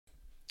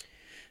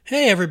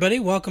Hey everybody,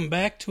 welcome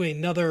back to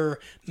another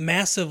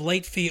massive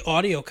late fee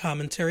audio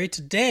commentary.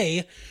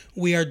 Today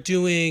we are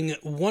doing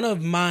one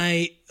of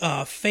my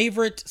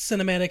favorite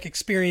cinematic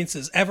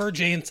experiences ever,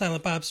 Jay and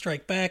Silent Bob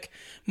Strike Back.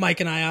 Mike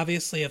and I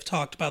obviously have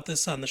talked about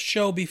this on the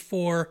show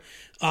before.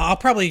 I'll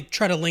probably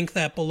try to link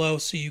that below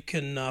so you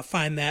can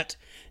find that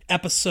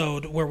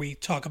episode where we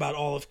talk about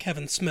all of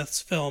Kevin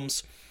Smith's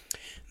films.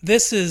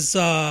 This is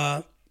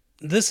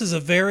this is a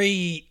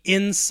very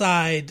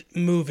inside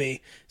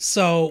movie,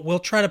 so we'll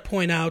try to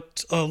point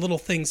out little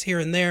things here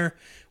and there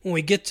when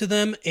we get to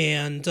them.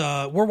 And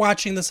we're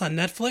watching this on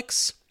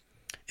Netflix,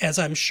 as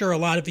I'm sure a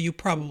lot of you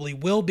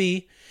will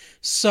be.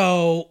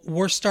 So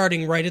we're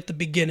starting right at the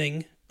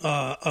beginning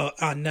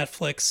on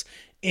Netflix,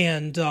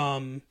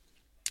 and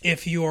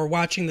if you're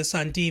watching this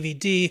on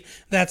DVD,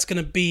 that's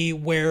going to be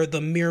where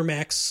the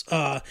Miramax,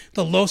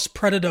 the Los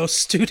Predados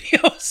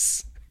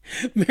Studios.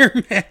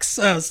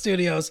 Miramax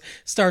Studios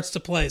starts to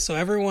play. So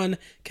everyone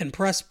can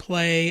press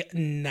play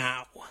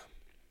now.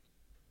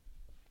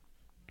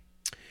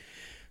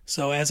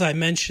 So as I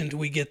mentioned,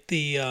 we get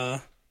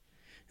the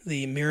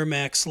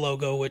Miramax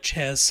logo, which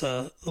has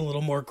a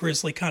little more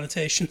grisly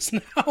connotations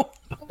now.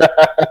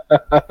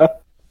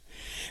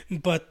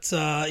 But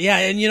yeah,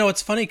 and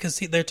it's funny because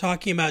they're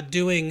talking about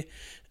doing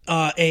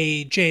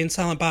a Jay and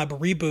Silent Bob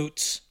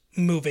reboot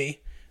movie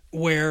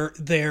where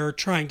they're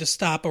trying to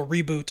stop a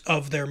reboot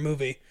of their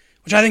movie,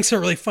 which I think is a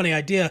really funny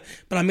idea.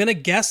 But I'm going to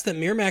guess that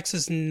Miramax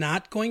is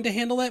not going to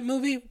handle that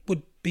movie,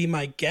 would be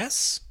my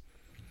guess.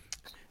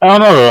 I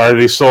don't know. Are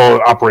they still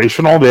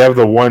operational? They have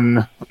the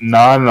one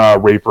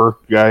non-raper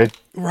guy.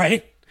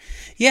 Right.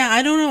 Yeah,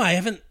 I don't know.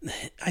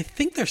 I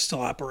think they're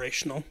still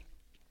operational.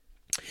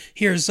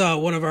 Here's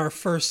one of our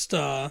first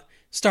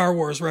Star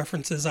Wars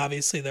references.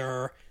 Obviously, there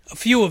are a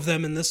few of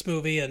them in this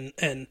movie and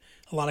a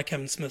lot of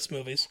Kevin Smith's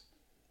movies.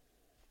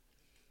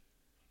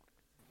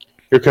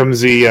 Here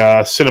comes the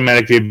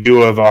cinematic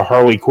debut of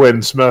Harley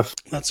Quinn Smith.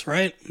 That's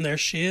right. There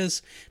she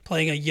is,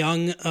 playing a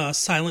young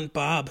Silent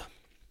Bob.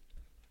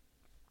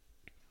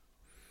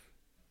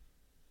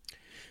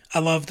 I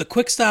love the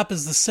Quick Stop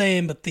is the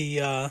same, but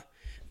the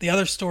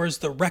other store is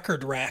the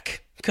record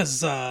rack,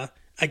 because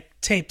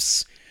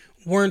tapes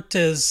weren't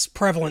as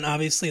prevalent,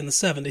 obviously, in the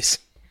 70s.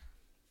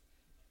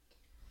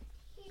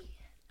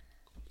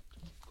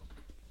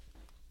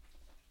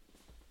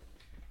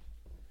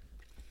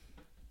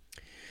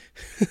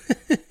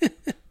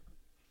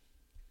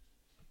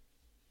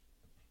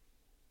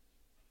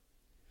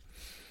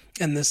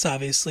 And this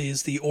obviously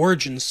is the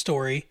origin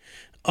story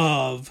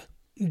of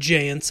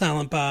Jay and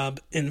Silent Bob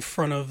in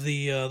front of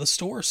the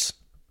stores.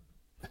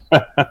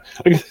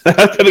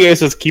 The guy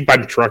says, "Keep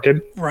on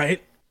trucking."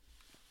 Right.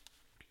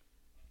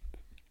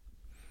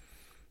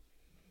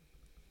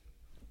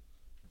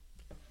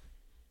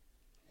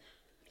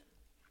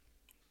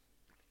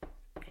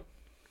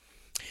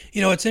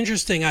 It's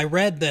interesting. I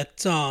read that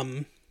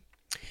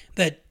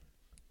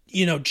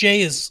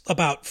Jay is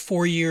about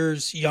 4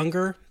 years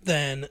younger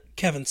than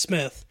Kevin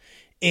Smith,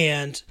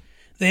 and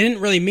they didn't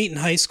really meet in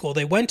high school.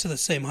 They went to the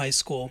same high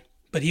school,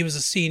 but he was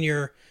a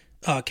senior,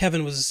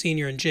 Kevin was a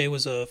senior, and Jay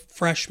was a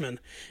freshman.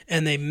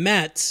 And they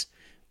met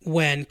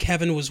when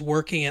Kevin was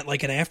working at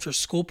like an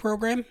after-school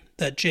program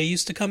that Jay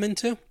used to come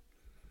into.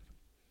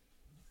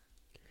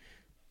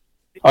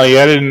 Oh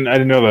yeah, I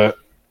didn't know that.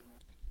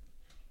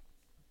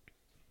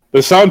 The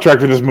soundtrack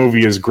for this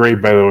movie is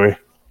great, by the way.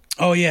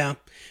 Oh yeah,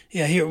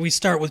 yeah. Here we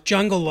start with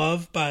 "Jungle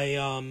Love"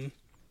 by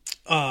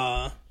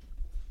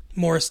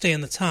Morris Day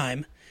and the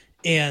Time.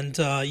 And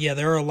yeah,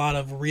 there are a lot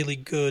of really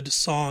good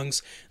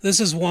songs.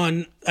 This is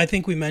one, I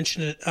think we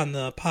mentioned it on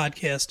the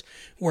podcast,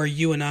 where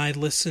you and I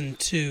listened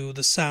to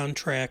the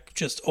soundtrack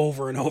just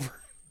over and over.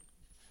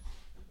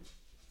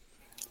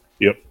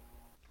 Yep.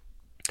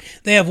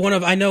 They have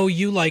I know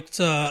you liked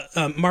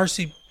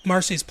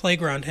Marcy's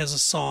Playground has a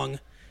song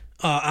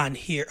on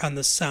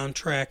the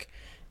soundtrack.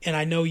 And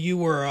I know you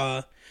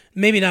were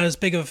maybe not as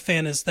big of a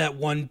fan as that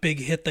one big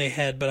hit they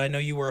had, but I know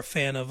you were a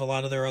fan of a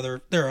lot of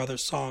their other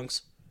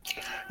songs.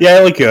 Yeah,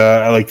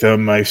 I like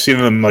them. I've seen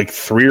them like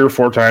 3 or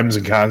 4 times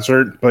in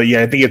concert. But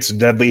yeah, I think it's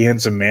Deadly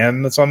Handsome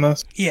Man that's on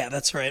this. Yeah,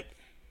 that's right.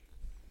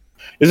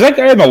 Is that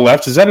guy on the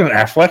left? Is that an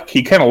Affleck?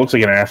 He kind of looks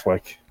like an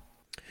Affleck.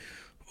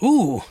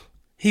 Ooh,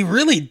 he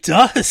really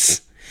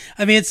does.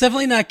 I mean, it's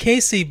definitely not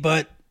Casey,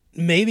 but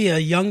maybe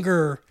an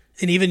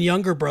even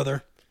younger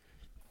brother.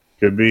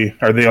 Could be.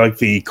 Are they like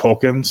the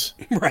Culkins?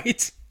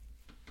 Right.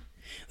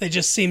 They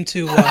just seem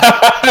to...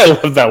 I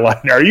love that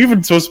line. Are you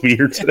even supposed to be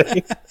here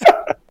today?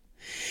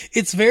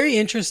 It's very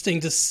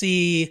interesting to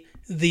see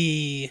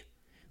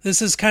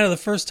this is kind of the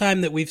first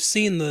time that we've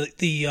seen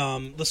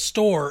the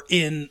store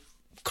in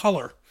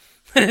color.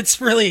 And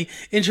it's really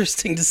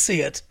interesting to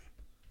see it.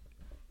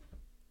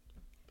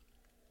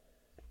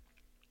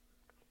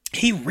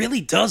 He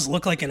really does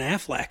look like an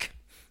Affleck.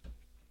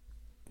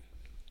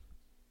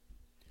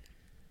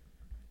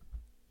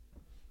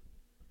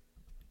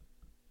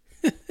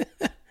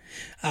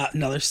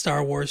 Another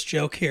Star Wars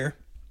joke here.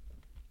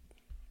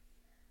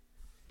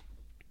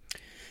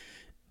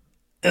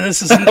 And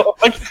this is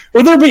Like,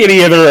 would there be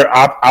any other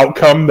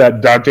outcome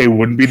that Dante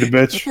wouldn't be the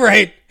bitch?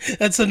 right.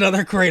 That's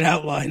another great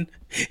outline.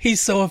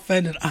 He's so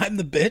offended. I'm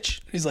the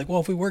bitch. He's like, well,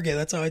 if we were gay,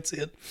 that's how I'd see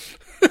it.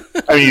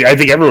 I mean, I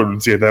think everyone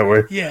would see it that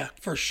way. Yeah,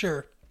 for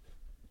sure.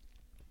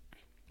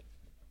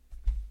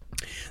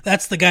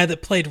 That's the guy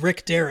that played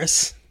Rick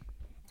Darris.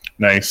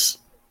 Nice.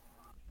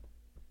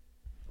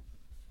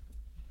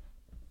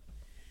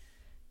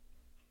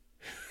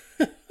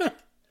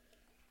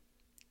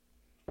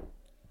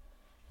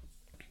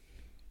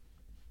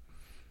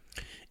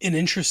 An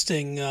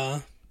interesting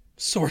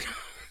sort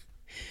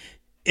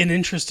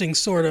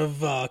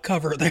of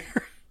cover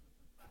there.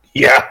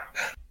 Yeah.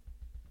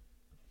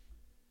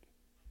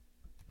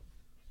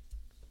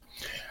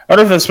 I don't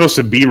know if that's supposed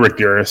to be Rick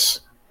Darris.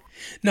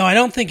 No, I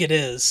don't think it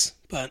is.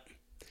 But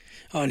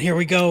and here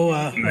we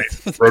go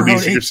with Brody Brody.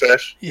 Secret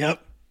Stash.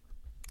 Yep.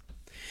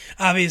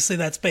 Obviously,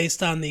 that's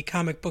based on the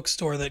comic book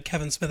store that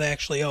Kevin Smith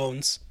actually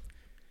owns.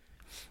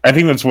 I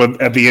think that's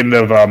what at the end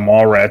of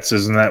Mallrats,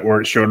 isn't that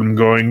where it showed him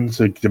going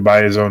to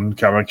buy his own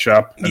comic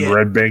shop in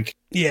Red Bank?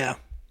 Yeah.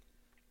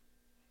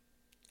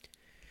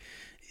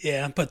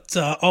 Yeah, but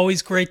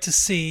always great to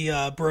see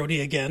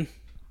Brody again.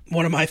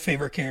 One of my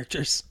favorite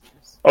characters.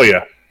 Oh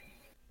yeah.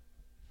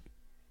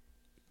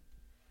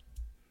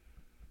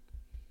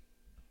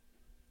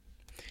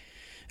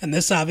 And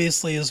this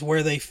obviously is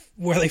where they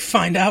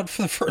find out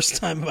for the first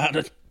time about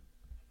it.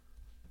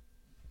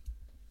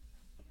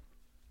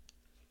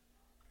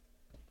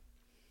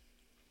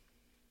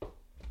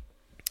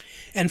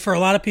 And for a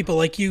lot of people,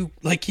 like you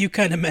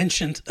kind of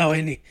mentioned,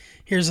 and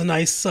here's a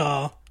nice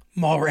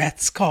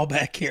Mallrats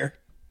callback here.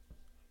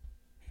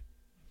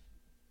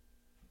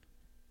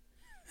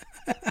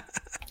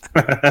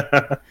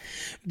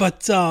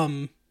 But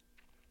and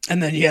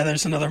then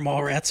there's another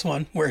Mallrats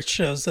one where it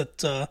shows that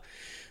the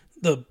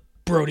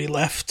Brody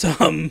left.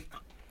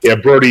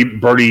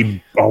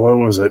 Brody. Oh, what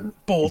was it?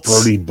 Bolts.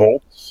 Brody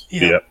Bolts.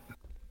 Yeah.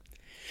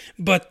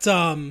 But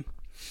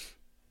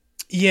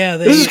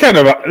this is kind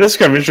of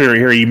interesting right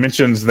here. He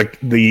mentions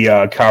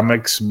the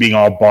comics being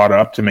all bought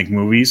up to make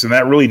movies, and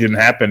that really didn't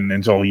happen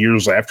until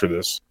years after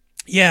this.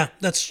 Yeah,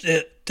 that's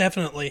it.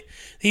 Definitely,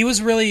 he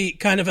was really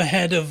kind of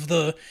ahead of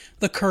the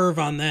curve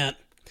on that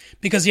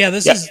because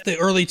this is the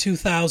early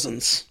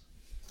 2000s.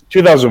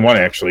 2001,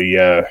 actually.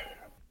 Yeah.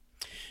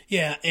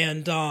 Yeah,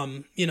 and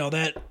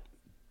that.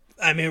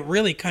 I mean, it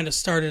really kind of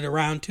started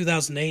around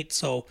 2008,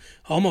 so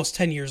almost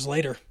 10 years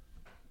later.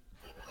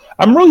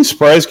 I'm really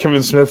surprised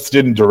Kevin Smith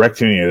didn't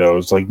direct any of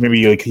those. Like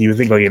maybe like you would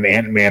think like an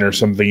Ant-Man or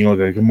something,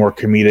 like a more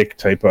comedic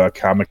type of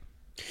comic.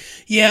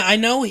 Yeah, I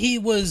know he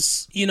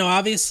was,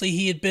 obviously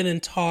he had been in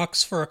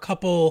talks for a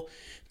couple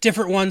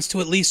different ones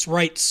to at least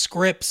write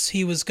scripts.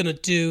 He was going to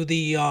do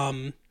the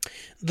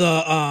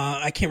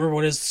I can't remember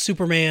what it is,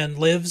 Superman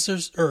Lives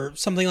or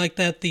something like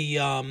that.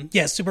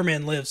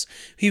 Superman Lives.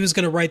 He was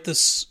going to write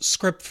this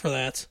script for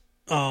that.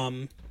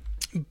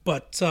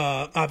 But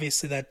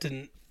obviously that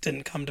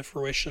didn't come to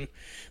fruition.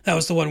 That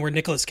was the one where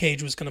Nicolas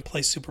Cage was going to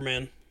play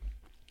Superman.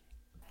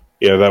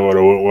 Yeah, that would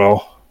have went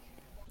well.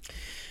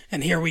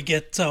 And here we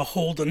get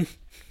Holden.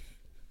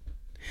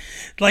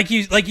 Like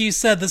you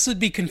said, this would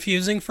be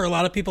confusing for a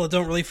lot of people that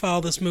don't really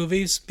follow this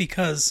movies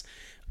because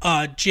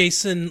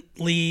Jason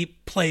Lee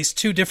plays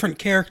two different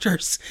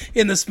characters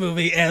in this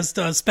movie, as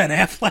does Ben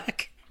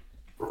Affleck.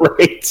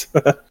 Right.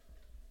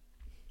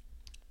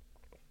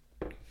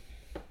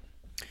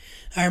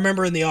 I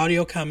remember in the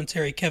audio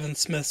commentary, Kevin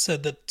Smith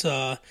said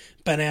that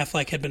Ben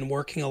Affleck had been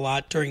working a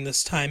lot during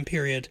this time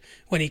period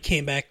when he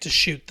came back to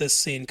shoot this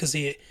scene, because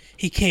he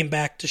came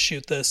back to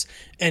shoot this,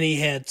 and he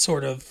had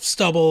sort of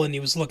stubble, and he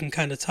was looking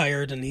kind of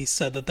tired, and he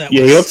said that was...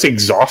 Yeah, he looks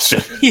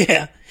exhausted.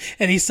 Yeah,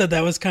 and he said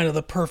that was kind of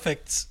the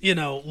perfect,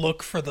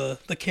 look for the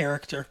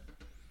character.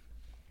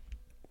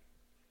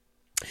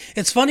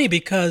 It's funny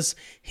because,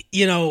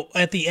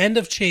 at the end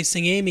of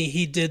Chasing Amy,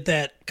 he did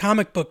that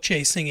comic book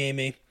Chasing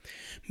Amy,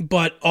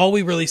 but all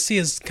we really see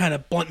is kind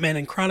of Blunt Man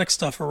and Chronic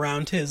stuff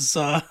around his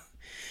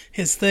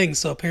thing,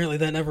 so apparently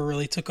that never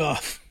really took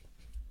off.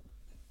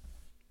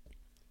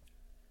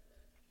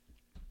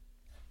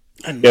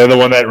 Yeah, the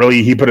one that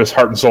really he put his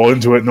heart and soul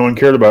into it, no one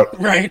cared about.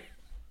 Right.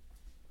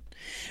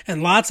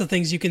 And lots of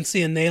things. You can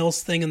see a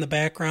Nails thing in the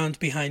background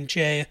behind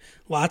Jay.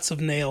 Lots of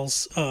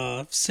Nails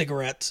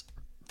cigarette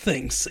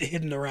things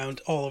hidden around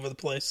all over the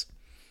place.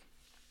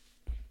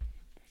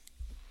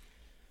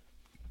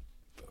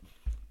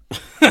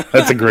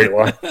 That's a great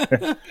one.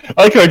 I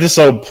like how it just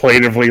so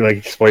plaintively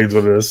explains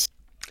what it is.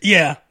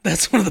 Yeah,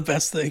 that's one of the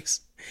best things.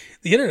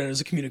 The internet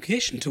is a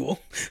communication tool.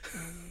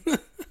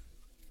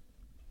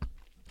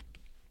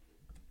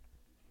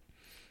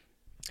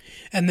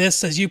 And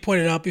this, as you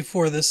pointed out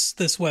before, this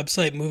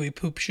website, Movie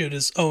Poop Shoot,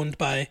 is owned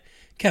by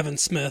Kevin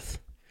Smith.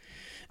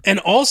 And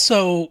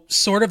also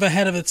sort of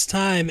ahead of its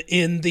time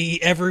in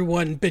the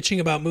everyone bitching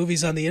about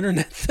movies on the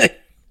internet thing.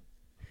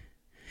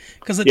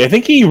 I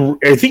think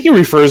he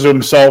refers to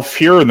himself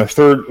here in the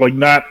third,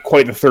 not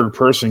quite the third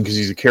person because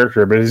he's a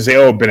character, but he say,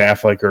 Ben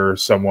Affleck or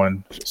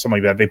something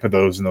like that. They put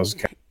those in those.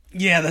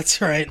 Yeah, that's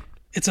right.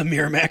 It's a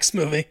Miramax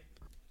movie.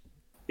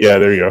 Yeah,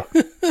 there you go.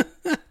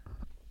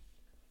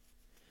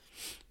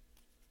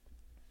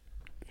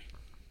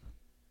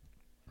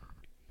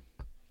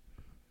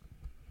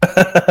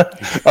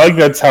 I like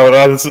that's how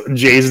it is.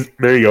 Jay's,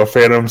 there you go,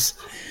 Phantoms.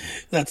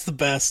 That's the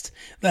best.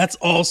 That's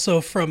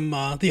also from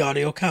the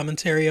audio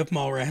commentary of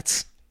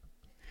Mallrats,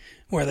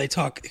 where they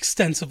talk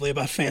extensively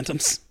about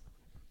phantoms.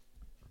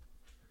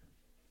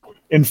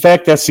 In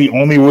fact, that's the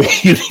only way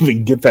you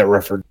even get that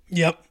reference.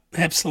 Yep,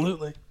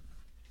 absolutely.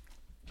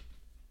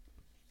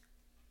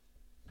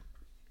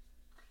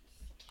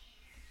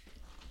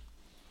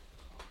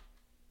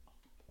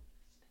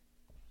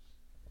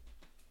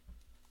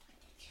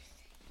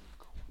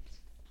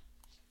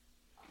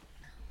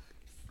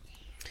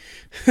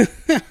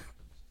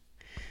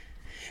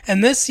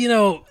 And this,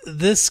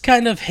 this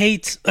kind of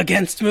hate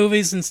against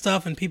movies and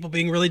stuff, and people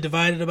being really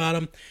divided about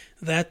them,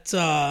 that's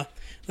a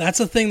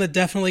thing that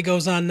definitely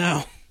goes on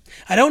now.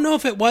 I don't know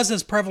if it was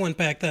as prevalent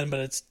back then, but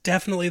it's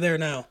definitely there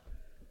now.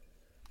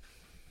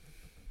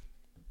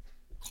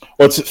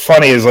 What's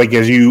funny is I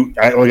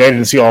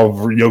didn't see all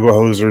of Yoga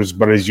Hosers,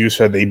 but as you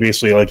said, they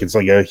basically it's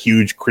like a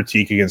huge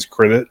critique against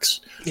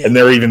critics, yeah. And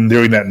they're even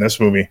doing that in this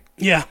movie.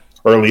 Yeah,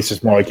 or at least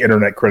it's more like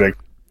internet critic.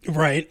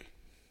 Right.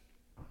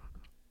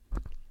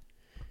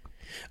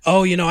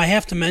 Oh, I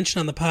have to mention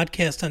on the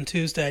podcast on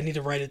Tuesday, I need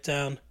to write it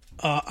down.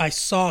 I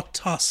saw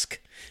Tusk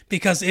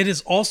because it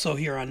is also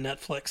here on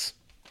Netflix.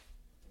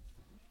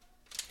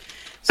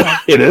 So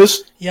it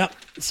is? Yep.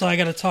 So I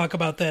got to talk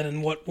about that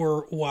and what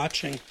we're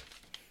watching.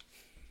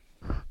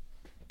 Let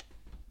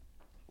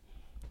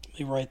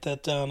me write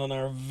that down on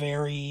our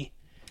very,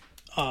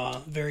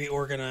 very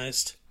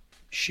organized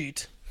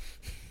sheet.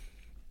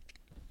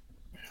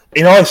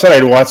 I said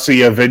I'd watch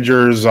the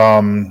Avengers,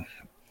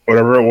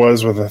 whatever it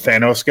was with the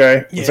Thanos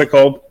guy. What's that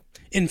called?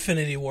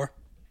 Infinity War.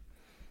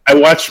 I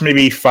watched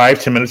maybe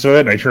 5-10 minutes of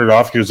it, and I turned it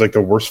off. It was like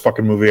the worst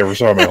fucking movie I ever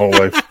saw in my whole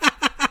life.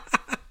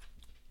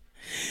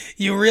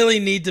 You really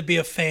need to be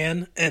a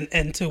fan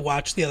and to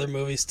watch the other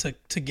movies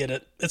to get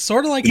it. It's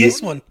sort of like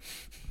this one.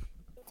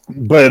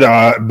 But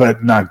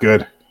not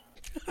good.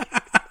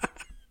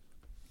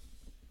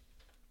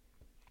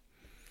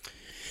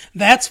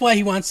 That's why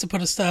he wants to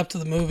put a stop to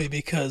the movie,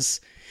 because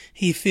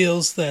he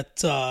feels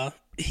that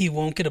he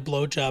won't get a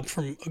blowjob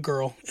from a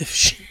girl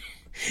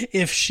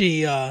if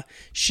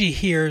she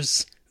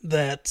hears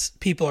that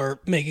people are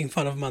making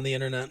fun of him on the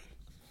internet.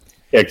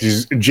 Yeah,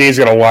 because Jay's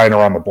got a line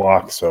around the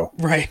block, so.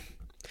 Right.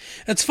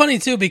 It's funny,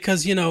 too,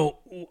 because,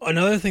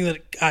 another thing that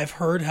I've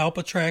heard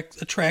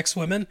attracts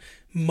women,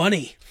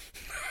 money.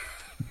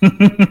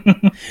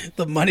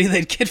 The money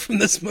they'd get from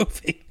this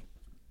movie.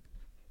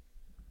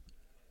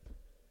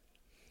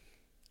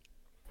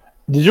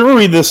 Did you ever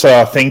read this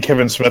thing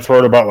Kevin Smith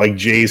wrote about,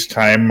 Jay's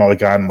time,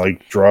 on,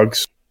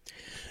 drugs?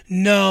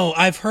 No,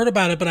 I've heard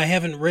about it, but I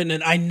haven't written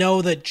it. I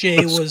know that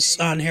Jay was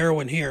on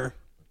heroin here.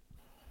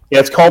 Yeah,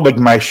 it's called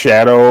My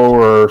Shadow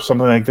or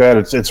something like that.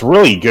 It's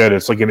really good.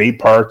 It's in 8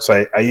 parts.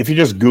 If you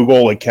just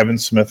Google Kevin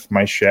Smith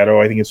My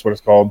Shadow, I think it's what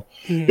it's called.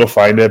 You'll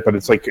find it. But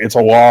it's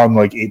a long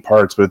 8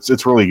 parts, but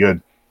it's really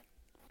good.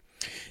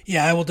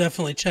 Yeah, I will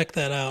definitely check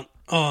that out.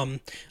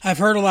 I've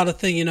heard a lot of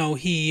things.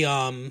 He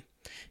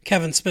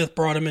Kevin Smith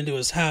brought him into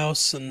his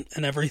house and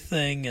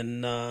everything,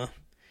 and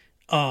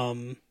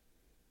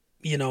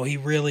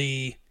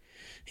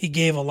he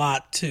gave a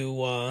lot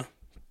to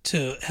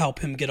help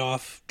him get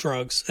off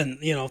drugs. And,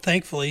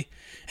 thankfully,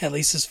 at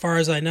least as far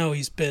as I know,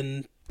 he's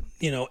been,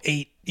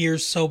 8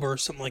 years sober or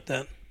something like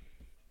that.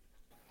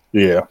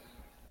 Yeah.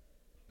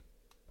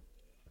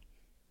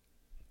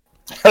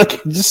 I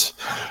just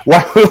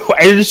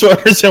don't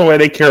understand why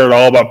they care at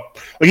all about,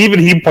 even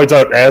he points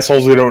out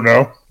assholes they don't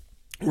know.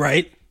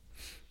 Right.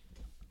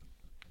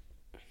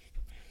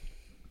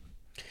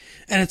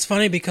 And it's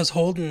funny because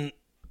Holden,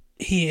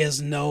 he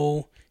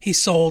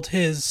sold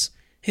his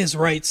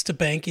rights to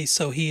Banky,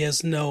 so he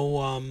has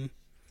no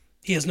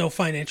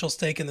financial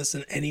stake in this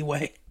in any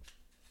way.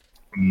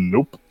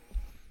 Nope.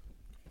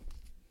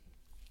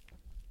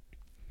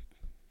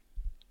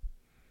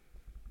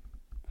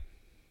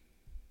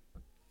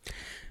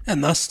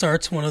 And thus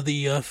starts one of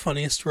the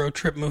funniest road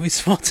trip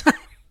movies of all time.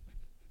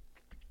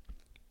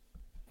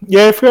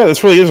 Yeah, I forgot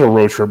this really is a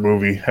road trip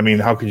movie. I mean,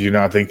 how could you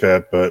not think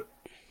that? But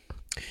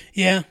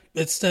yeah,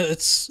 it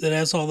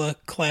has all the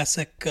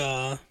classic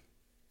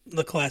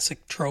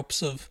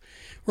tropes of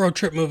road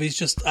trip movies,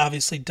 just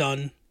obviously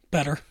done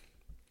better.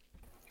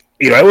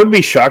 I wouldn't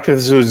be shocked if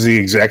this was the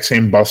exact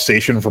same bus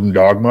station from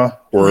Dogma,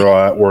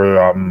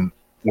 where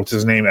what's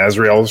his name,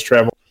 Azrael has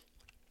traveled.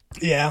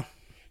 Yeah.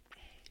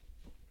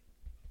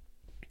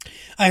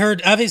 I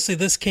heard, obviously,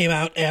 this came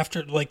out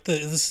after,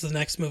 this is the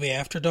next movie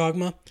after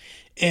Dogma,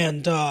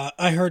 and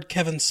I heard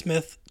Kevin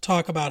Smith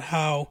talk about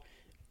how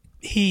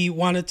he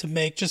wanted to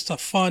make just a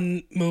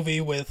fun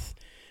movie with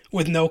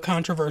no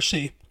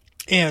controversy,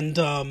 and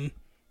I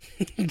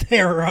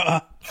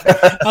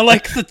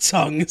like the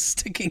tongue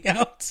sticking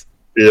out.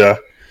 Yeah,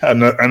 a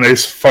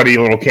nice, funny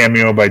little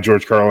cameo by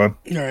George Carlin.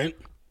 All right.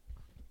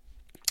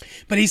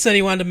 But he said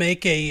he wanted to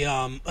make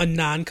a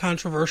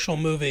non-controversial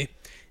movie,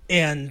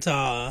 and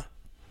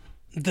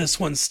this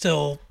one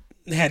still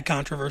had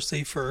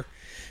controversy for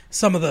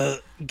some of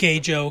the gay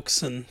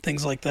jokes and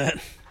things like that.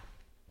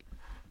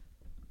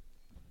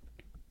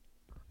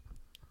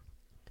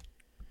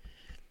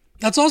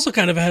 That's also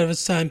kind of ahead of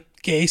its time.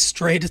 Gay,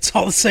 straight, it's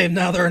all the same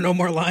now. There are no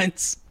more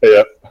lines.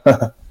 Yeah.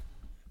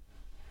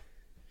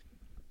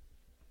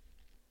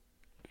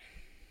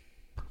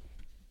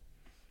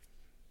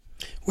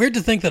 Weird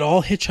to think that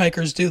all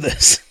hitchhikers do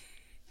this.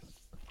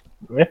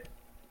 Yeah.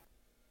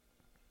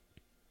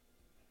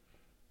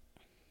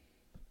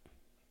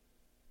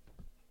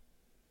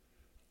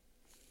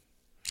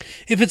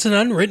 If it's an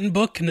unwritten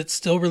book, can it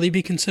still really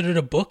be considered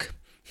a book?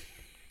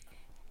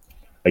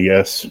 I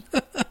guess.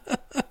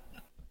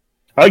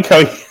 I like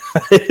how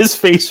his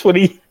face when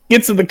he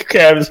gets in the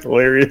cab is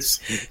hilarious.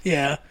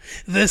 Yeah,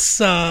 this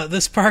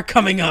part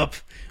coming up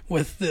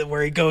with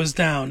where he goes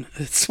down,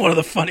 it's one of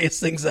the funniest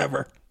things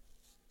ever.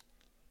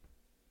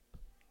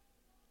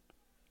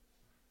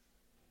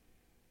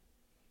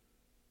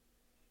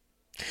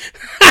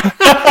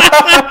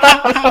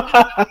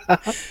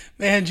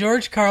 Man,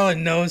 George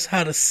Carlin knows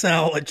how to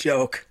sell a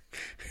joke.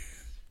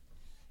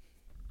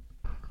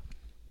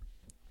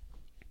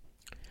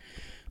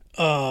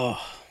 Oh,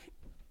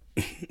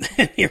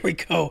 and here we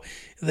go.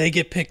 They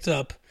get picked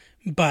up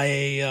by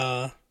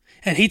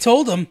and he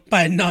told them,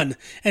 by a nun,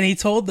 and he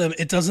told them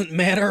it doesn't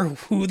matter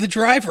who the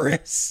driver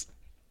is.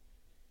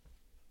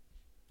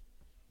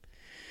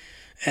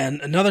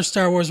 And another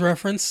Star Wars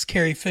reference,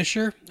 Carrie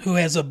Fisher, who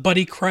has a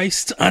Buddy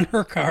Christ on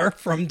her car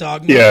from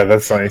Dogma. Yeah,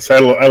 that's nice. I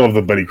love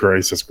the Buddy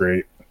Christ. That's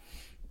great.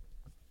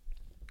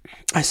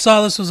 I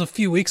saw this was a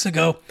few weeks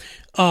ago.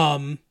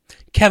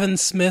 Kevin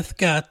Smith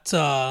got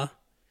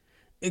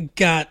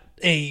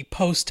a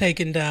post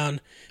taken down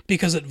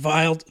because it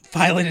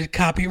violated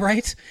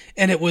copyright,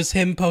 and it was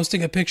him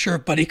posting a picture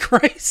of Buddy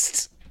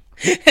Christ.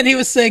 And he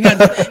was saying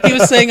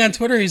on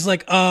Twitter, he's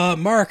like,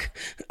 Mark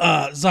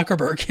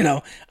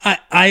Zuckerberg,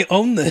 I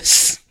own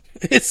this.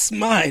 It's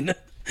mine.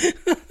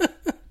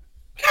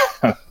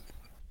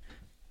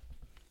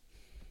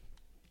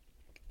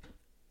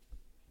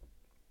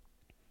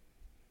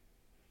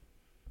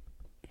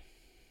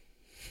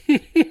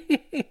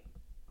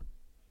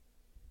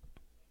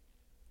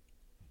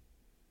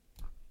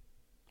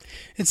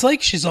 It's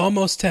like she's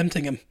almost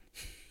tempting him.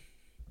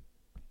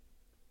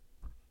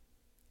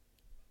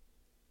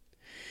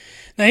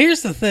 Now,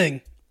 here's the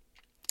thing.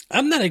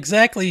 I'm not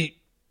exactly...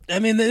 I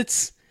mean,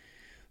 it's...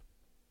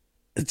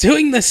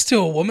 Doing this to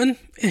a woman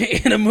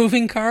in a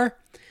moving car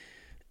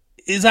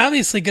is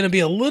obviously going to be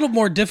a little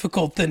more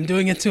difficult than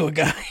doing it to a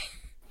guy.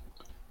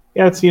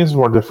 Yeah, it seems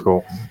more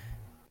difficult.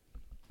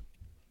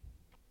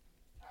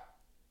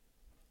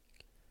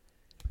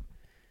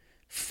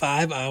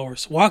 $5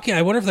 hours. Walking,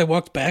 I wonder if they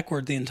walked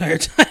backward the entire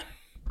time.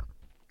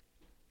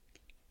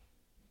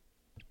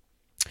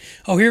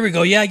 Oh, here we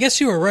go. Yeah, I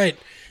guess you were right.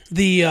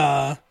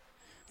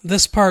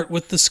 This part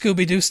with the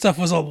Scooby-Doo stuff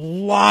was a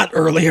lot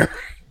earlier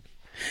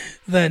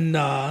than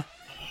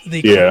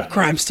the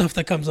crime stuff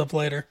that comes up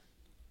later.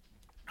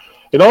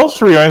 It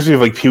also reminds me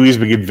of like Pee-wee's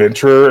Big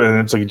Adventure, and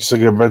it's like just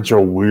like a bunch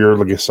of weird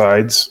like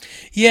asides.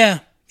 Yeah,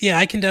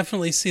 I can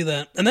definitely see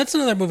that, and that's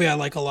another movie I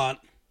like a lot.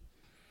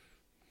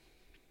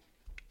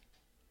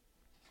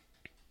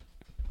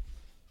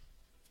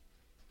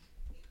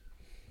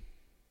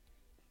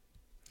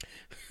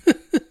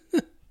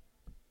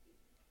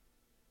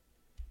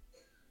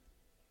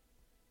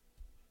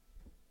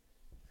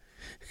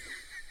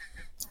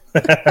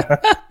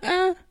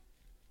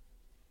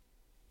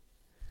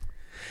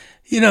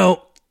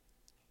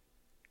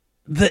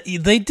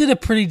 They did a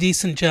pretty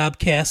decent job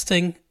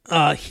casting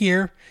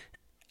here.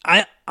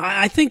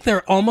 I think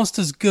they're almost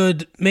as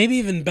good, maybe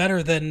even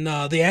better than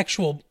the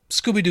actual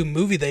Scooby-Doo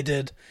movie they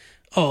did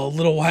a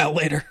little while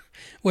later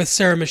with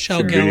Sarah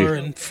Michelle Gellar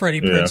and Freddie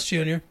Prinze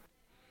Jr.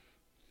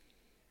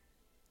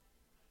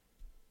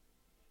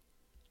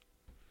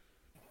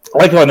 I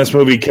like how in this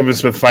movie Kevin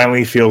Smith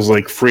finally feels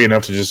like free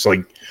enough to just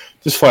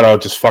flat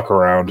out just fuck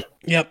around.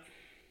 Yep.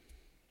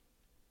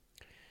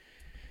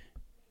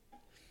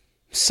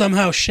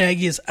 Somehow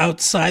Shaggy is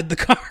outside the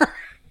car.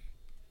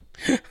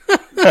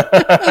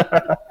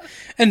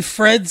 And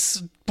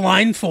Fred's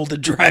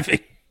blindfolded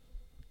driving.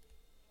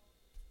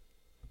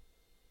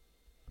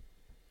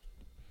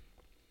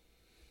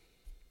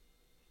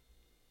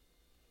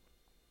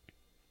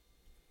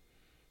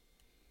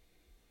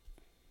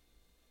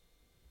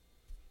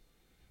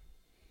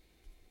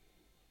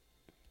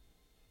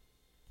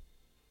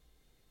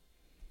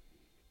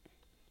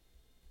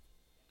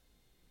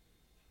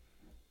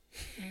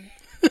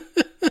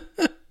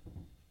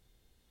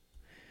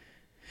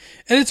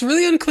 And it's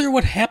really unclear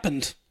what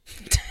happened.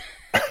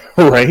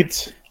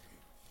 Right?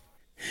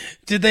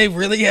 Did they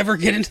really ever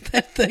get into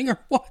that thing or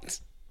what?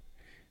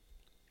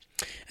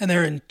 And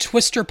they're in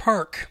Twister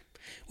Park,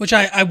 which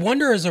I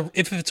wonder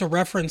if it's a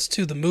reference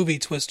to the movie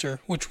Twister,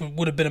 which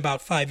would have been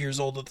about 5 years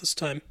old at this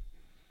time.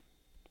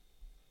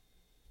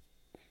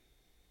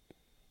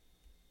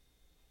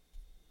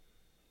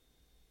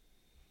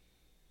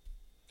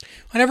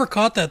 I never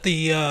caught that.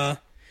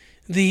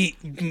 The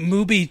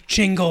movie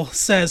jingle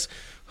says,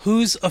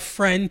 "Who's a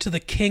friend to the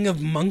king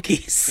of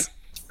monkeys?"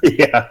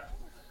 Yeah.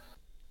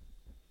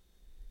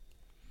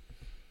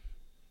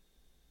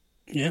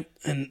 Yep,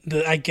 and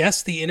I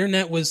guess the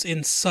internet was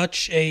in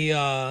such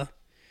an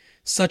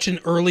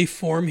early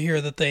form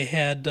here that they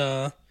had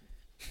an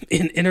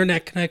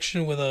internet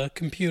connection with a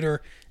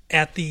computer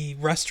at the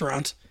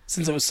restaurant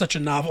since it was such a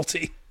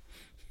novelty.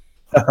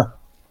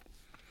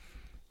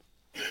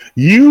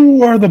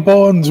 You are the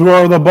ones who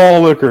are the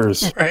ball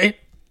lickers. Right?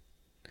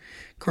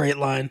 Great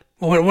line.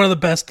 One of the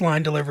best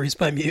line deliveries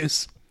by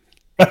Muse.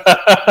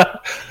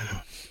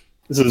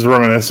 This is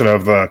reminiscent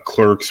of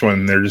Clerks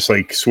when they're just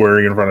like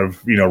swearing in front of,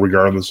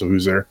 regardless of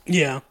who's there.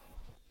 Yeah.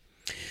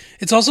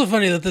 It's also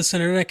funny that this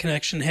internet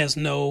connection has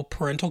no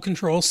parental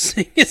controls.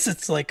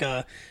 It's like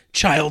a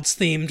child's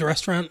themed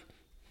restaurant.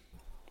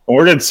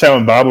 Where did Sam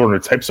and Bob learn to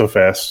type so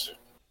fast?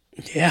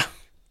 Yeah.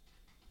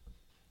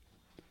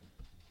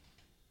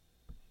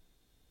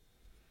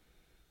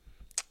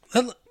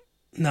 No,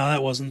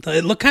 that wasn't.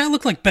 It kind of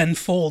looked like Ben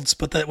Folds,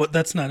 but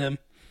that's not him.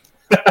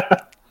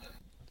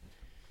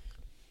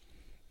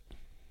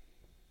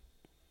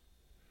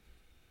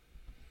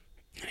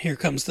 Here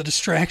comes the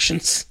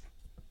distractions.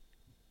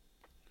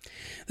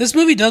 This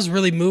movie does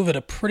really move at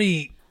a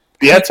pretty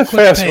it's a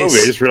fast pace.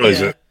 movie. I just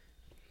realized it.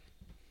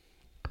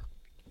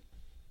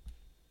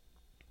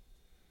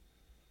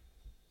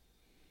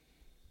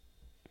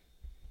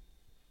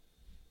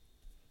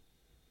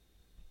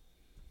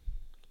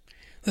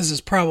 This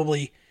is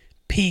probably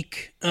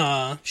peak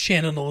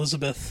Shannon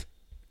Elizabeth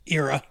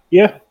era.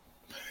 Yeah.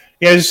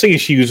 Yeah, I was just thinking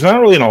she was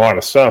not really in a lot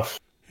of stuff.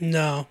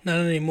 No, not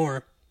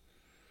anymore.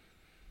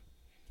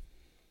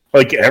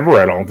 Like ever,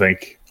 I don't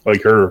think.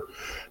 Like her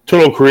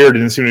total career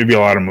didn't seem to be a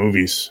lot of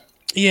movies.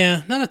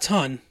 Yeah, not a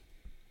ton.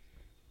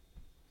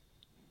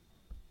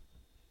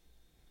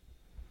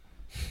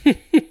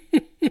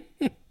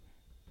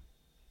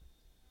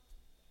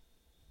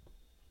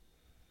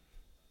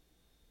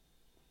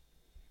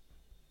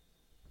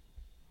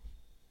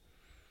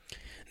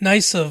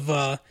 Nice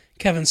of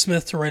Kevin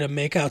Smith to write a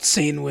makeout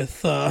scene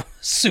with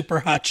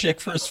super hot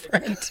chick for his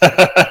friend.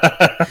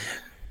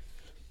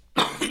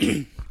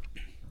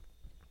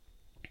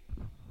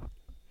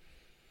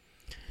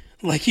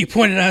 Like you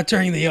pointed out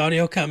during the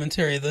audio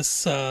commentary,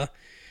 this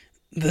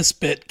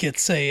bit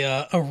gets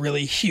a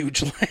really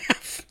huge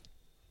laugh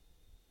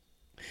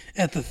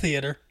at the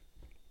theater.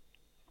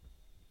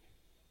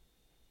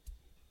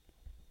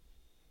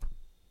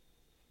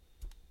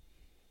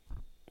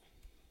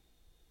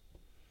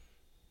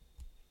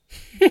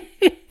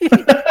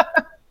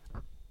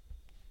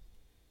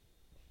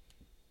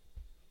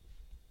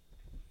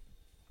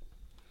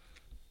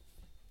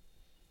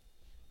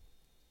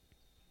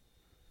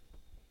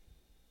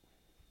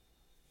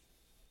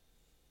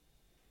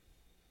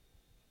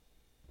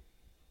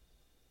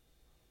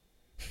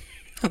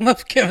 I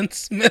love Kevin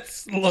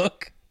Smith's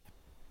look.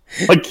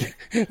 Like,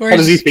 how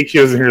does he think she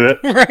doesn't hear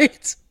that?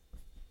 Right.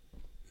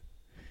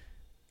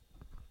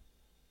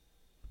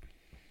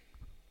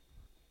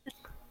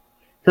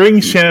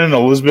 Hearing Shannon and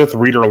Elizabeth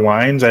read her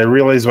lines, I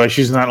realize why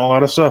she's not in a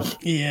lot of stuff.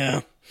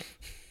 Yeah.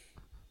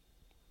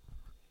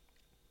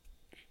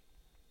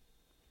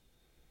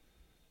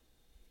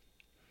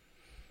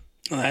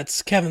 Well,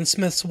 that's Kevin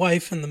Smith's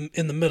wife in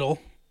the middle,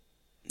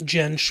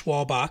 Jen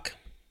Schwalbach.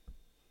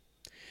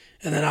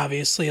 And then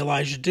obviously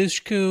Elijah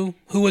Dushku,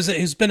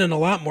 who's been in a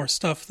lot more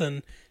stuff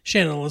than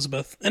Shannon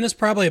Elizabeth, and is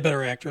probably a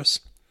better actress.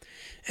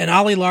 And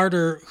Ollie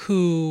Larder,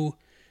 who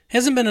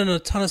hasn't been in a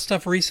ton of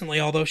stuff recently,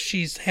 although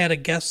she's had a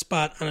guest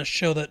spot on a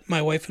show that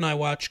my wife and I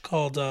watch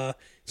called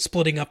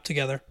Splitting Up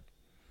Together.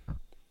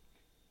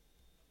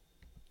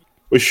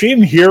 Was she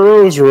in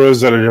Heroes, or was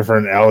that a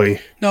different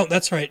Allie? No,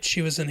 that's right.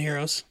 She was in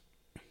Heroes.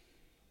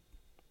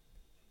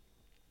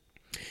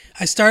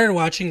 I started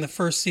watching the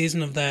first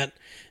season of that,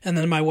 and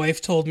then my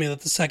wife told me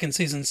that the second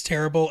season's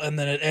terrible, and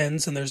then it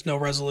ends, and there's no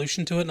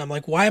resolution to it. And I'm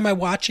like, why am I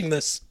watching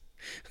this?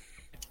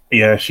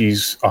 Yeah,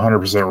 she's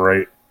 100%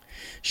 right.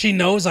 She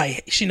knows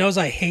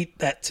I hate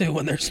that too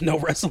when there's no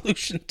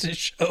resolution to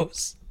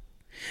shows.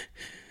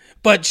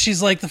 But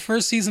she's like, the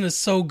first season is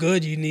so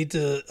good, you need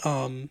to,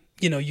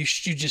 you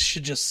should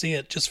just see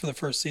it just for the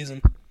first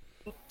season.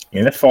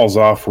 And it falls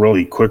off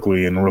really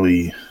quickly and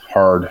really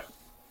hard.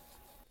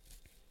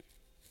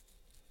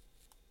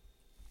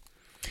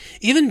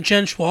 Even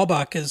Jen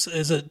Schwalbach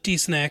is a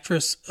decent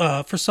actress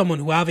for someone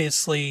who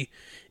obviously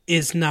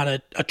is not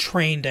a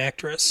trained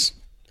actress.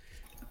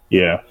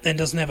 Yeah. And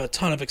doesn't have a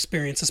ton of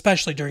experience,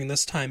 especially during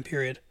this time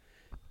period.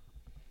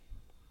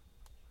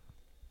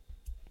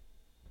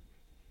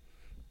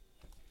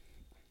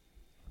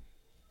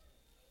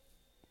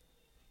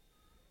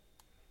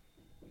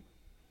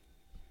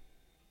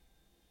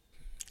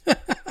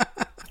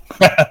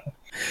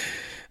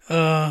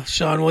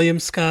 Sean William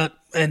Scott,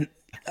 and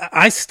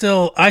I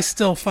still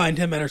find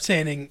him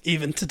entertaining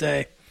even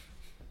today.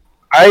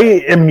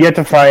 I am yet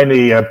to find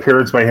a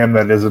appearance by him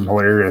that isn't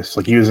hilarious.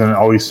 Like, he was in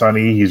Always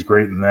Sunny. He's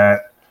great in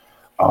that.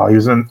 He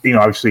was in,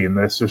 obviously in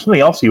this. There's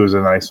something else he was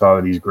in that I saw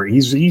that he's great.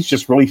 He's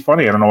just really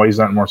funny. I don't know why he's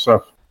not in more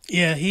stuff.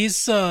 Yeah, he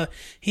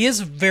has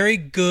very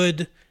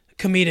good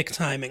comedic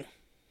timing.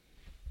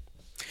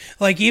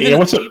 Like And even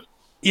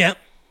yeah,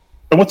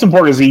 what's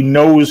important is he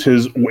knows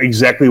his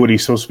exactly what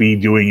he's supposed to be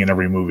doing in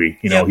every movie.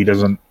 You know, yep, he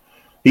doesn't.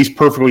 He's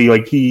perfectly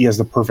like he has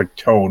the perfect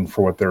tone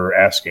for what they're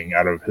asking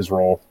out of his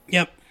role.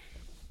 yep.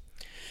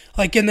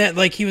 Like in that,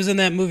 like he was in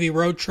that movie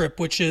Road Trip,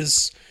 which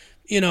is,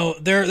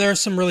 there are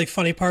some really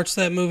funny parts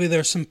of that movie.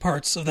 There's some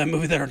parts of that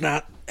movie that are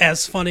not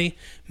as funny,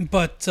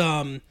 but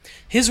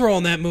his role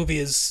in that movie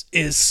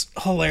is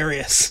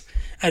hilarious.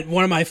 And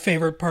one of my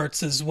favorite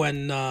parts is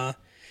when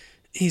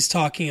he's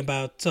talking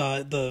about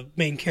the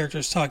main character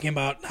is talking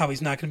about how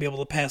he's not going to be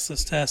able to pass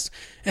this test,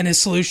 and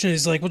his solution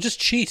is like, well, just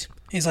cheat.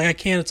 He's like, I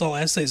can't. It's all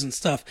essays and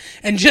stuff,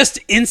 and just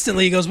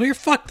instantly he goes, well, you're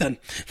fucked then.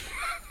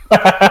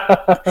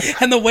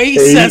 And the way he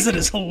says it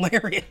is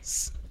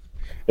hilarious.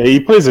 He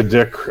plays a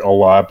dick a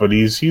lot, but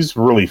he's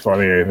really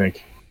funny. I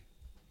think.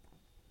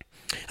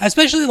 I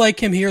especially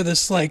like him here.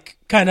 This like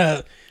kind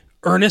of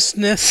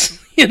earnestness,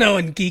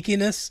 and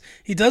geekiness.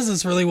 He does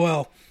this really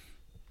well.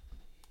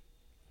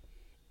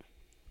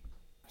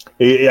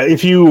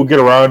 If you get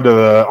around to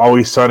the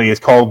Always Sunny,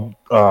 it's called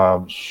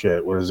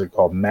what is it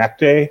called? Mac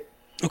Day.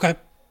 Okay.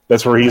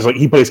 That's where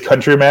he plays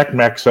Country Mac,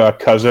 Mac's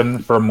cousin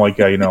from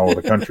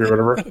the country or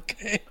whatever.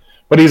 Okay.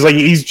 But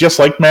he's just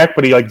like Mac,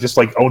 but he just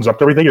owns up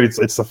to everything. And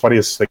it's the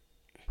funniest thing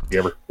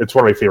ever. It's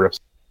one of my favorites.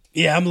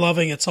 Yeah, I'm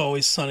loving It's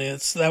Always Sunny.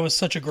 That was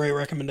such a great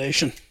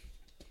recommendation.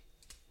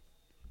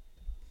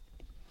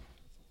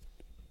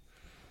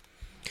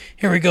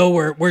 Here we go,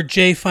 where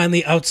Jay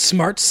finally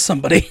outsmarts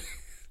somebody.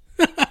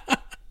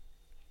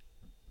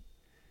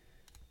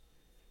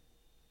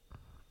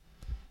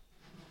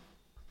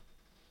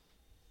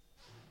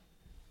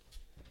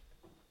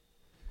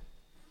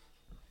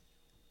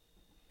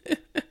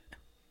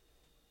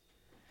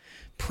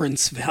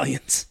 Prince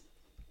Valiant.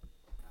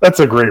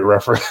 That's a great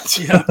reference.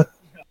 Yeah.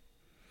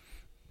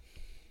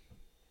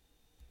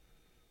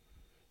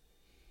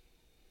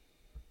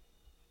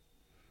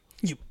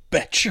 You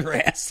bet your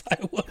ass I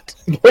would.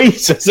 The way he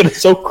says it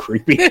is so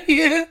creepy.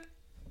 Yeah.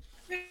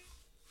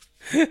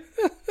 I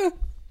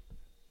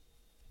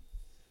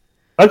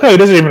like how he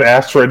doesn't even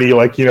ask for any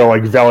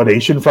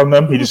validation from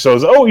them. He just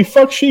says, "Oh, he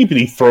fucked sheep," and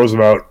he throws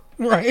them out.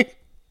 Right.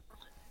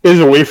 There's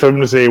a way for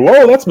him to say,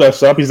 "Whoa, that's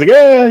messed up." He's like,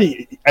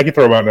 I can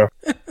throw him out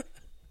now."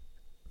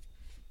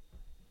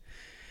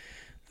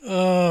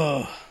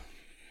 Oh.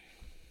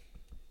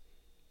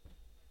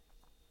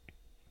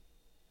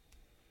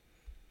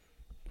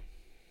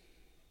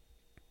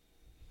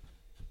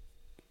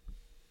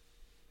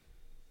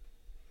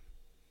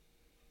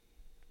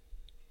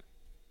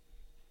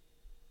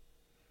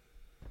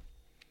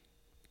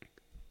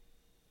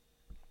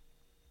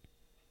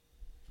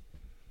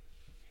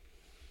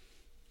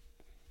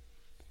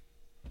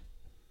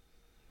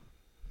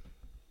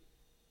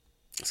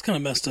 It's kind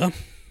of messed up.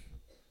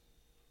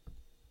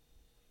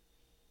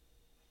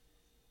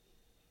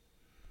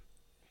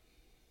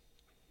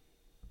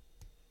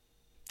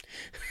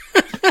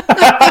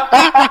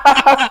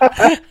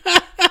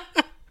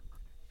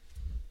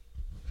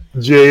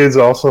 Jay is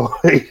also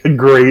a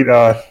great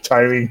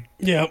timing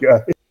Yeah.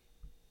 guy.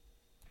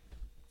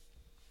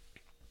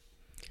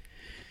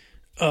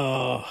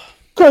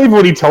 Even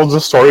when he tells the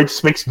story, it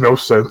just makes no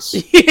sense.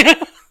 Yeah.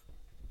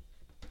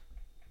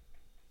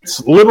 It's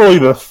literally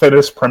the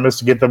thinnest premise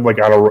to get them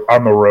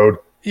on the road.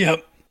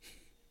 Yep.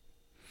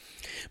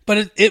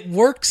 But it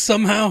works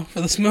somehow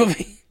for this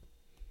movie.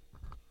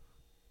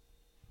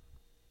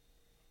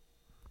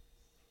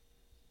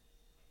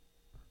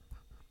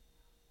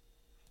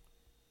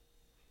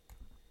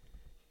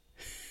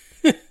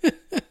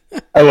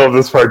 I love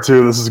this part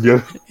too. This is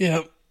good.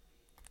 Yep.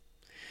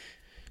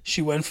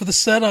 She went for the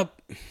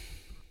setup.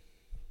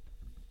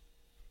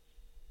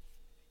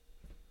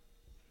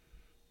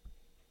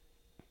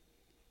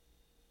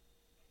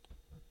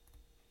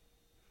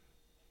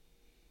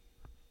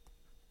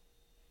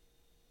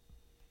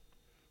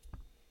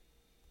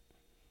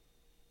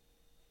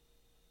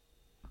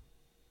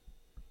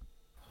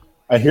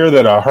 I hear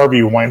that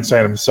Harvey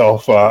Weinstein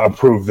himself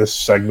approved this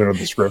segment of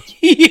the script.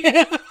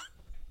 Yeah.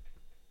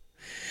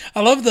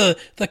 I love the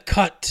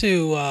cut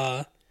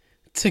to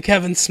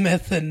Kevin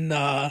Smith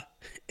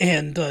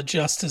and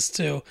Justice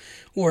too,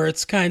 where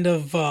it's kind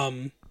of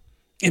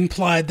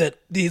implied that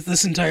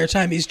this entire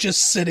time he's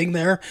just sitting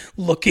there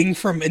looking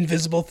from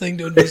invisible thing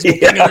to invisible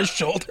thing on his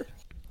shoulder.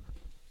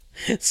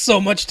 So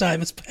much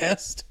time has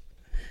passed.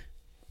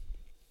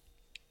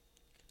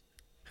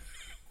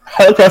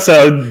 I like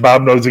how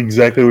Bob knows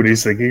exactly what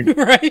he's thinking.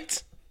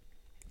 Right?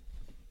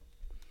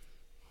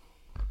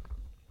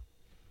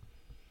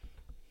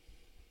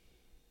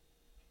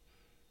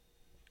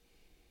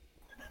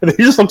 And he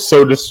just looks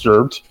so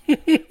disturbed.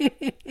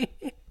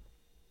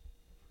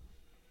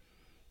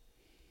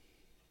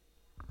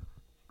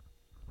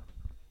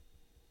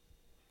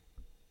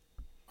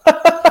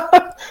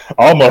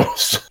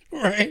 Almost.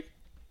 Right.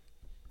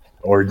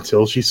 Or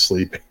until she's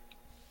sleeping.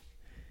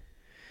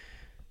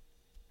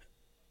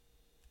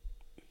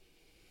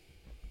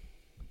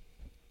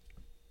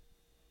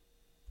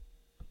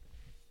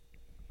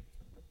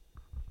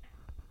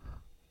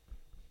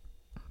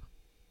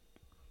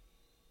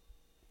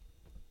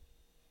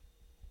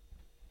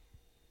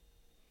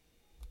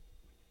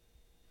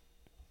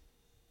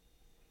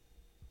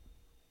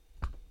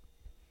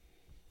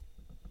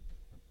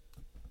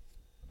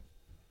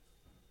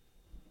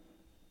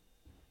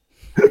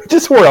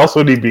 Just where else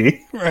would he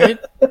be? Right?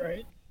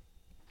 Right.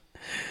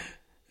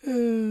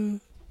 Uh,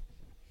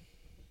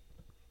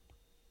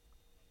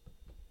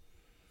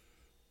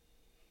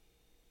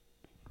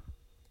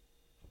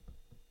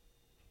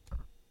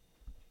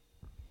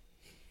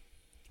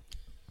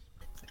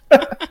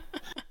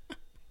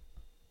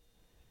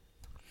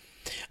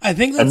 I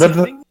think I that's.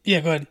 bet, the,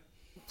 Yeah, go ahead.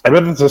 I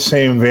bet that's the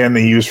same van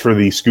they used for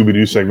the Scooby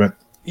Doo segment.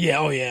 Yeah,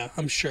 oh yeah,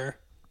 I'm sure.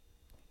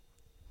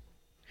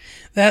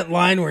 That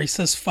line where he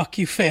says "fuck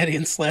you, fatty"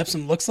 and slaps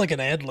him looks like an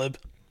ad lib.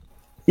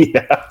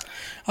 Yeah.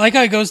 I like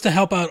how he goes to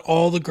help out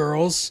all the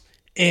girls,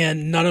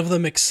 and none of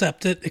them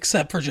accept it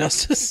except for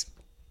Justice.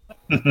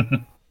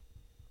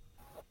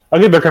 I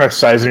think they're kind of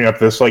sizing up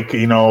this, like,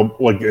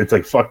 like it's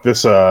like, fuck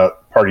this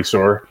party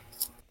store.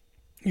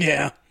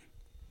 Yeah.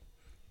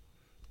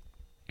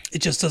 It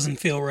just doesn't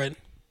feel right.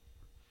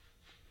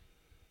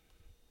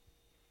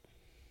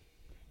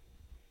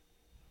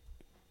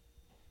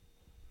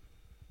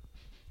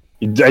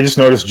 I just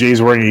noticed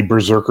Jay's wearing a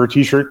Berserker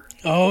t-shirt.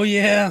 Oh,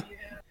 yeah.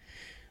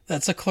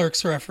 That's a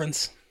Clerks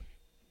reference.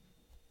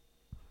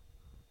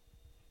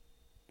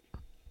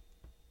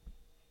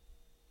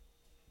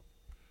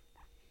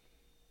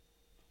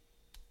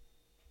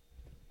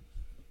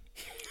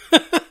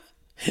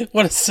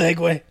 What a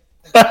segue.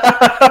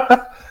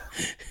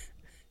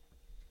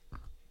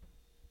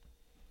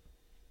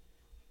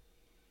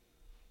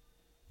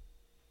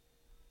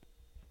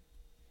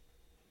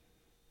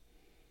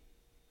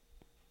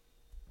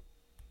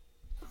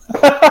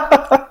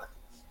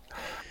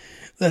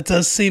 That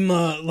does seem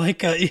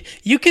like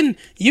you can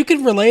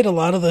relate a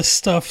lot of this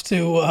stuff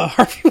to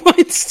Harvey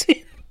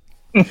Weinstein.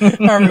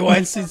 Harvey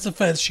Weinstein's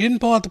defense. She didn't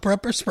pull out the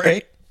pepper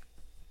spray.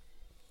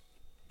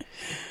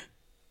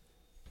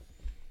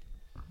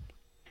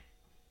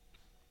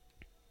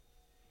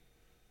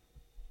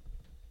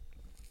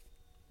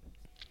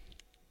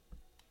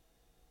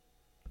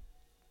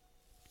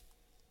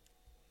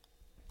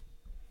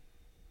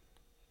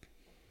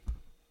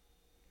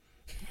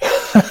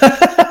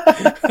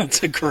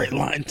 That's a great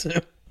line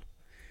too.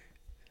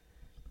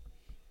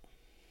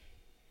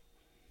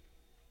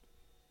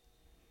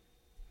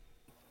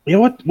 Yeah,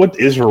 what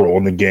is her role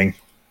in the gang?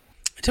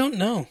 I don't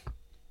know.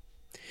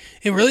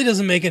 It really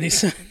doesn't make any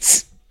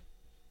sense.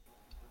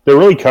 They're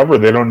really covered.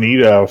 They don't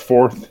need a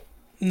fourth.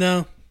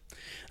 No.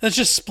 That's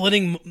just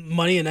splitting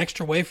money an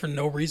extra way for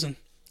no reason.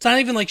 It's not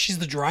even like she's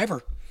the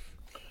driver.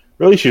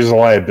 Really, she's a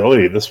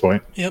liability at this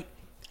point. Yep.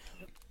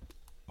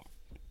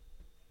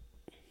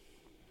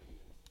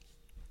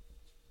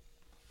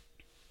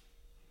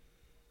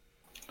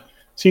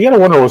 So you got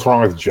to wonder what's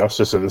wrong with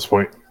Justice at this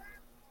point.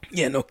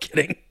 Yeah, no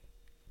kidding.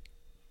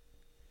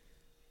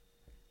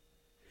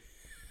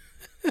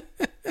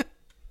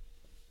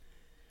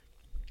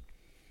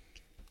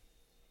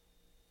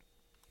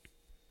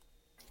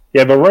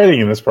 Yeah, the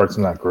writing in this part's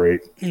not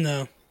great.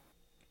 No.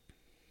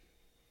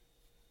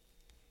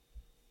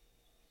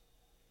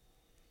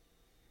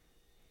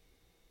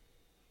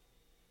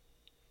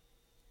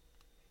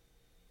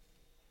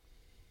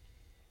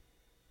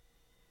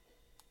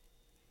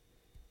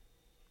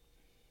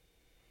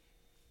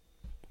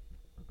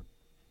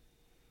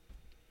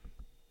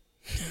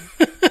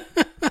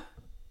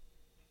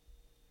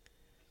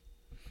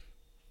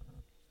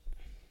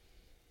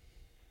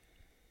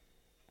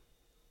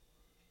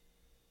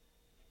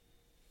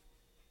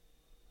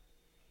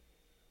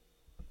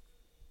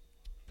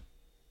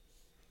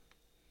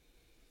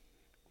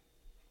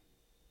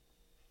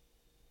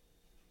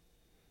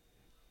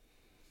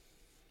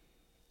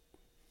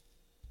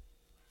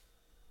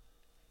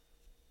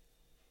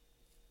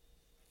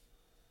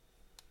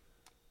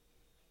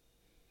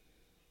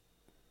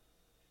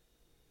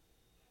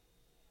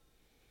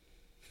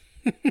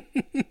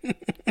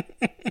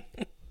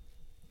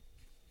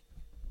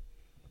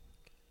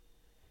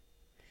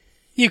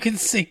 You can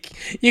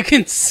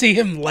see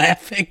him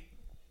laughing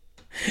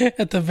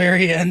at the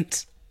very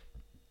end.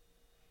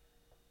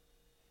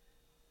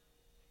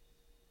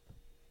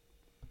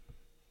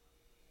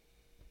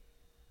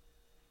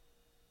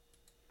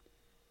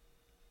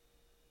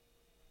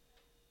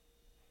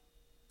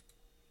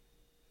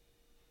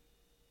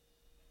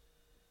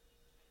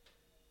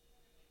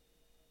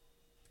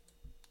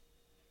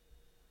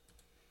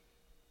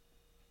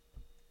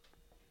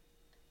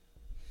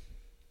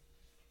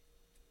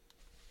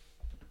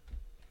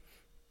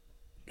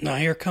 Now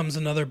here comes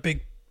another a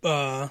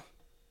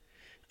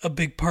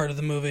big part of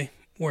the movie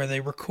where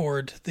they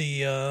record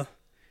the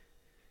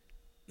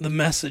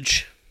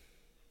message.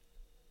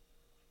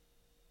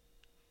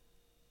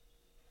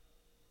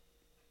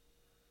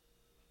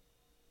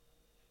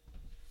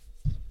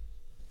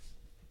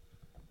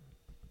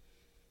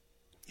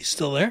 You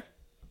still there?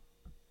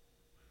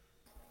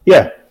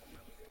 Yeah.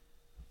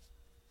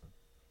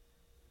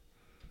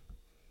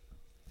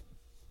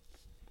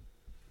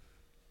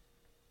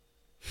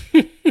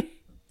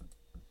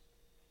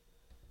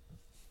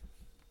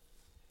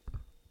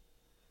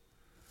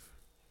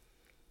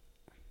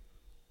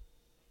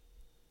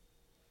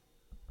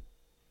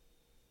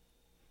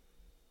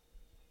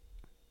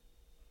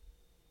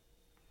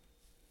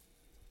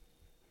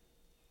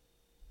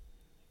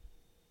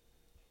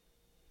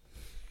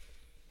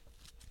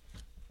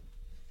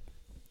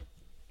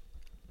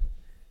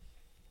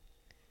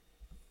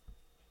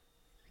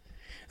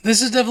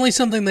 This is definitely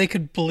something they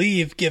could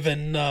believe,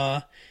 given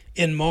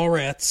in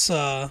Mallrats.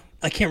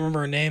 I can't remember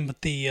her name,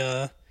 but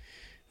the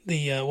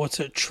what's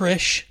it,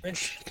 Trish?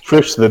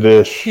 Trish the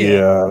Dish. Yeah.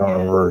 Yeah, I don't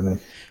remember her name.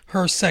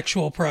 Her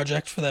sexual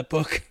project for that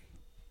book.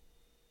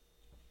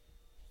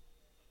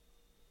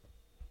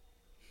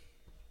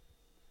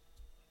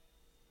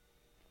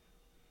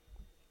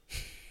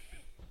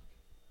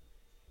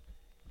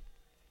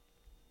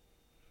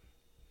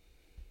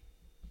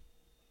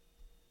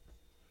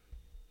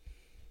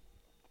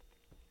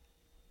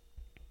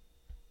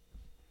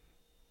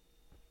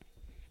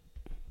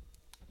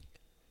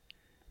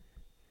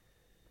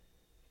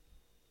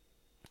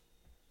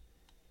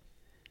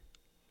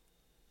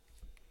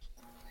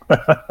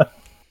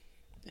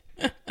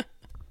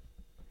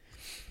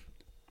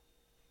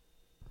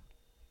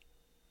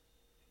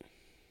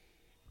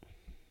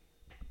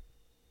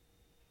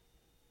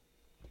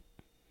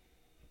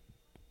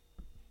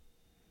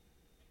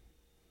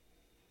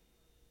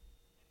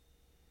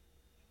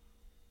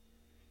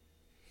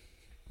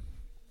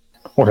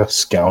 What a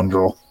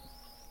scoundrel.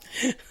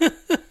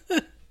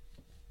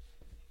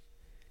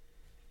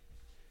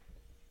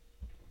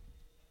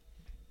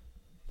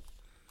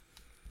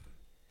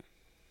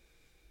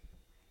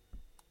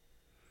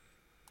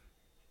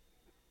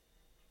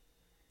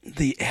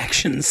 The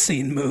action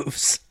scene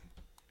moves.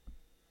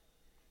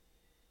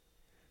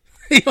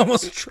 He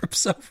almost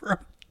trips over him.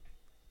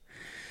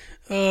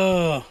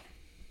 Oh.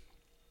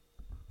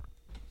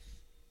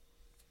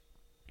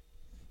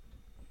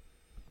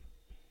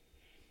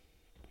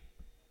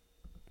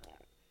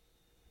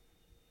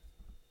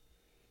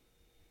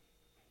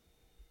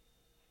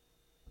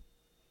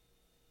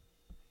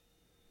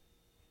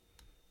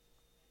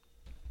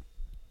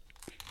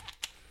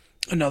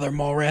 Another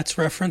Mallrats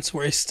reference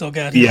where he's still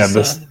got his... Yeah,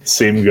 the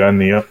same gun,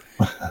 yep.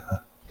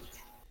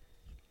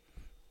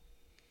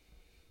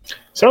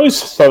 So I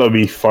always thought it would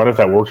be fun if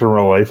that worked in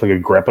real life, like a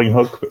grappling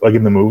hook, like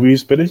in the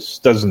movies, but it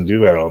just doesn't do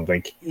that, I don't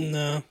think.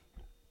 No.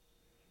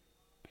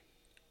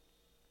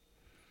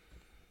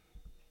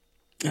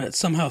 And it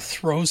somehow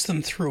throws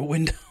them through a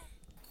window.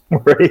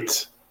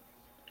 Right?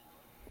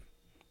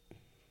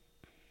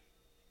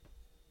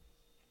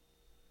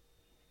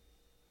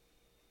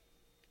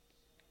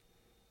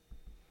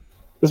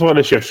 This is why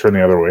the shifts turn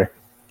the other way.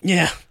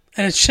 Yeah,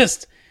 and it's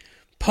just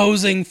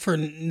posing for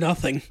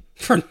nothing.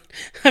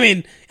 I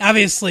mean,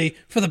 obviously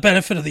for the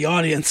benefit of the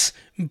audience,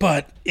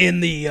 but in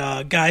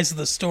the guise of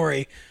the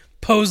story,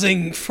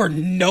 posing for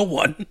no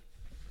one.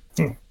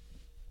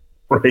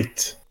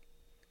 Right.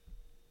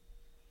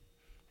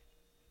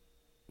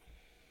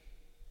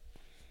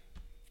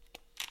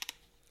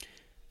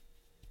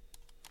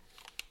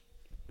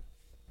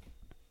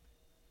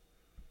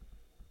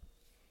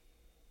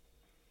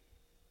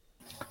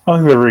 I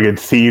don't think they're very good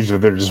thieves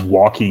if they're just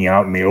walking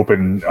out in the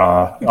open,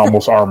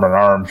 almost arm in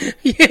arm.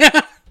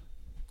 Yeah.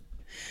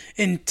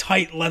 In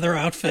tight leather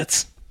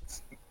outfits.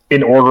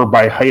 In order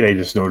by height, I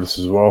just noticed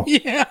as well.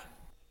 Yeah.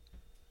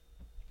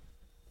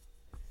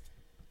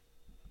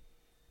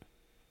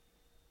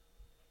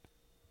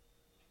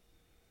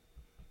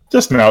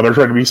 Just now, they're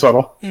trying to be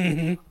subtle.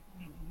 Mm-hmm.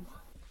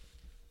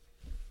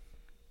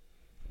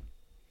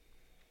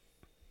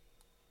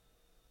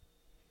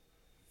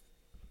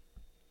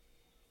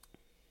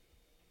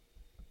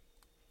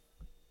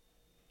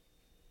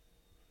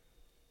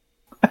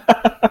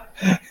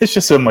 It's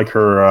just in like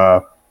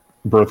her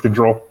birth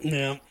control.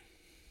 Yeah.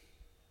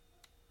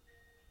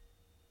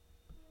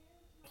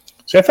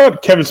 So I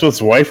thought Kevin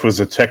Smith's wife was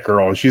a tech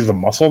girl. She's the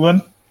muscle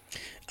then?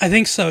 I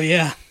think so,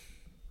 yeah.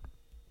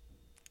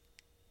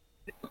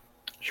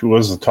 She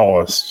was the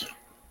tallest.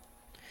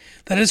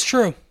 That is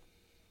true.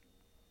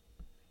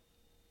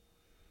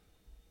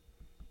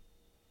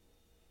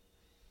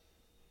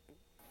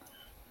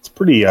 It's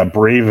pretty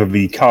brave of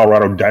the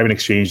Colorado Diamond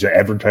Exchange to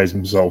advertise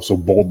themselves so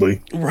boldly.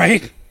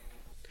 Right?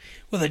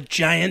 With a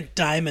giant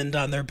diamond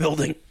on their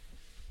building.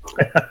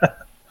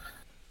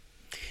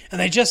 And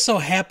they just so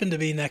happen to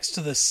be next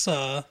to this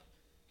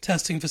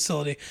testing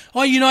facility. Oh,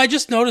 I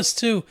just noticed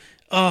too,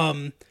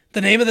 the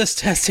name of this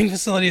testing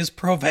facility is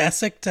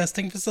Provasic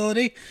Testing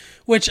Facility,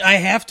 which I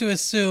have to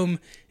assume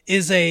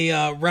is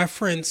a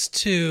reference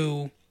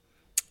to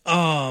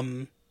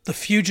The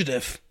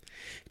Fugitive,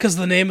 because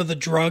the name of the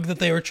drug that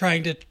they were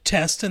trying to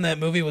test in that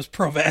movie was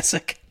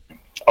Provasic.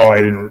 Oh, I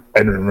didn't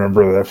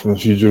remember that from The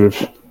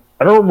Fugitive.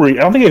 I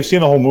don't think I've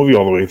seen the whole movie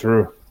all the way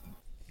through.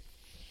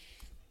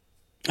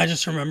 I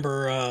just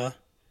remember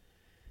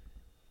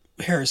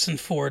Harrison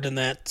Ford in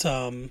that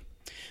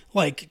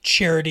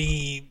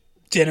charity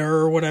dinner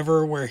or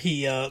whatever where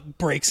he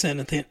breaks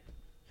in at the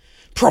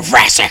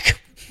Provasic.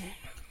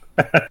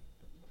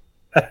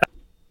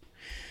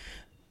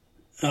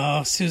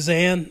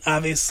 Suzanne,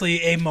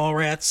 obviously a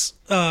Mallrats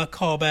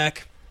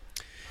callback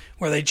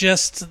where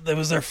it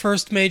was their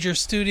first major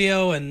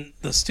studio, and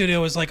the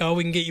studio was like, oh,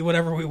 we can get you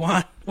whatever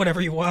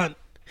you want.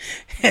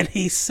 And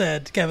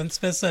Kevin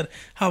Smith said,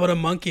 how about a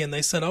monkey? And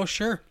they said, oh,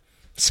 sure.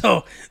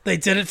 So they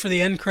did it for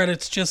the end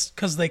credits just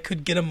because they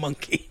could get a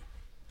monkey.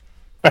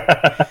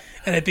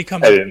 And it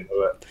becomes I didn't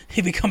know that.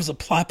 he becomes a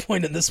plot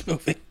point in this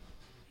movie.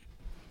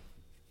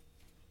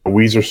 A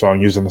Weezer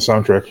song used in the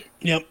soundtrack.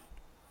 Yep.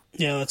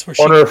 Yeah, that's where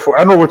I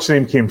don't know which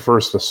name came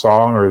first, the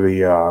song or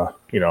the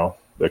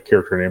the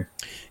character name.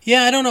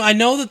 Yeah, I don't know. I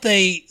know that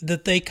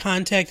they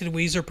contacted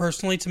Weezer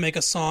personally to make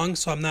a song,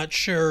 so I'm not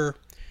sure.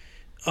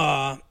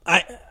 I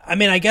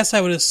mean, I guess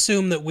I would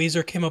assume that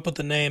Weezer came up with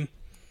the name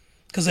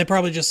because they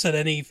probably just said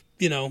any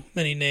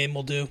name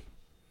will do.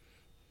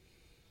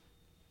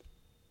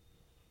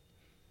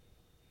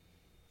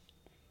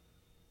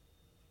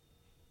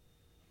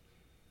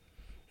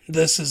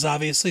 This is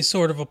obviously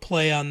sort of a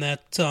play on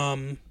that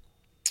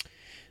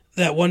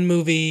that one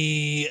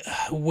movie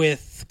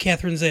with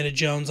Catherine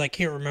Zeta-Jones. I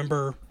can't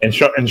remember. And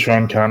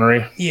Sean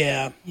Connery.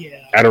 Yeah.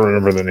 I don't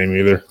remember the name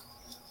either.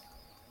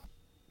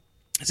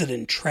 Is it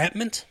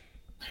Entrapment?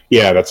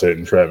 Yeah, that's it.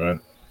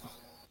 Entrapment.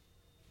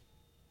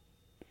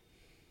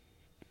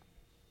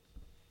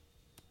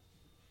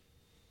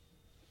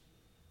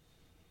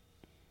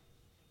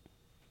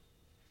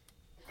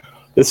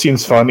 This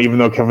scene's fun, even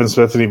though Kevin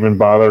Smith didn't even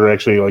bother to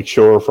actually like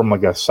show her from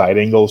like a side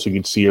angle, so you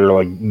could see her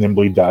like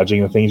nimbly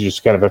dodging the things. You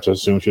just kind of have to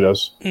assume she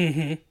does.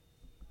 Mm-hmm.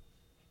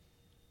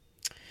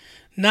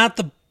 Not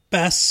the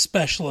best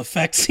special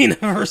effects scene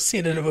I've ever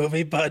seen in a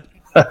movie, but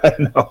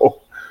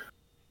No.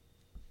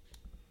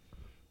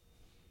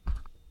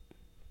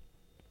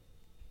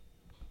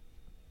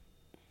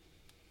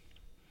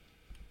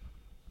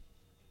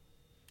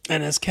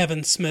 And as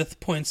Kevin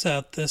Smith points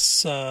out,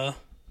 this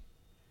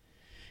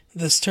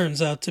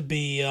turns out to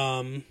be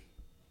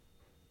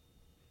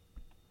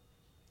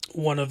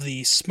one of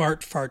the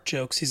smart fart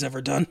jokes he's ever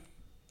done,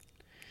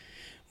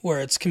 where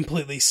it's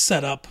completely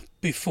set up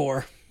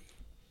before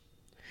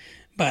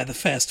by the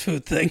fast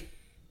food thing.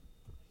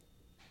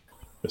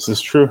 This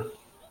is true.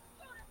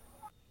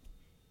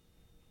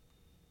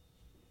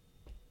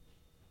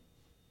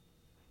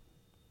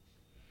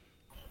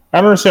 I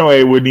don't understand why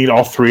it would need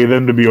all three of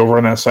them to be over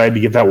on that side to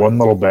get that one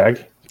little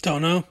bag.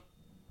 Don't know.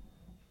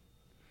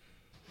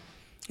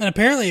 And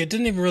apparently it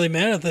didn't even really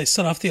matter that they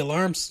set off the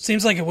alarms.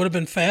 Seems like it would have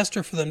been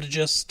faster for them to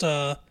just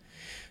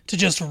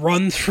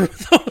run through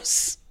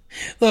those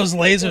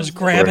lasers,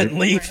 grab it, and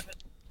leave.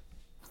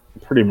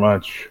 Pretty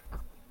much.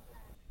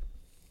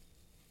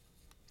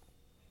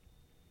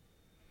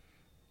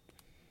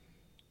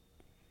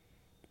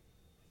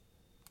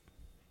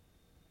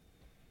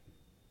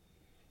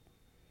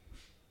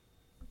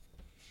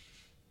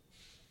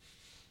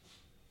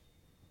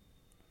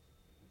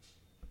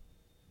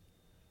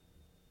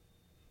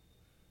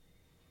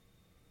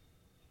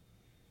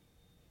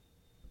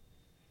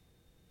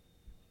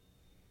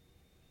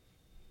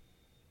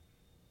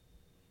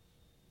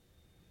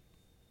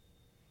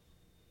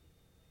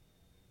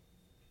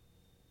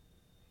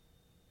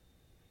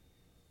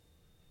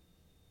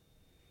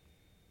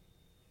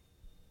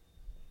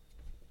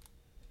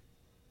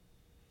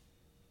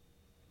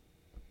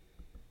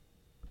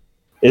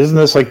 Isn't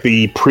this like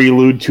the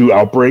prelude to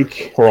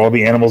Outbreak, where all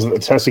the animals at the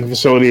testing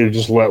facility are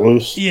just let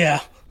loose? Yeah.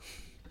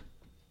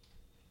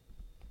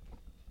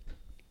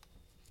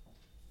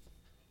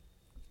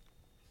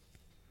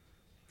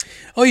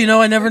 Oh,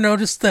 I never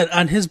noticed that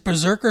on his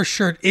Berserker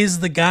shirt is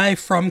the guy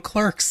from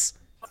Clerks.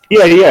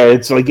 Yeah,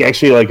 it's like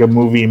actually like a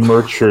movie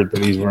merch shirt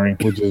that he's wearing,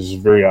 which is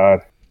very odd.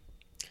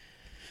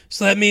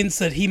 So that means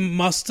that he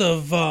must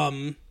have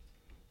been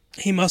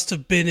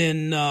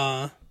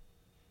in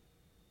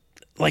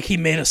like he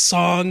made a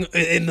song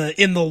in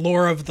the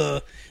lore of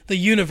the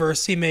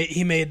universe. He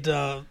made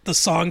the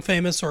song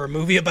famous, or a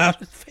movie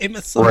about it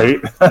famous. Right.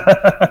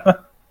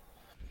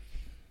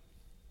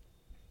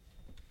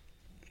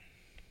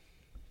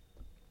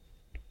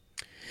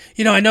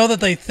 I know that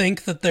they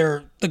think that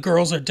the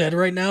girls are dead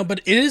right now, but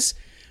it is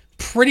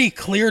pretty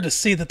clear to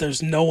see that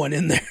there's no one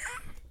in there.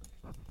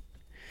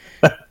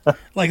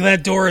 Like,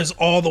 that door is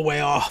all the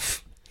way off.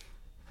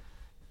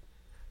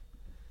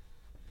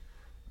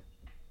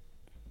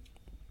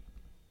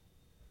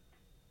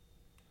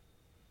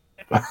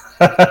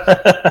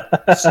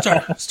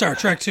 Star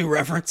Trek 2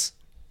 reference.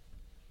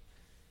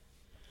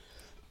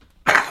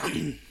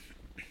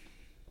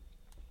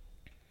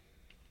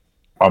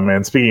 Oh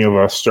man, speaking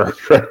of Star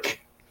Trek.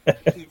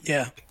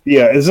 Yeah.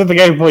 Yeah, is it the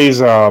guy who plays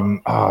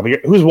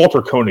who's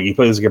Walter Koenig? He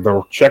plays like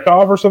the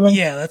Chekhov or something?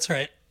 Yeah, that's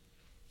right.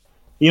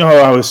 You know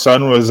how his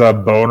son was a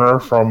boner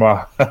from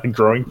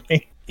Growing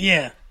Pains?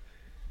 Yeah.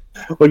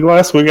 Like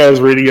last week I was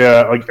reading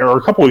or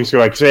a couple weeks ago,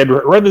 like I had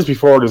read this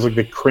before, it was like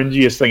the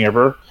cringiest thing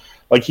ever.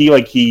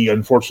 He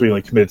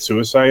unfortunately committed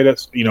suicide a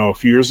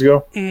few years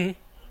ago. Mm-hmm.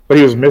 But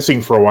he was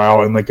missing for a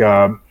while, and the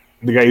guy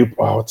who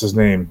what's his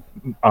name?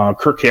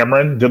 Kirk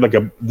Cameron did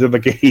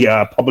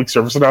a public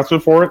service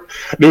announcement for it.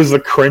 It was the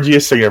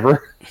cringiest thing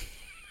ever.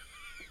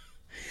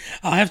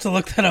 I'll have to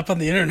look that up on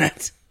the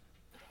internet.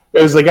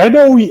 It was like, I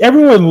know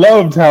everyone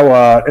loved how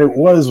it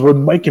was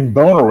when Mike and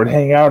Boner would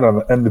hang out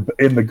in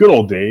the good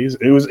old days.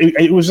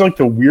 It was like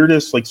the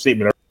weirdest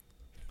statement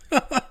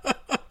ever.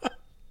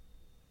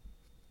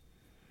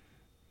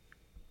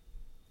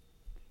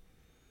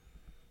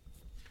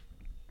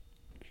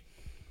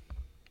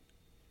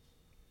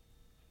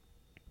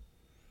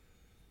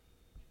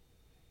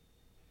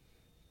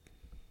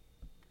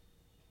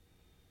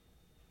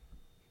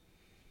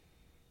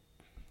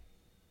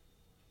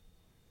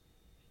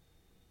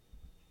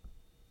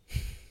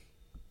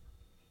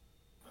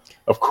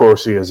 Of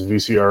course, he has a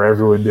VCR.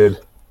 Everyone did.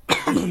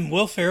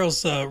 Will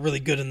Ferrell's really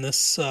good in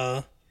this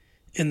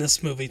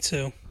movie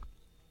too.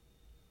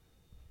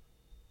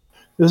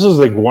 This is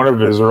like one of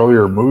his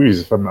earlier movies,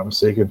 if I'm not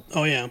mistaken.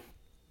 Oh yeah,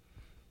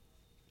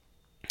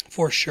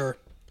 for sure.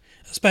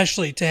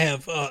 Especially to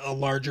have a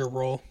larger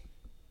role.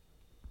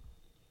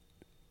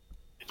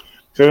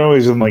 So I know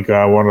he's in like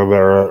one of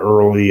their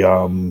early. I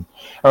don't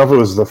know if it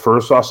was the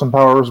first Austin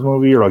Powers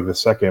movie or like the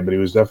second, but he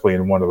was definitely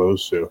in one of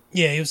those two.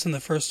 Yeah, he was in the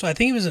first one. I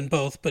think he was in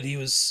both, but he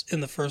was in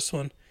the first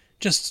one.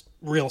 Just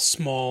real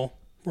small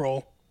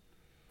role.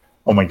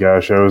 Oh my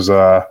gosh! I was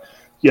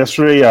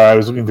yesterday. I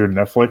was looking through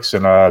Netflix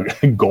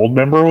and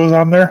Goldmember was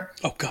on there.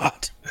 Oh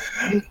God!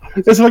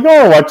 It's like,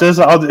 oh, watch this.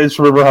 I'll just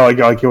remember how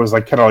like it was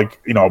like kind of like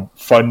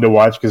fun to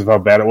watch because of how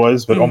bad it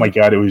was. But oh my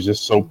god, it was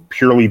just so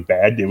purely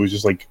bad. It was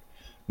just like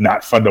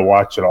not fun to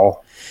watch at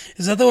all.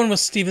 Is that the one with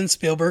Steven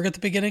Spielberg at the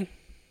beginning?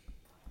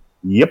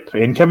 Yep,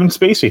 and Kevin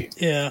Spacey.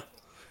 Yeah.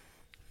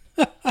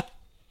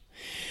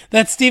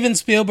 That Steven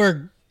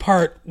Spielberg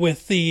part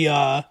with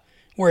the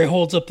where he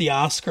holds up the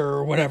Oscar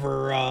or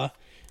whatever,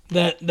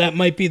 that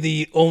might be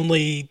the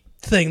only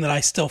thing that I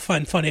still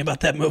find funny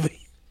about that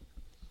movie.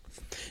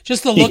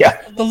 Just the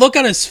look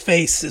on his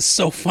face is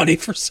so funny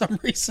for some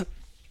reason.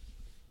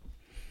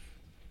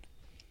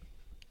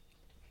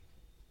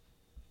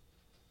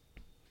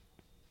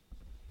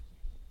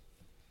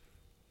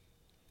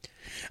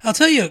 I'll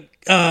tell you,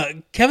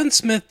 Kevin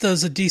Smith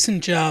does a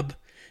decent job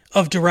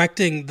of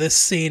directing this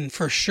scene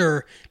for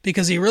sure,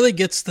 because he really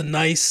gets the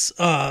nice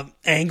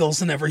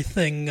angles and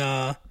everything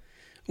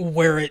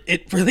where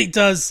it really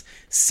does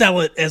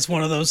sell it as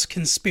one of those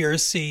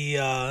conspiracy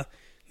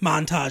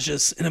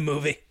montages in a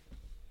movie.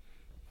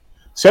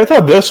 See, I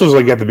thought this was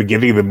like at the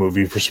beginning of the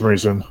movie for some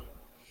reason.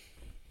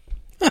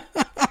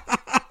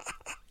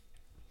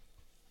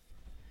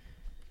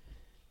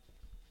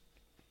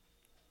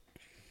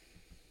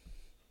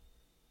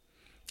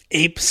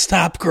 Ape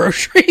stop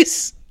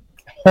groceries.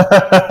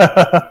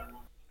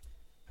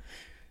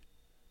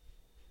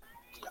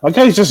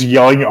 Okay, he's just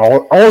yelling.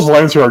 All his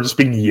lines here are just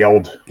being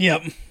yelled.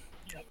 Yep.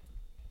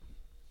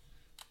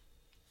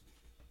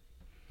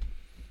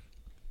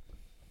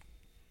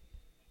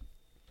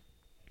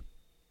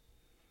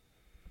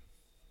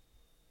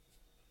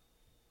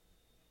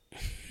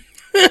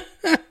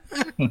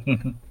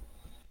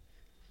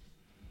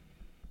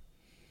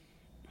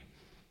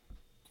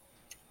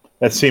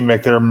 That scene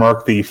back there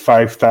marked the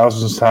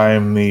 5,000th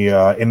time the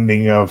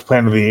ending of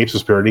Planet of the Apes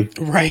was parodied.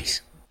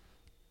 Right.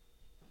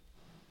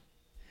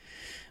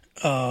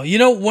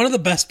 One of the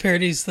best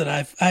parodies that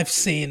I've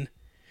seen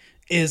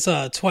is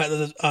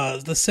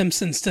the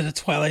Simpsons did a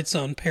Twilight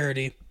Zone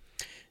parody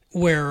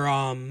where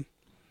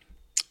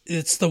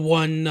it's the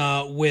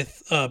one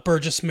with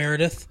Burgess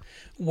Meredith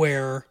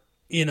where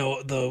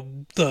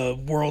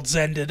the world's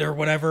ended or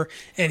whatever,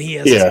 and he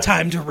has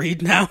time to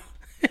read now.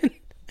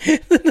 And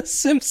then the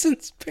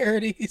Simpsons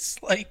parody, he's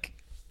like,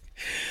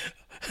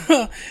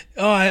 oh,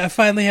 I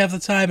finally have the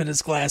time, and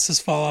his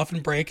glasses fall off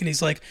and break, and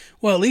he's like,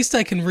 well, at least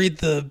I can read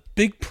the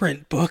big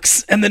print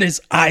books, and then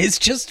his eyes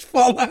just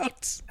fall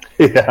out.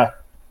 Yeah.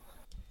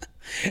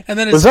 And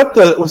then was that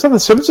the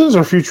Simpsons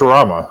or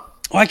Futurama?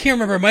 Oh, I can't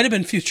remember. It might have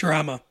been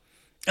Futurama.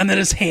 And then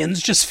his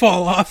hands just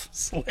fall off.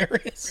 It's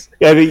hilarious.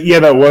 Yeah,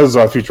 that was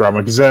Futurama,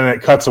 because then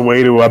it cuts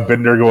away to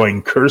Bender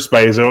going, cursed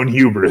by his own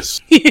hubris.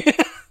 Yeah.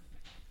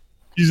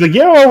 He's like,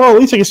 yeah, well, at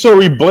least I can still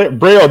read Braille.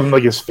 And then,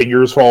 like, his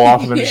fingers fall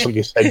off, and then just, like,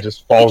 his head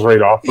just falls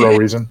right off for no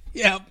reason.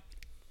 Yep.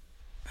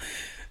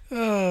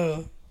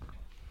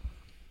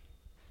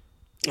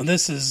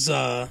 This is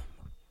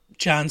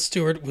Jon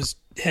Stewart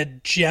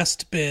had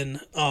just been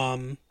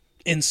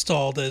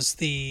installed as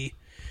I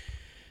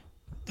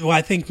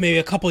think maybe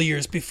a couple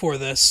years before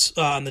this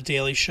on The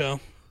Daily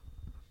Show.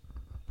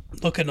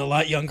 Looking a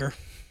lot younger.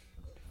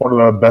 One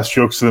of the best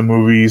jokes of the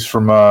movies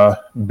from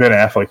Ben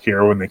Affleck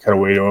here when they cut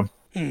away to him.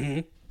 Mm-hmm.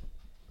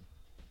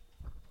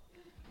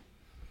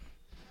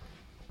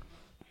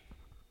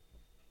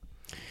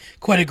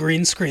 Quite a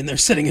green screen they're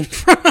sitting in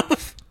front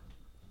of.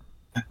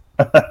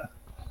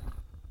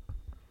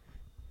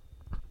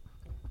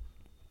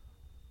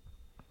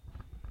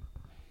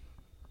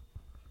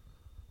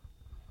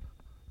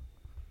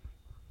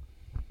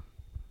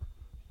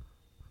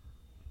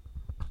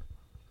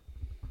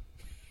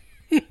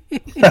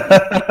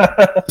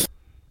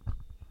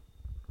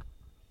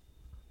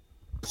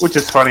 Which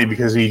is funny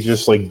because he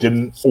just like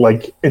didn't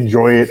like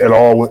enjoy it at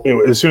all.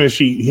 As soon as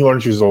he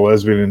learned she was a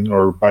lesbian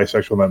or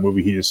bisexual in that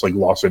movie, he just like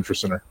lost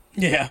interest in her.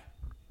 Yeah.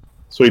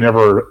 So he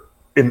never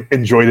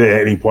enjoyed it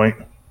at any point.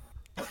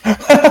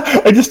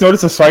 I just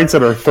noticed the signs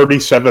that are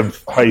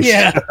 37th heist.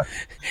 Yeah,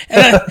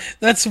 and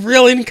that's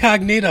real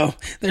incognito.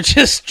 They're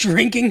just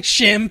drinking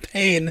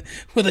champagne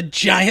with a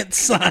giant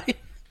sign.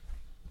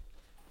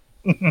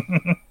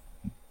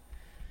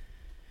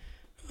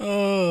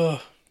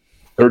 Oh.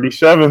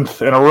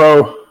 37th in a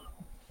row.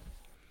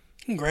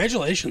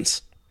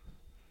 Congratulations.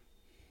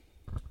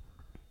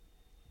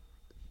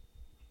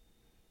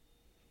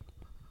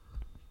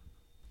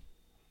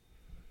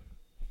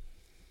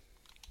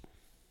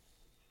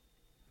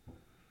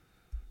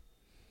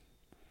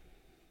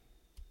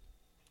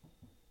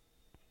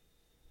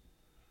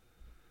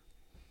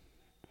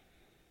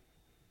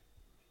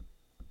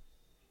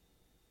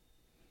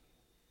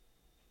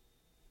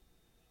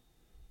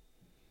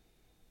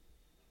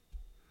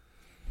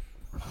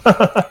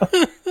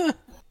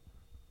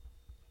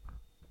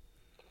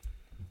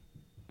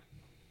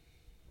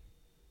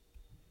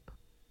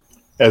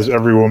 As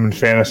every woman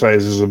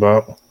fantasizes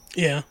about.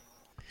 Yeah.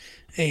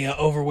 A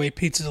overweight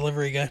pizza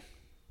delivery guy.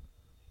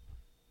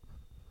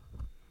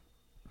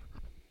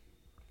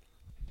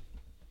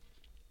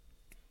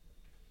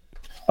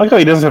 I like how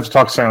he doesn't have to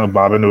talk Silent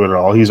Bob into it at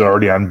all. He's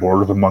already on board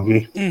with the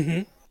monkey.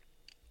 Mm-hmm.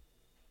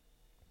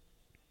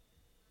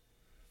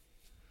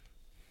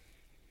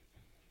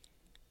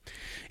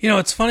 You know,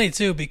 it's funny,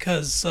 too,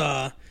 because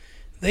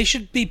they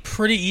should be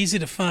pretty easy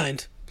to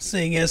find,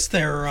 seeing as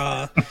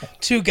they're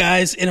two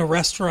guys in a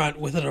restaurant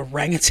with an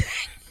orangutan.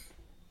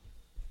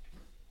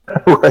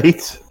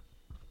 Right?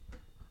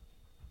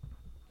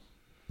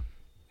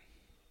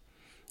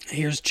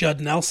 Here's Judd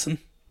Nelson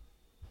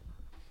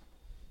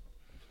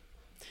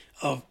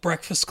of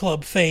Breakfast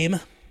Club fame.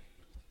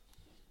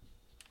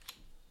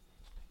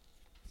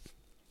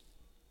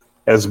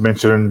 As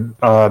mentioned,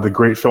 the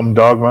great film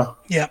Dogma.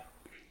 Yep.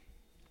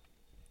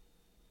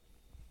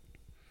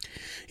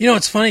 You know,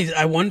 it's funny.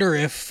 I wonder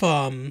if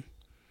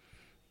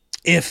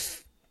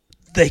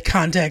they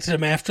contacted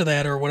him after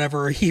that or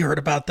whatever. He heard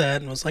about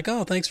that and was like,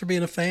 "Oh, thanks for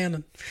being a fan,"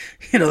 and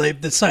they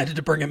decided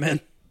to bring him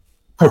in.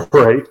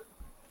 Right.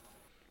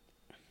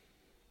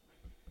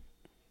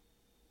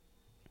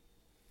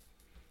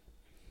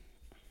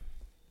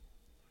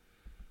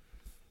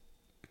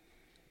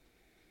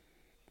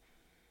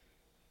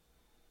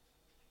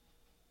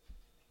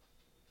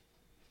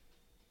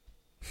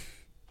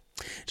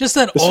 Just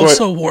that That's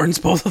also warns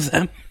both of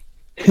them.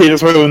 Yeah,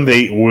 that's why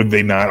would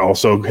they not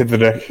also hit the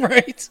deck?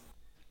 Right.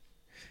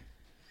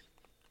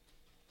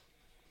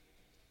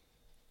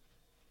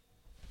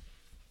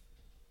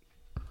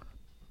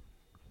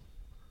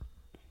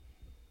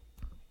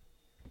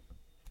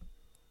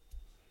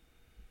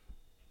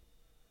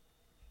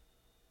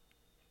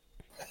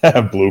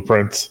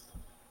 Blueprints.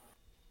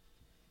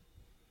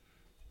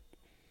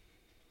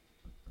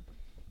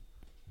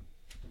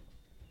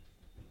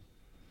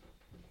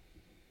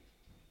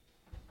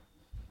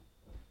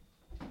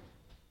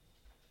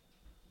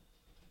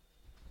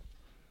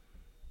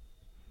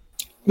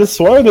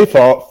 Why would they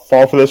fall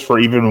for this for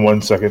even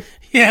 1 second?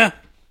 Yeah.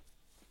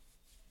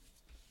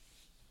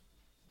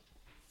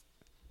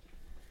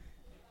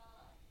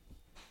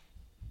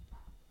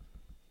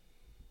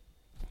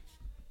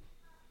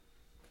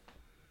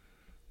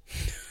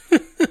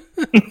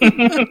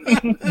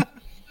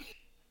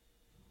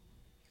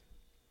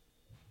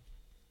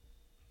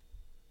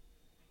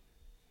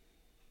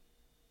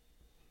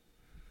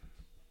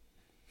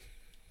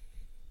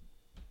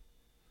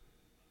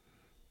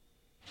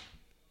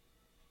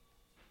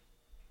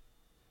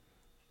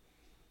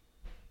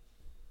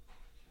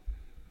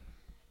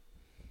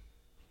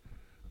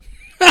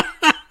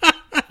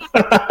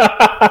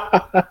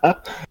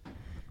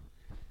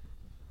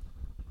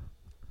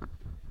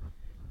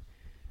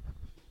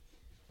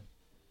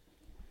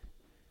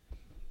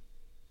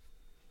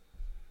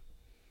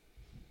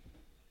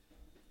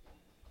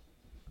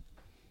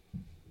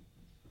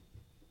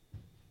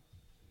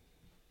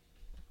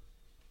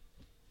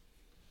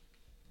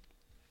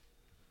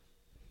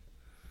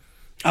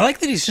 I like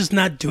that he's just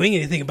not doing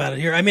anything about it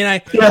here. I mean, I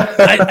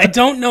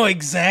don't know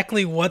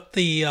exactly what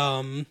the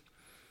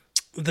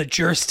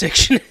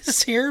jurisdiction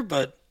is here,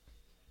 but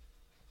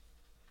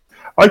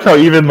I like how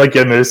even like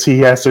in this, he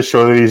has to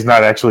show that he's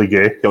not actually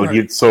gay. Like Right.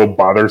 it's so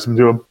bothersome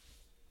to him.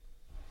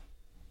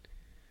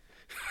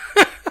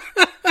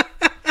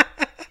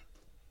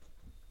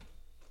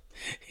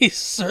 he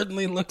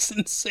certainly looks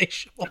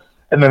insatiable.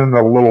 And then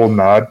the little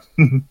nod.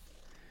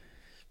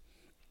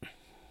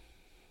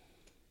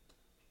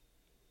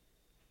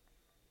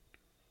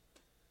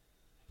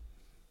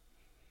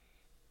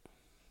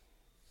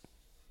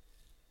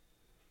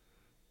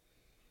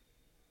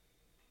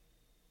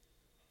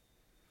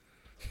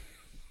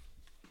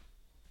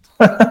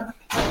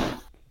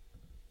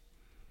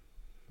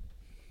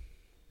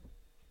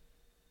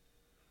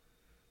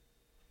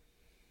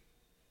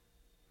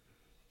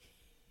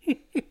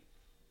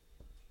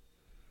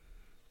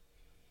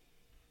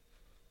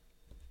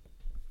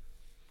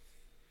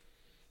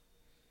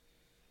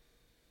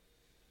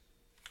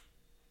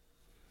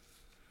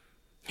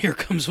 Here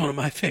comes one of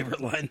my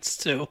favorite lines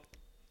too.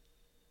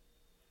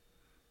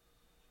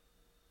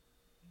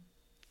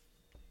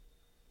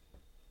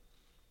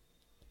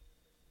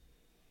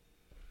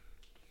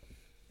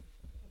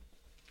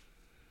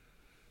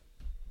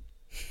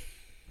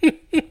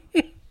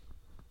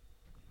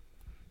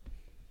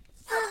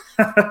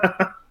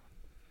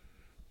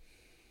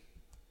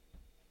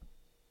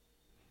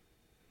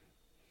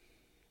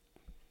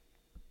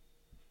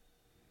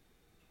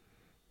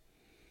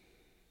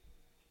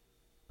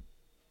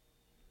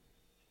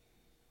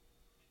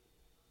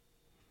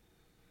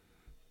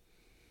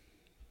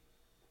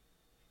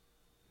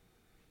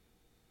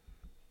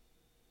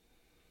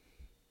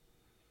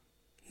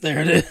 There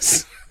it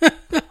is.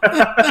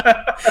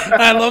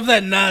 I love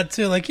that nod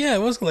too. Like, yeah,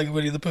 it was like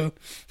Winnie the Pooh.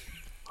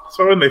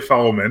 So when they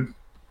follow him in.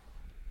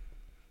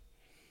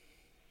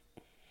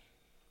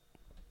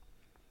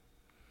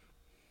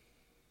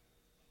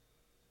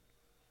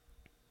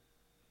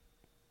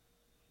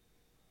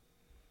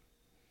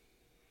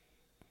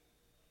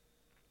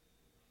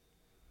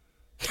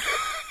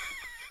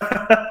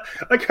 I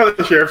like how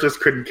the sheriff just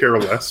couldn't care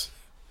less.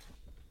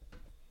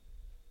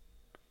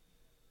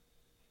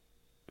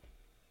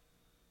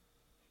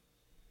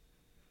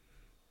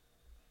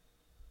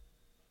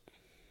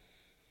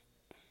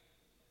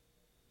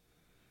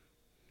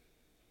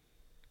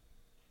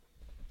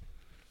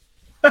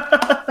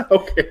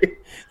 Okay.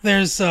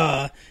 There's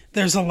a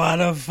lot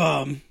of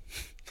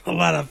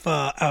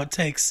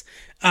outtakes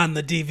on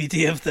the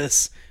DVD of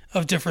this,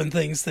 of different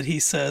things that he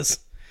says.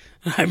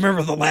 I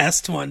remember the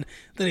last one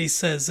that he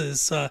says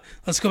is,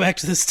 "Let's go back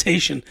to the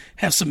station,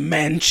 have some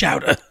man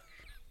chowder,"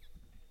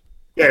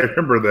 Yeah, I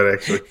remember that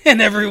actually.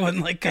 and everyone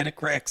like kind of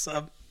cracks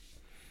up.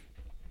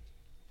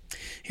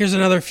 Here's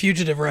another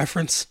Fugitive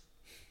reference.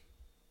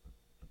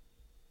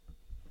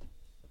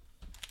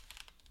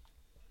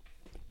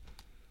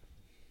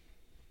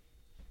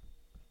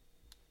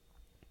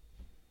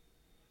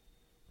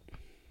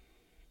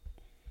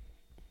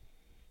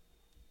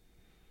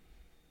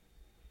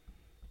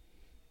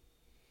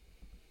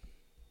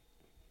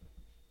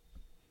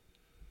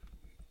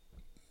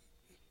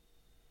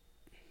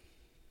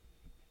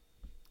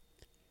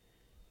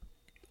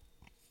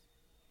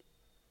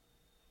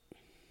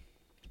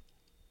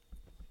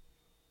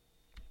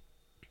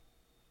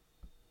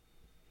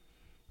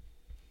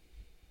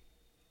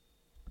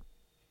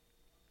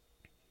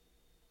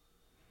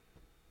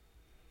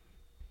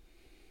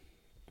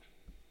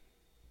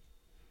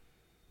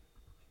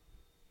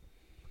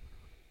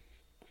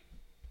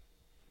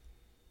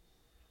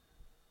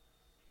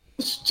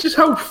 Just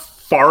how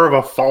far of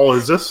a fall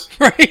is this?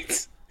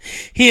 Right?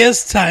 He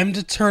has time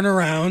to turn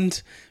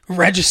around,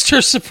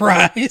 register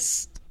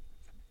surprise,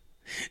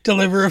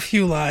 deliver a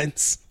few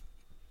lines.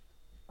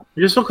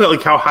 You just look at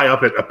like how high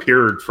up it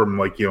appeared from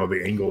like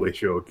the angle they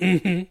showed.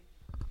 Mm-hmm.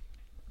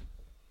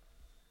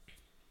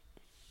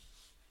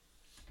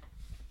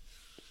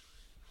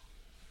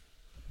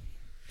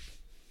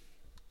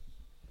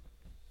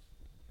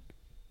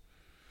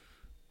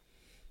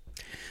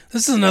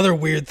 This is another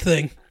weird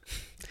thing.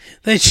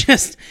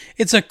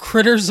 It's a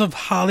Critters of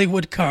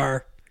Hollywood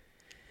car.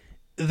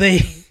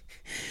 They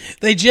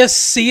just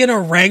see an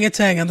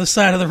orangutan on the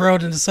side of the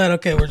road and decide,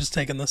 okay, we're just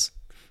taking this.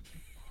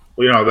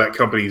 Well, that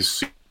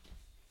company's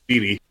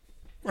seedy.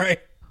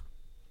 Right.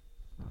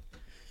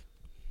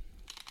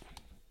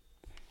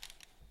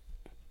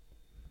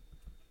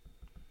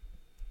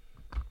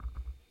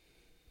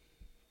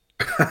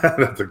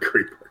 That's a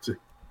great part too.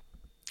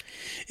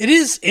 It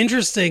is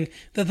interesting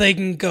that they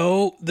can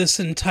go this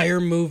entire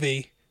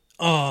movie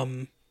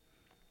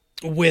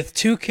with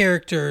two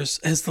characters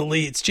as the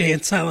leads, Jay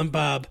and Silent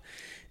Bob,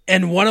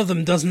 and one of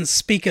them doesn't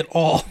speak at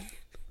all.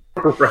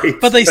 Right.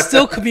 But they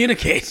still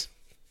communicate.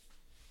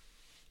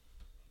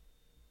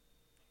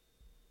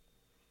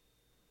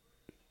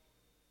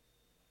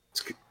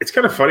 It's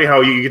kind of funny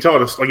how you can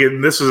tell it's like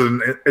this is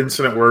an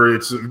incident where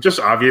it's just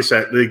obvious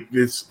that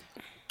it's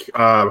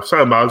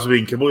Silent Bob's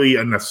being completely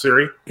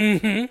unnecessary.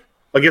 Mm-hmm.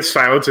 I guess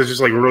silence is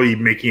just like really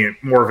making it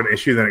more of an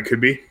issue than it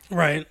could be.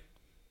 Right.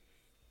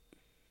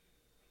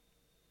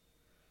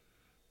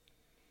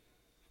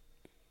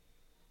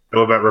 I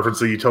love that reference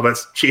that you tell that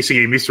Chasing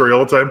Amy story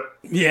all the time.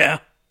 Yeah.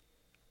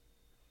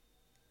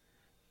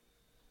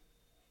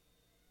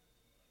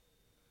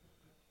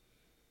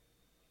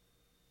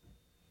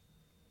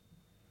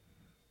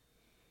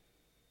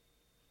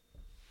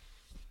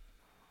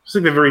 It's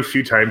like the very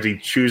few times he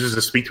chooses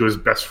to speak to his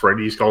best friend,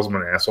 he just calls him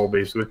an asshole,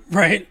 basically.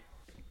 Right.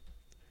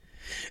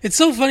 It's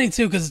so funny,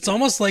 too, because it's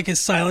almost like his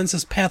silence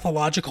is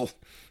pathological.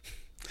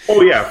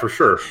 Oh, yeah, for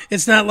sure.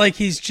 It's not like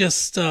he's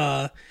just,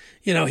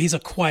 he's a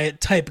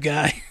quiet type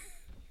guy.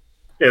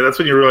 Yeah, that's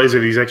when you realize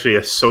that he's actually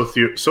a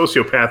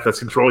sociopath that's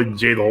controlling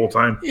Jay the whole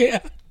time. Yeah.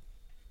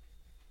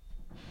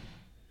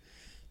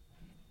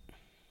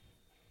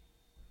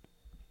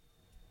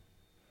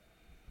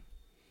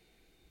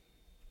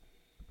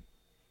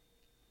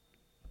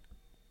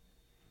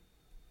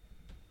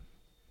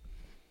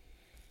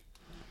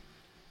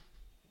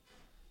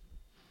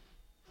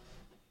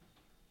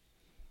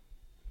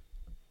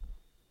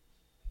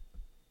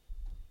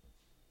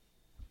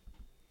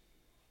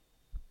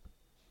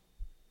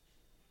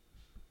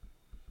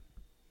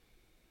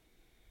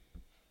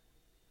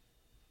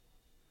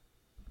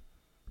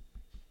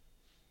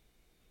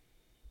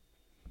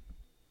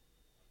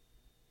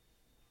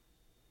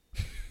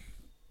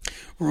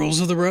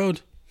 Rules of the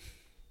road.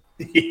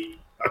 In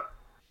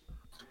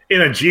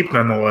a Jeep,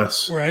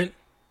 nonetheless. Right.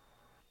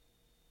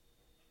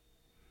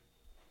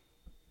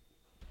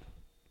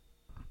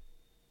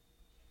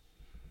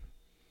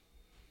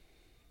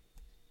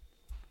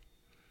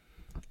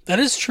 That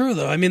is true,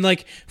 though. I mean,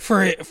 like,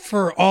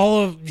 for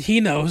all of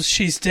he knows,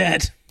 she's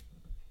dead.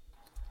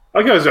 I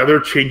like how his other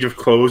change of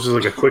clothes is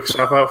like a quick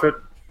stop outfit.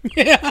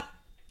 Yeah.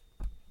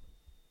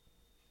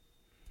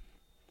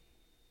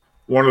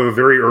 One of the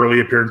very early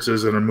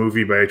appearances in a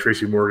movie by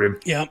Tracy Morgan.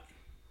 Yep.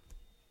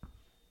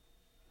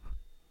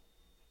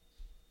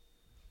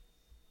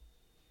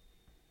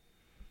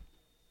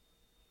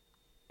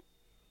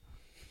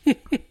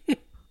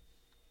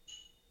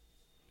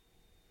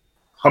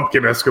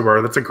 Humpkin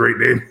Escobar, that's a great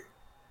name.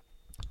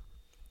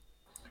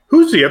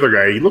 Who's the other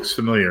guy? He looks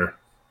familiar.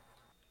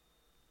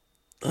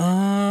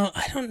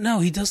 I don't know.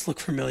 He does look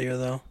familiar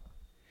though.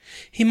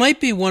 He might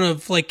be one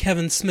of like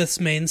Kevin Smith's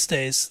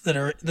mainstays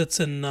that's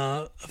in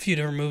a few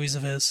different movies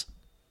of his.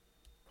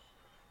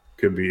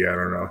 Could be. I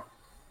don't know.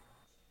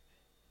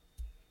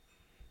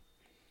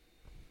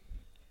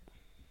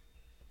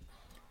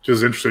 Which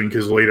is interesting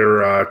because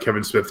later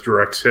Kevin Smith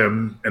directs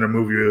him in a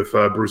movie with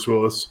Bruce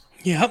Willis.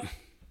 Yep.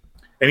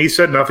 And he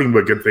said nothing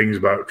but good things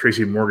about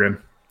Tracy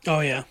Morgan.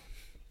 Oh yeah.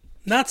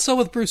 Not so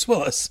with Bruce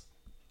Willis.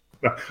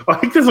 I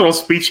think this little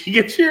speech he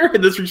gets here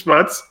in this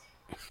response.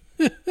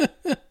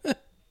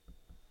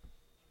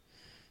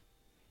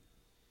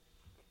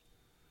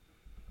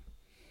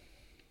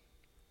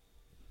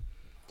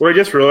 What I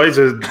just realized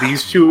is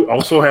these two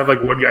also have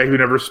like one guy who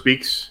never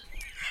speaks.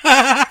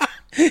 Yeah,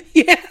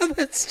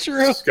 that's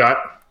true.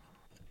 Scott.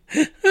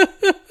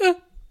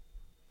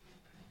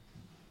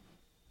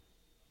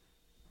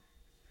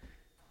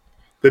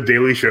 The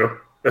Daily Show.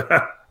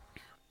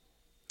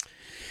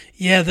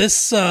 Yeah,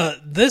 this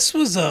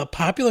was a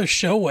popular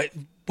show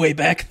way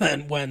back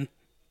then when.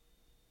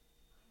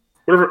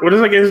 What is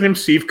that guy's name?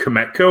 Steve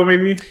Kometko,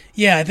 maybe?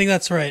 Yeah, I think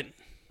that's right.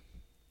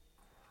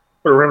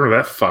 What remember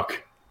that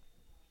fuck?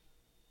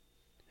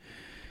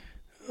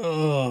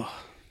 Oh.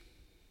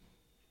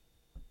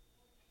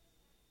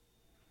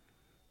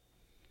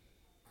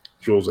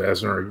 Jules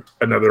Asner,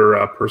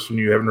 another person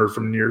you haven't heard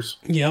from in years.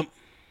 Yep.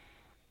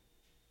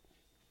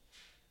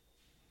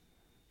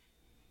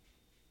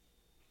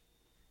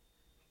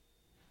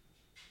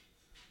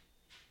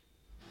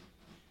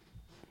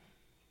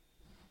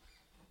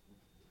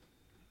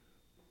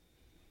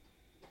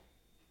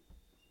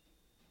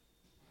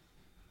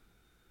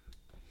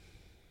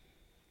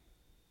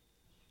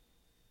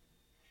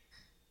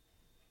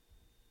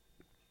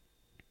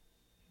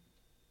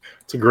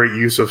 It's a great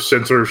use of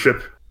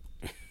censorship.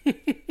 I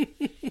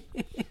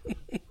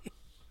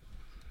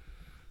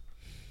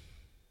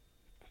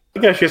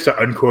think she has to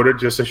unquote it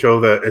just to show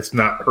that it's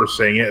not her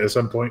saying it at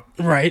some point.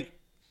 Right.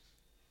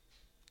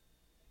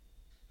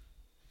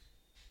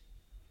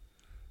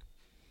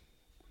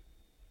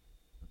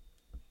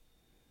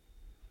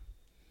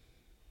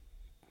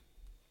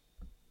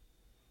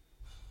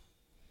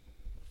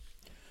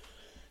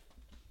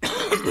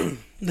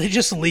 They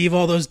just leave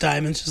all those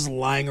diamonds just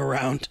lying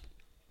around.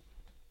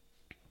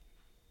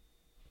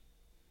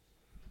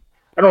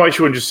 I don't know why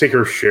she wouldn't just take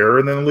her share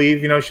and then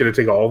leave. You know, she had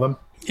to take all of them.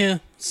 Yeah,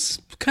 it's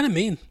kind of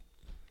mean.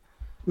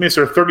 I mean, it's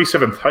her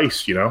 37th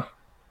heist, you know?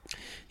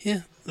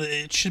 Yeah,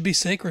 it should be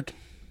sacred.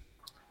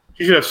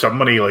 She should have some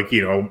money, like,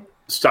 you know,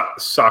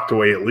 socked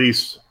away at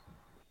least.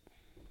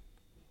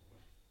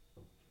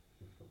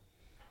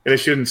 And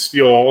if she didn't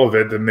steal all of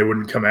it, then they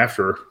wouldn't come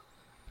after her.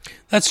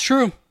 That's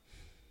true.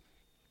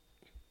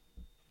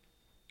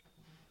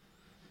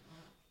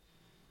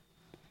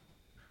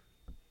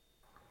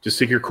 Just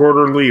take your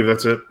quarter and leave.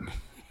 That's it.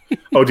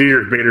 Oh,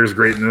 Dietrich Bader is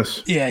great in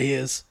this. Yeah, he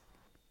is.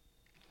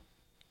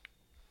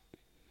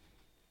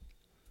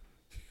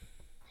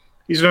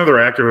 He's another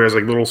actor who has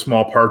like little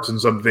small parts in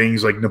some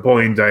things, like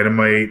Napoleon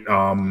Dynamite.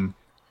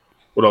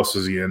 What else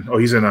is he in? Oh,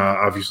 he's in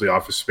obviously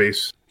Office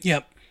Space.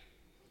 Yep.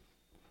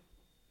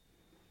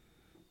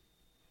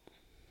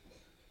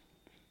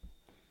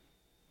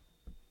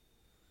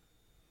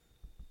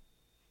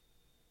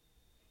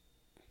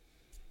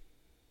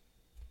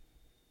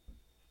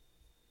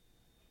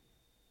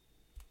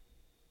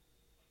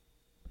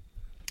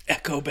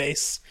 Echo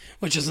Base,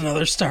 which is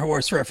another Star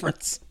Wars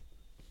reference.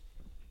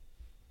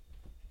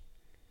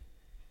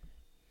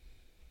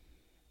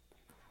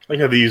 I like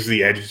how they use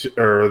the adjective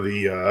or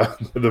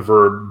the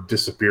verb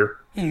disappear.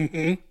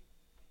 Mm-hmm.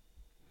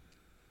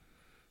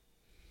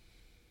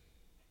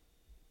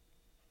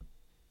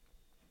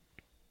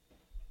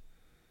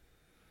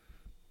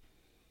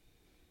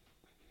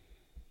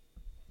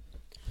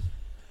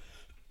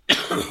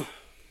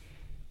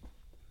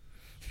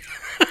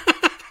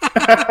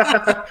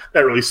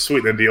 That really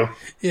sweetened the deal.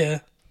 Yeah.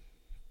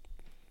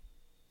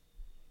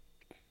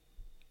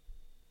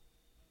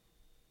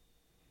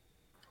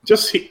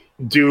 Just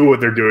do what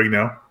they're doing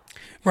now.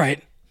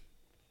 Right.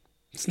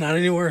 It's not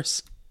any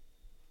worse.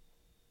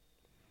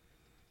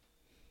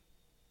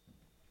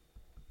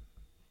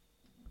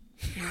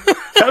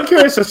 How can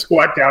he has to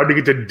squat down to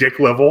get to dick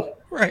level?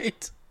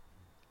 Right.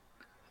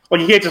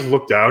 Like, he can't just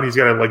look down. He's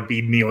got to, like,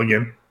 be kneeling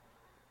in.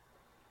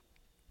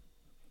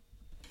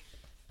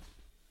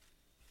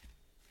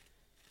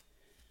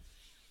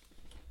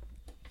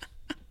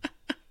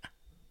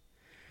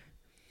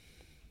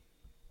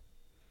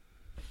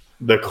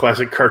 The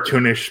classic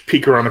cartoonish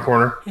peek around the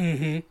corner.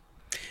 Mm-hmm.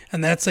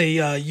 And that's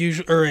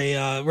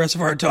a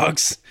Reservoir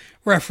Dogs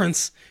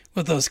reference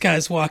with those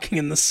guys walking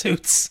in the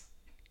suits.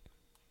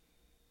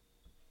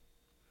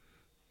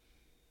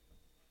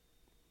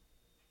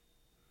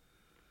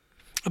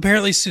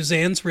 Apparently,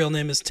 Suzanne's real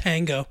name is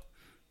Tango.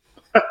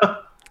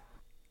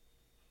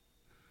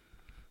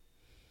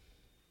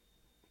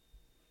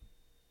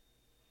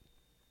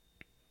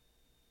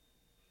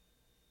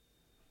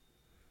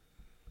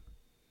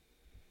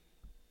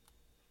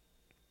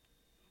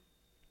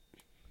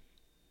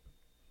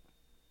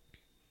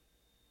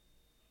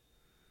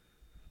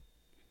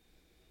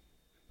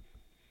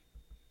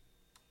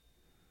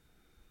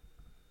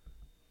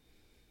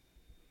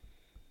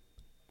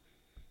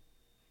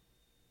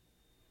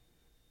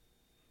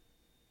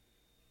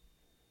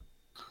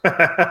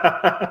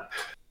 Again,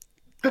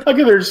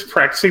 they're just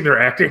practicing their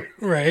acting.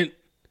 Right.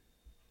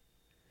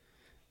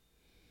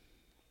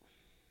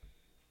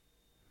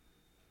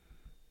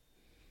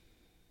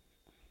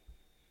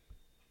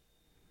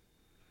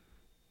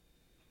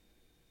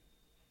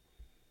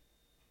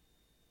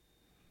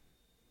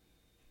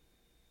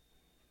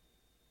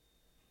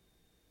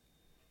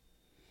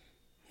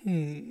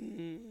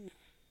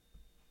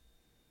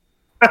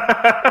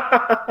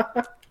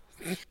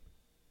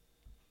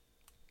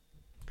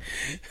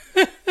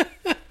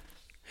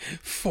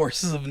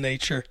 Forces of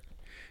Nature.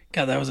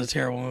 God, that was a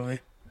terrible movie.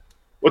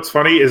 What's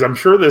funny is I'm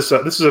sure this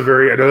is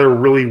another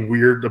really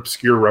weird,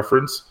 obscure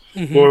reference.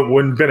 Mm-hmm.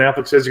 When Ben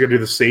Affleck says you're gonna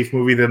do the safe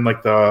movie, then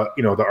like the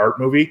art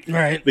movie,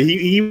 Right. but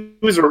he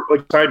was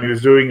like time he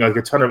was doing like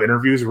a ton of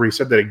interviews where he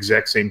said that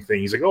exact same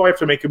thing. He's like, oh, I have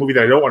to make a movie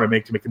that I don't want to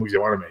make the movies I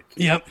want to make.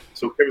 Yep.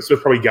 So Kevin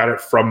Smith probably got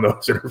it from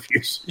those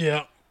interviews.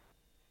 Yeah.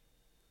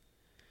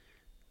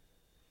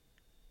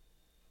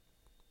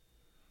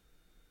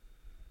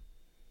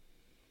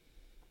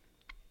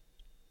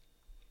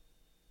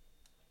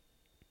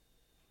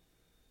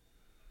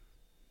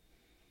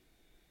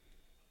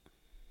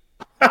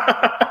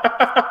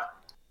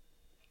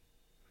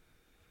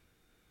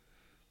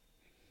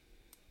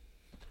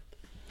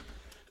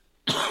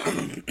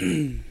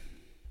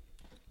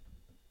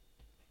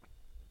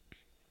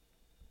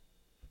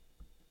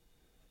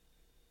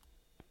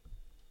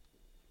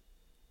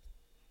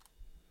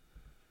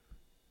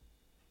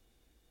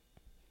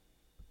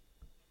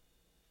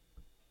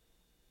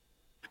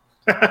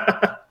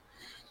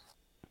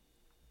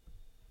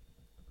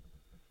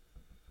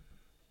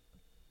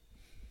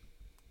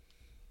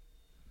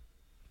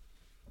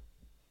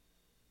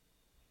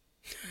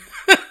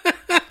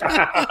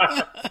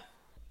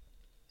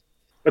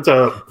 That's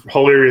a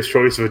hilarious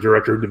choice of a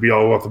director to be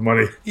all about the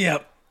money.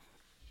 Yep.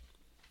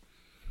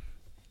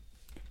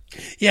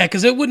 Yeah,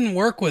 because it wouldn't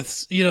work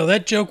with,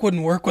 that joke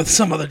wouldn't work with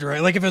some other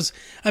director. Like if it was,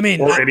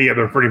 Or any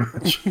other, pretty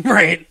much.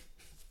 Right.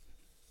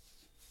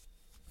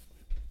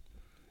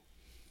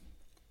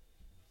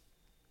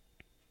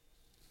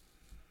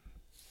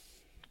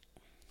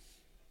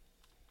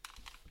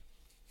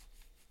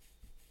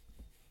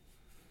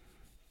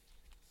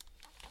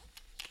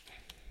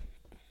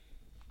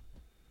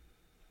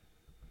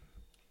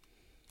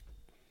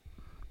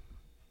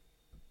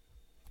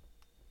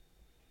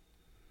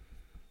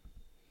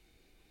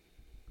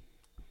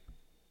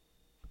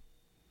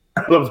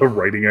 I love the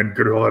writing on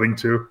Good Will Hunting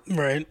too.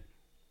 Right.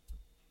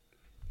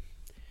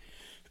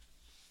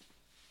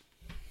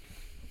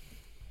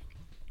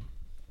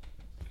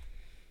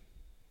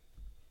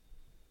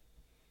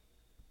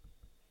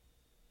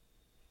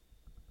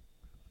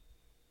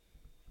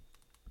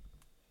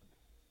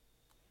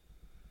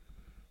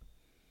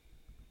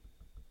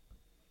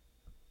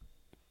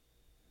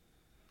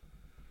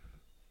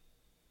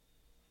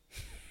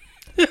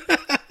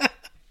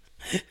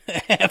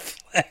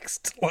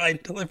 Half-flexed line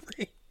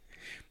delivery.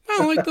 I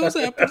don't like those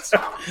apples.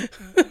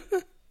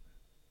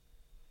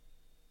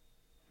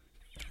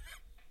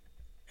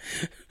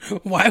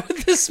 Why would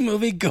this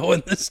movie go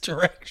in this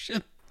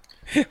direction?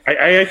 I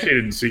actually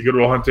didn't see Good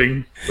Will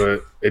Hunting,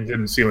 but it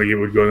didn't seem like it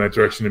would go in that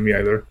direction to me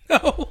either.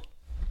 No.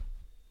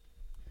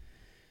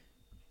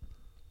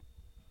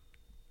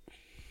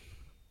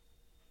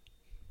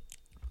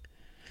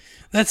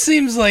 That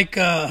seems like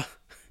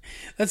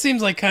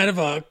kind of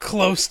a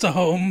close to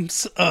home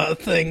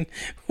thing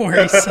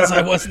where he says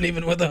I wasn't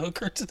even with a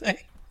hooker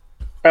today.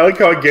 I like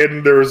how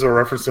again there was a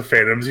reference to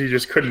Phantoms. He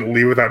just couldn't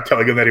leave without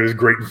telling him that he was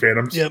great in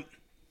Phantoms. Yep.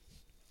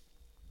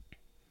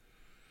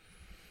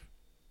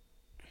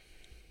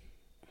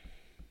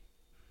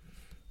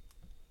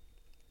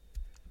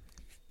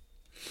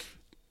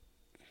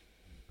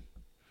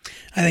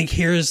 I think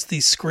here's the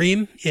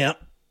Scream.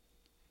 Yep.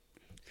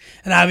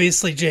 And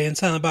obviously Jay and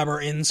Silent Bob are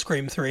in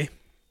Scream 3.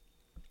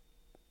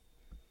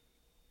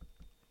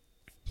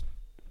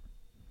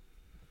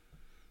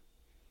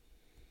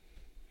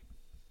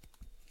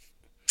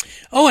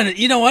 Oh, and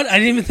you know what? I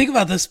didn't even think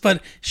about this,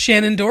 but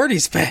Shannon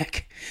Doherty's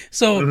back.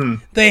 So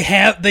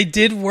they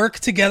did work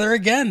together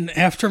again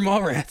after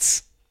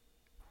Mallrats.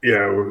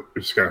 Yeah,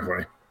 it's kind of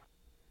funny.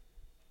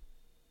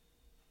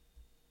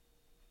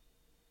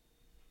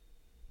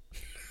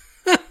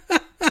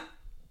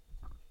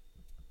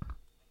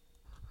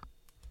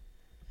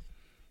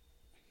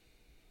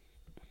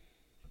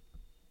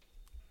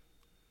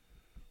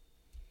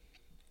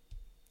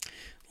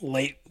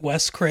 Late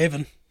Wes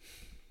Craven.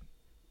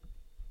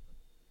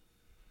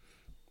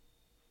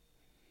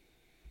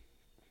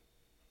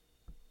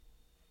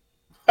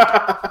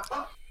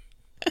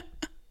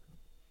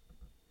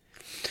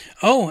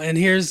 Oh, and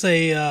here's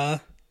a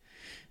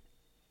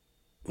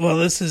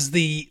this is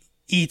the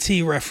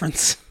E.T.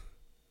 reference.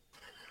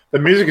 The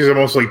music is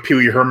almost like Pee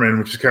Wee Herman,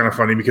 which is kind of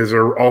funny because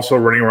they're also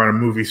running around a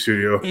movie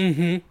studio.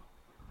 Mm-hmm.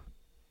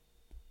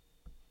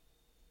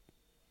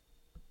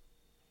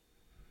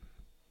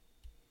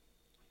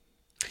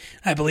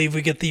 I believe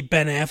we get the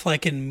Ben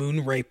Affleck and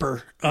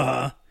Moonraper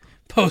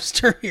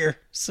poster here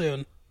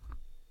soon.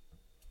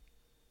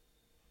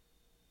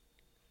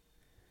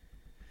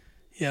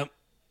 Yep.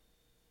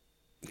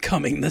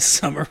 Coming this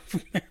summer.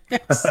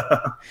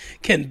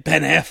 Can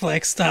Ben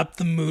Affleck stop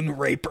the Moon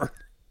Raper?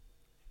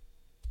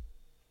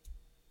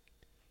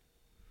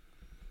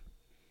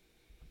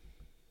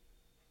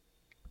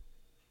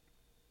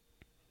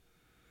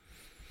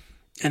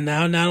 And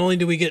now not only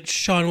do we get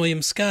Sean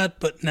William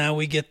Scott, but now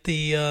we get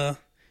the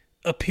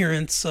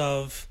appearance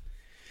of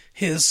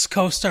his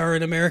co-star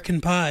in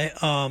American Pie.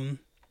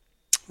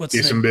 What's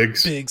his name?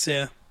 Biggs. Biggs,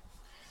 yeah.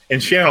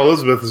 And Shannon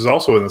Elizabeth is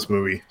also in this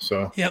movie.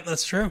 So Yep,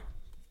 that's true.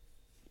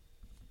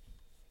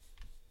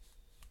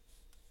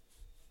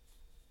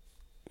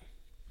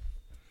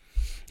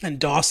 And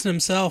Dawson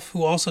himself,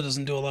 who also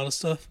doesn't do a lot of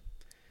stuff.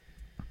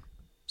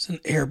 There's an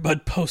Air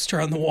Bud poster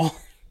on the wall.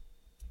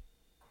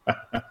 I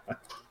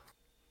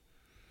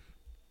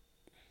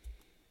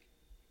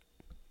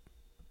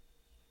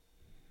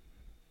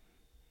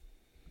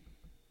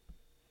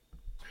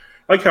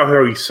like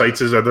how he cites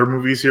his other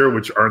movies here,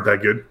 which aren't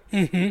that good.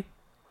 Mm-hmm.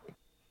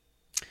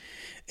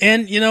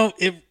 And, you know,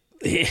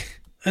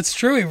 that's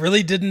true. He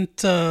really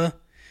didn't,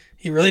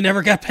 he really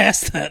never got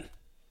past that.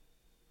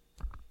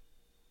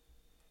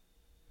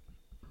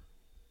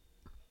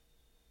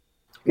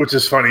 Which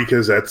is funny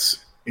because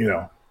that's, you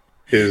know,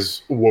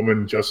 his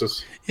woman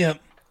justice.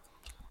 Yep.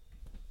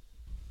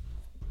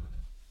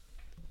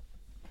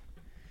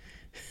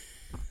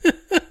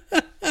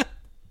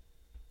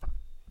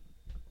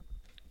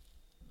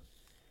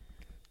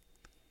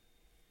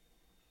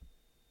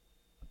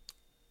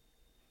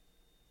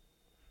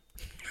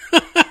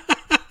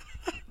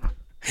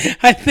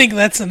 I think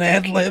that's an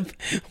ad lib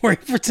where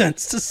he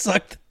pretends to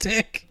suck the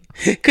dick.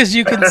 Because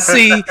you can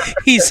see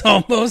he's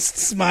almost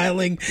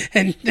smiling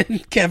and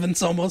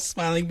Kevin's almost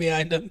smiling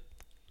behind him.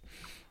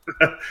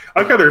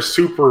 I think they're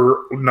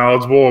super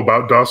knowledgeable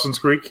about Dawson's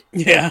Creek.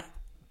 Yeah.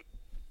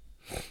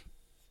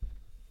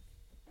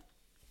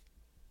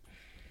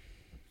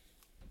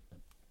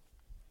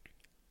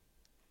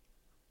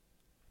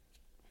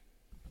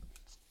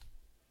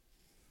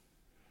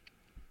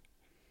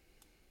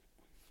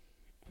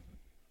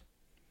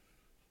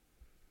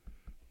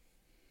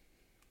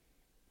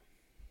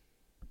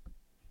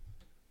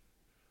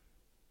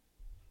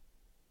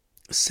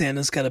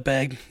 Santa's got a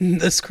bag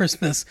this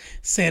Christmas.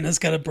 Santa's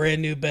got a brand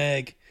new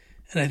bag.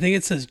 And I think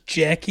it says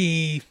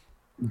Jackie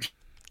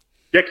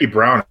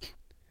Brown.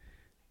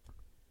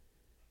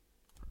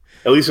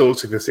 At least it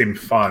looks like the same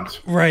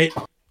font. Right.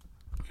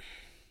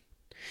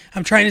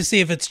 I'm trying to see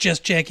if it's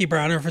just Jackie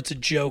Brown or if it's a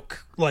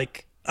joke,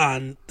 like,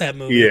 on that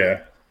movie.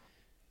 Yeah.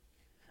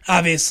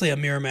 Obviously a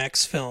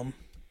Miramax film.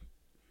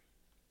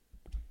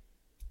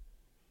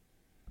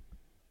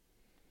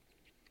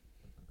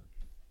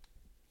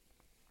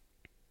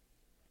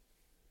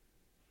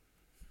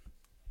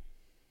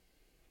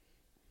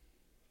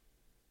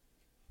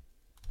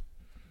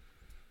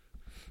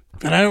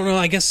 And I don't know,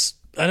 I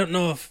don't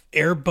know if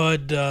Air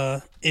Bud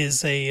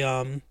is a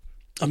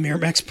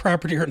Miramax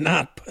property or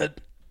not, but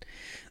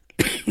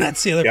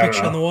that's the other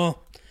picture on the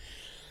wall.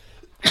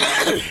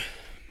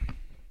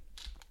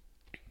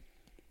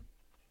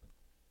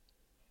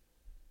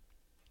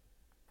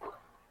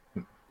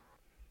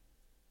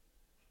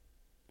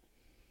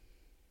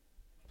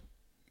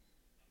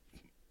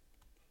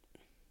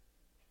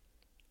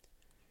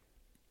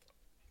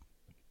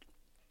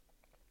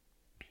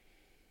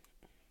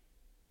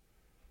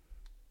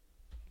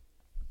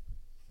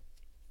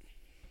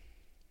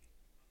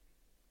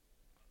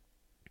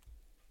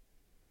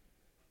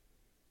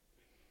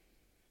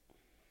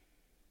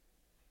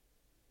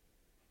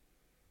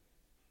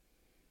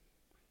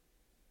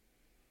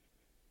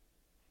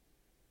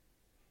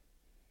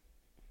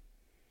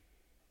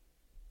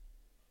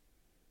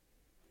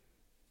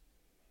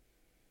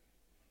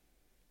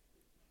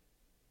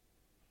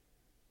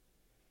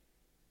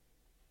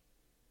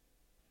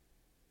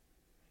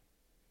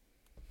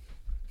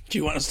 Do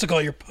you want us to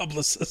call your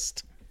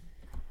publicist?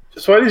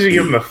 So why did you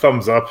give him a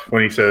thumbs up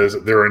when he says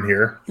they're in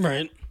here?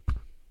 Right.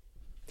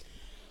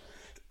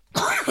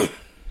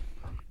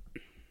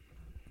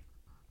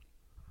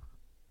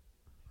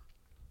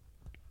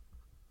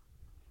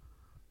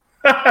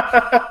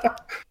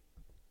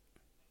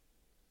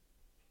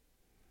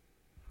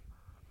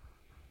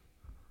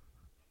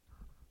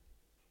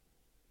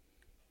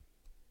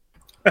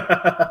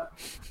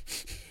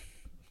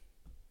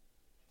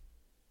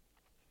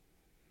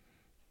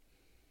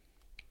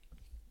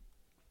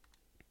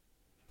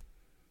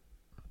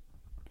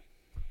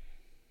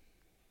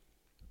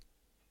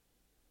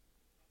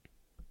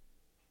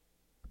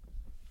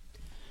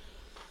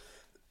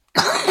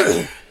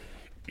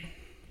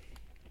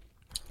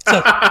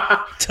 So,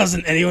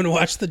 doesn't anyone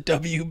watch the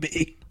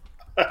WB?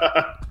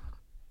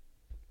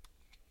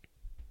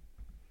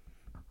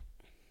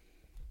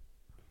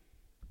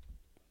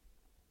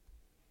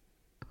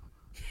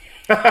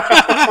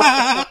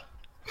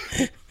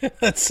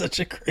 That's such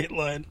a great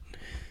line.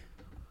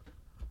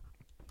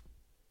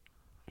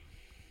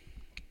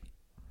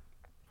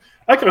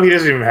 I like how he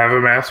doesn't even have a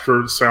mask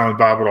for Silent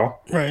Bob at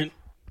all. Right.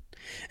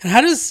 And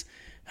how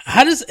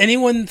does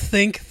anyone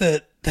think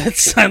that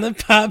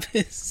Silent Bob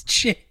is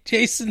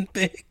Jason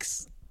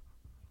Biggs?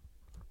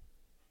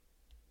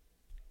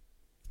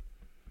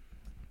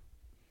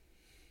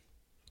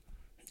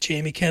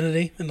 Jamie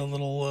Kennedy in a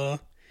little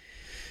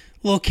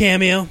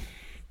cameo.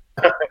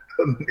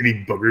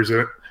 Any boogers in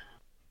it.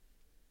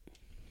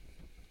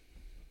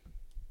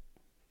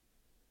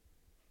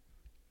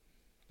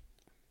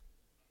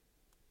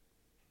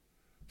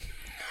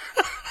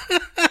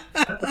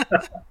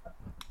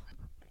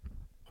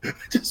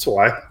 Just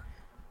why?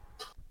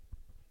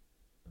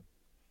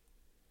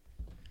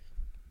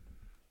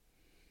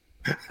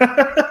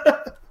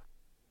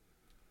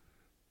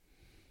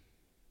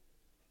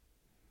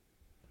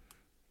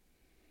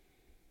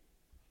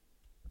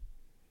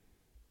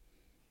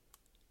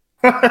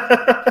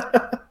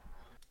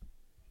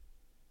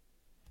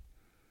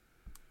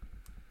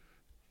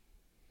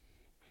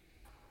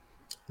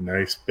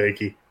 Nice,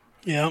 Becky.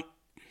 Yep.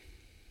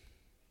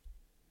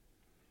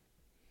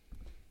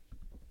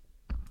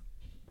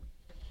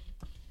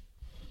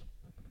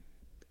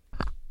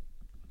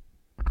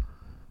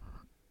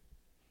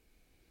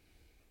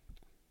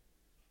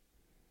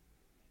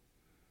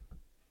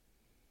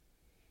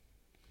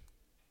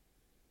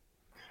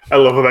 I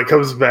love when that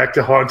comes back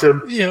to haunt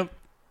him. Yep.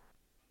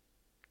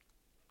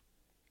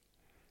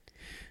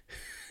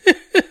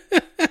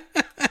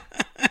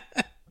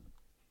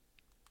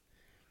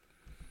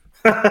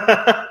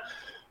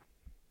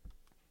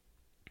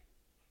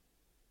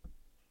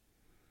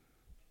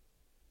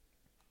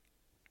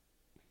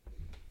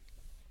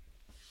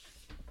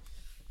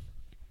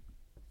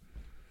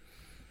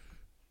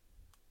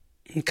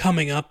 And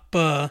coming up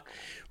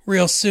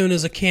real soon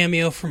is a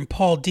cameo from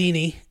Paul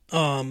Dini,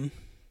 who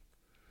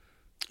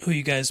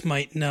you guys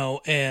might know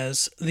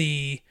as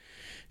the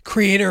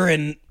creator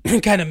and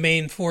kind of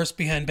main force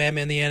behind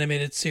Batman the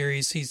Animated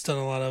Series. He's done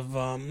a lot of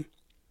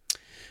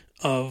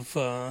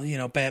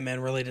Batman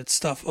related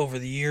stuff over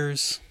the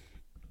years.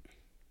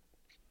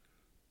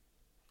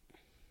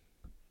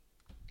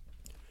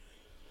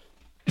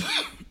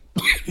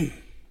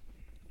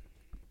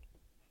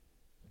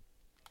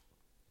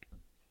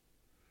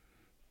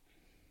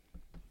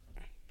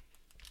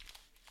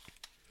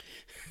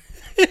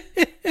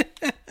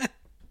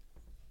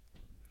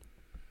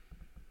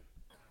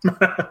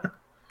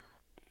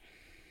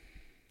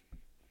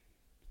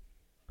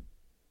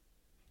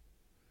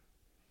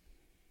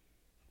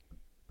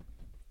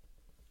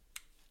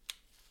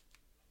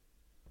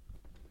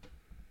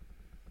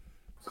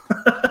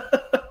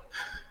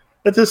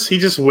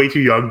 He's just way too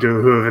young to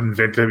have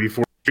invented it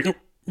before.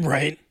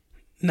 Right.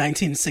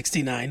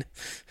 1969.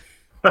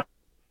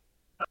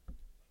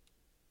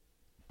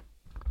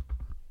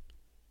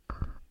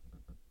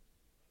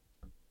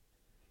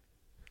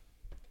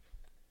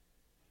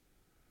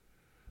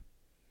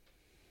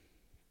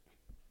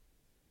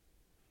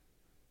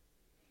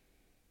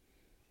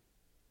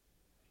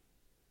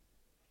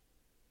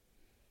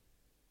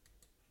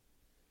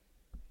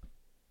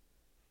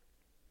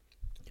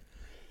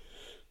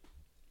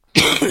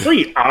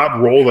 Very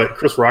odd role that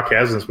Chris Rock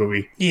has in this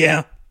movie.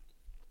 Yeah.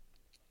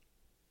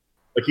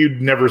 Like,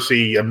 you'd never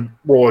see a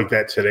role like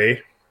that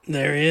today.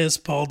 There he is,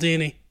 Paul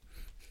Dini.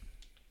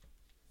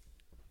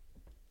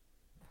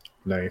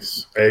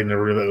 Nice. I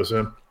never knew that was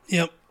him.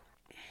 Yep.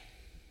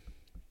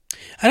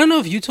 I don't know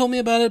if you told me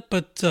about it,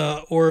 but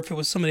or if it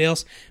was somebody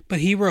else, but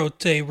he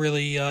wrote a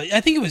really,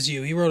 I think it was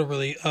you, he wrote a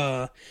really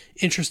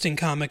interesting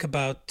comic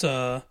about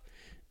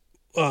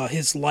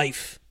his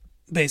life,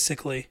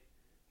 basically,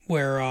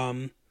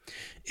 where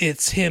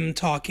it's him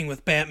talking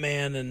with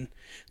Batman and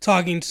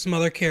talking to some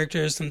other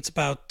characters, and it's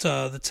about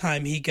the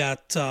time he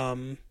got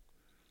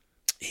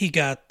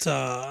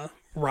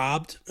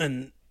robbed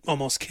and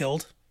almost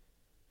killed.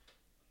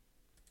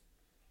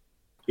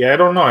 Yeah, I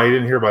don't know. I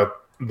didn't hear about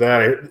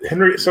that.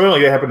 Something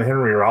like that happened to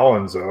Henry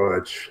Rollins, though.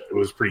 It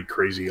was pretty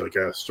crazy, like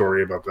a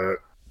story about that.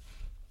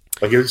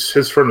 Like,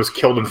 his friend was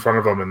killed in front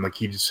of him, and like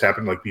he just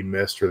happened to like be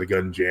missed or the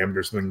gun jammed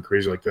or something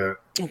crazy like that.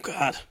 Oh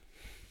God.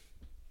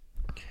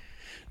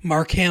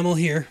 Mark Hamill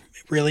here,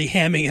 really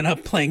hamming it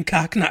up, playing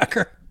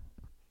Cockknocker.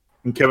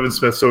 And Kevin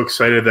Smith's so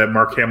excited that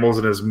Mark Hamill's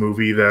in his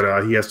movie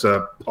that he has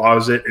to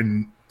pause it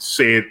and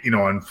say it,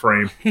 on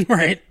frame.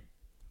 Right.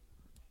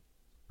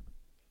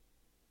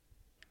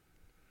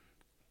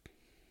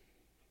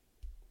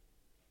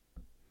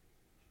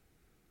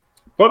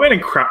 Batman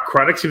and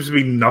Chronic seems to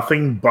be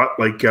nothing but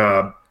like,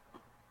 like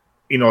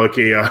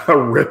a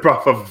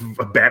rip-off of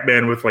a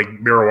Batman with like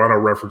marijuana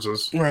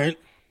references. Right.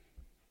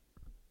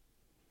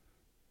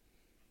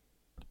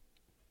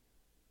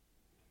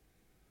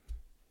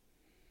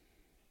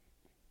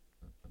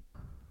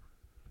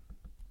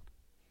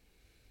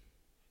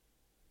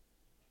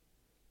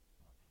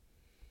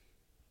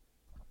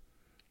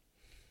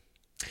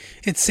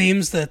 It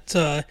seems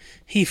that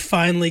he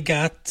finally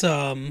got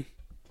a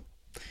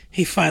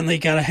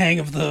hang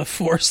of the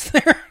Force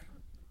there.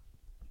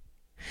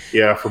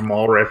 Yeah, from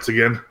Mallrats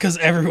again. Because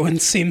everyone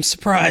seems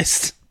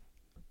surprised.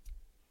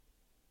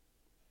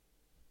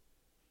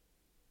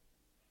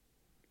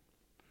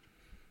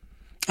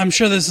 I'm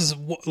sure this is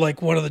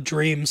like one of the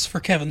dreams for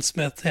Kevin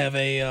Smith to have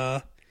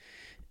a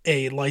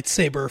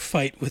lightsaber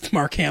fight with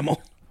Mark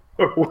Hamill.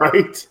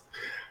 Right.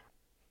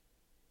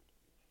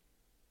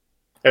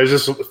 I was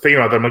just thinking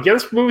about that. I'm like, yeah,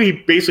 this movie he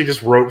basically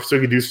just wrote so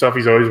he could do stuff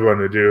he's always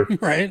wanted to do.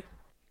 Right.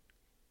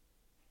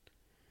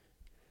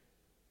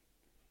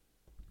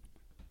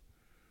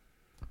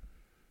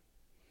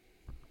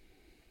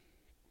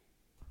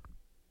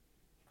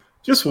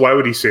 Just why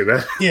would he say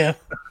that? Yeah.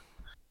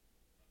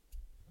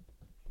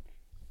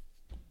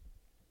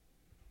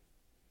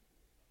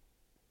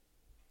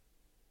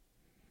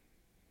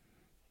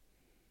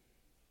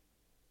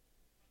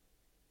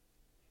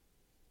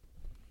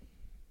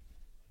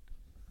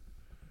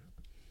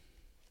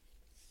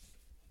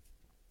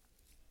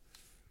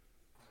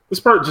 This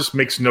part just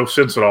makes no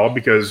sense at all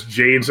because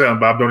Jay and Silent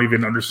Bob don't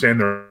even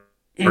understand they're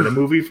in a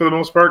movie for the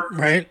most part.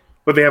 Right.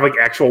 But they have like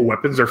actual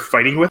weapons they're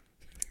fighting with.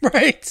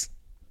 Right.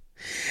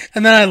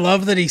 And then I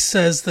love that he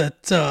says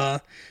that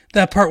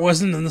that part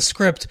wasn't in the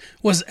script.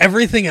 Was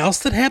everything else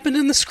that happened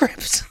in the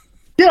script?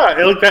 Yeah,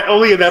 like that.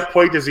 Only at that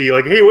point is he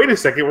like, "Hey, wait a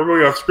second, we're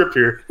going off script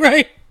here."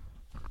 Right.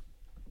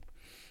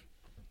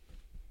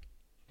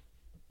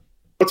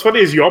 What's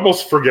funny is you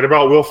almost forget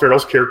about Will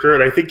Ferrell's character,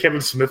 and I think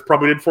Kevin Smith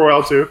probably did for a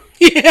while too.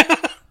 Yeah.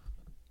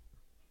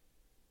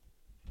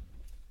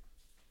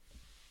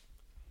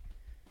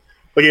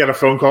 Like he had a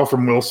phone call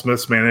from Will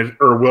Smith's manager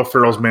or Will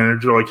Ferrell's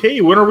manager, like, "Hey,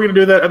 when are we going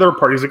to do that other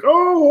part?" He's like,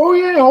 "Oh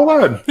yeah, hold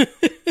on."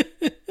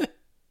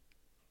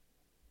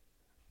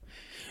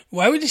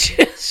 Why would you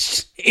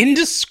just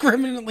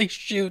indiscriminately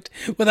shoot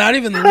without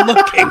even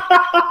looking?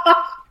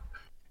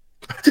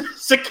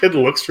 The kid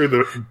looks through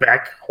the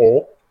back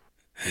hole.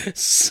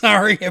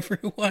 Sorry,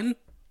 everyone.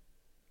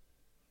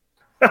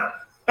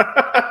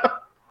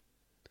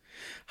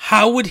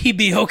 How would he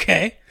be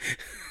okay?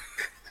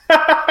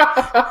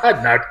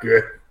 Not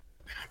good.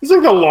 It's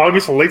like the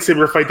longest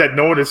lightsaber fight that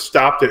no one has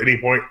stopped at any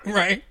point.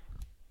 Right.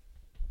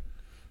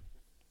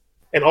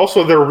 And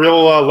also, they're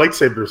real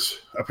lightsabers,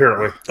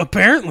 apparently.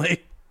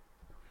 Apparently.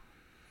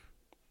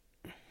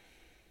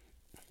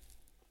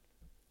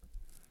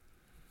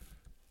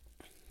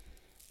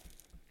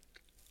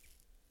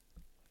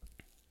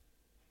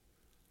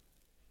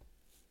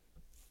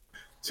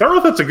 So I don't know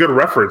if that's a good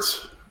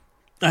reference.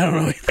 I don't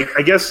know. Like,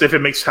 I guess if it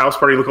makes House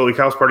Party look like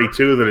House Party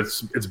 2, then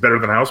it's better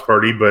than House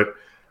Party, but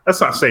that's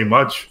not saying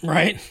much.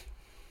 Right.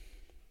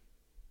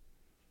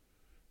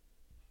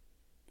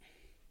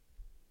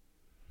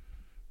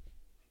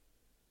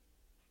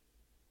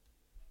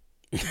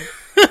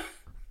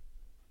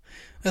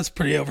 That's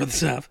pretty over the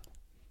top.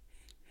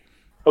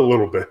 A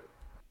little bit.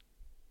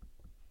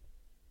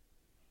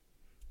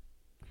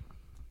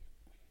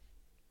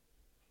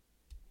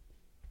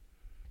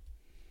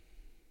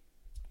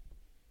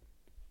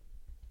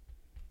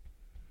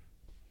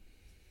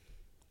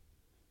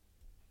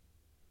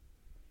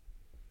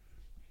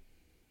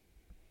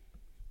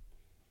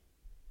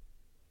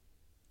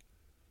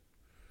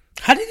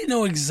 How did he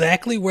know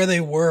exactly where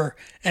they were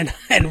and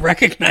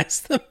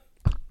recognize them?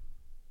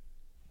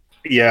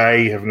 Yeah,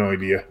 I have no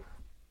idea.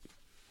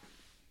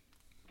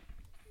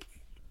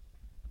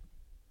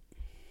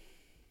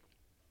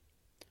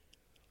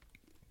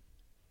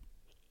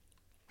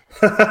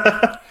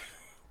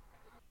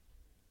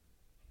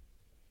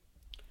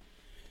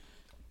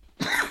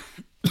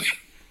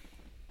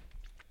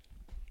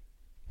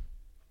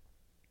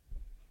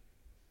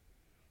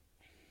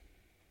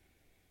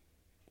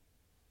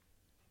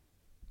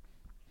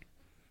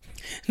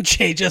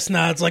 Jay just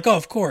nods like, oh,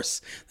 of course.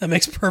 That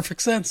makes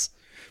perfect sense.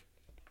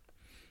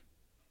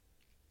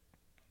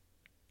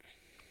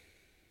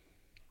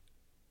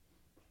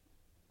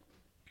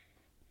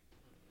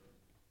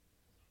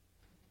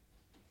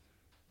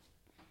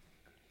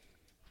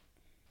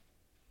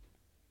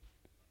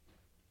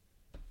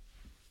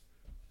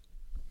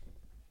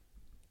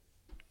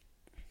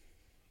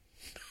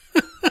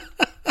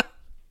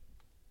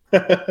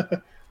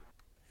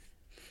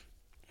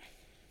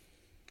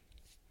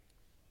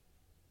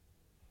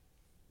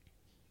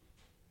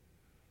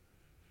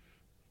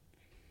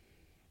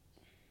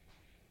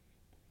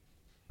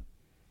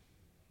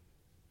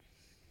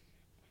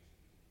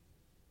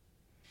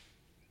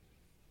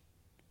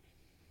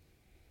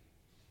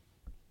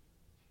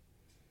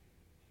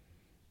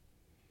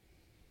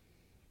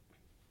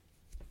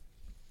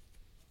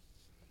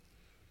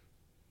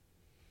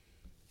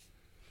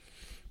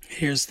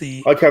 Here's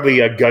the... I like how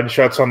the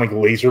gunshots on like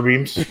laser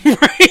beams.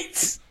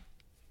 Right.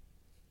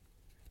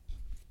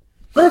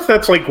 I wonder if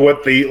that's like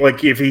what they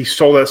like. If he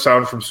stole that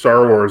sound from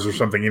Star Wars or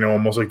something, you know,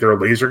 almost like they're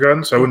laser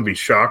guns. I wouldn't be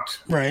shocked.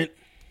 Right.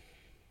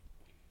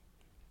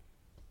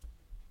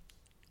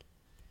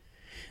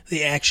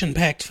 The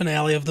action-packed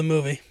finale of the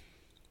movie.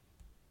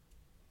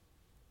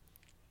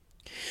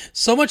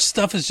 So much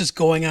stuff is just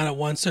going on at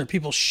once. There are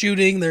people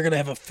shooting. They're going to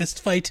have a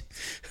fist fight.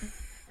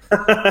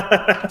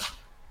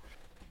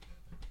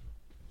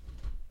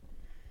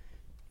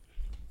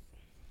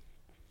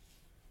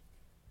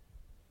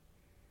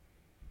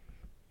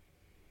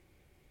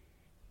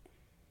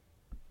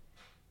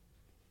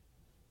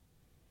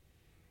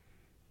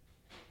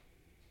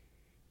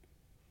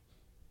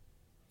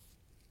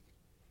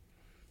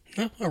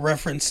 A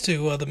reference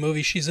to the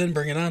movie she's in,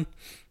 Bring It On.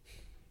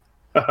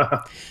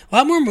 A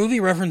lot more movie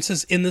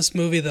references in this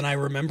movie than I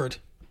remembered.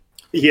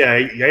 Yeah,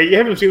 you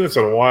haven't seen this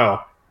in a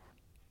while.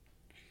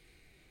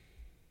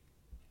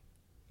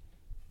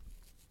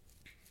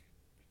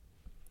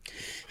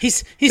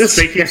 He's This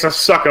Banky has to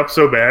suck up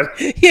so bad.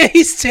 yeah,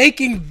 he's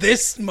taking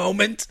this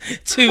moment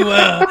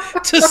to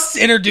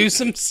introduce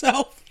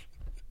himself.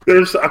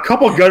 There's a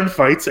couple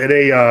gunfights and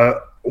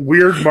a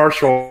weird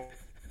martial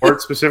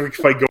art specific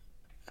fight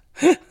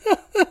going.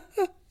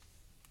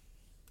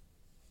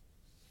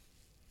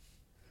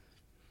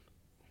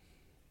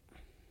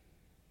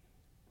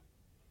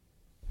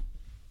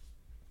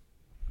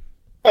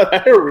 I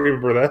don't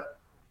remember that.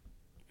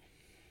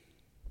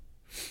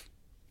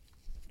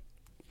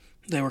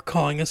 They were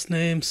calling us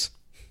names.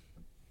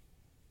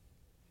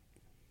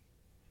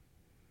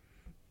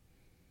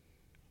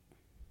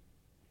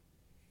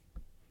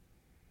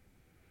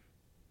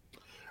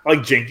 I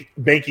like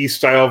Banky's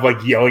style of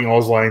like yelling all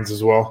his lines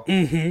as well.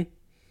 Mm-hmm.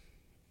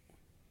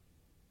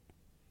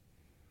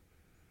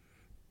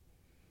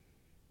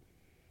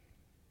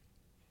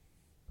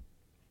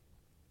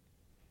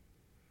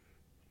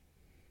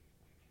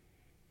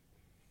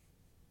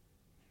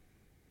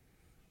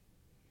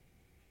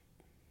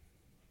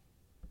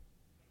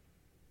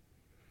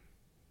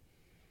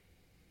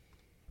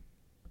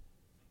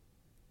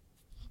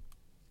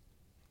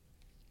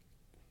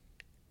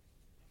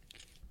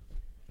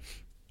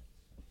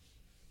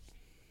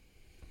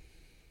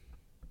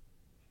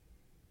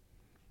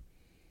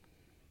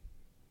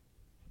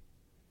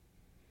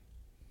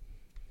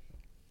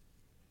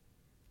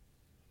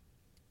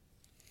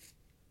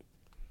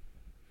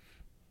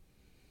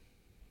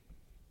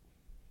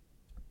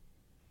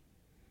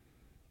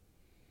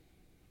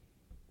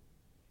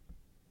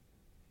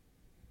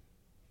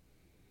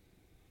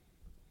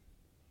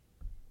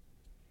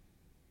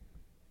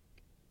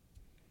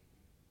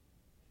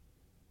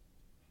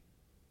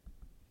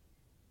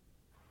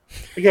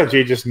 I think how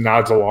Jay just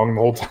nods along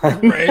the whole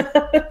time. Right.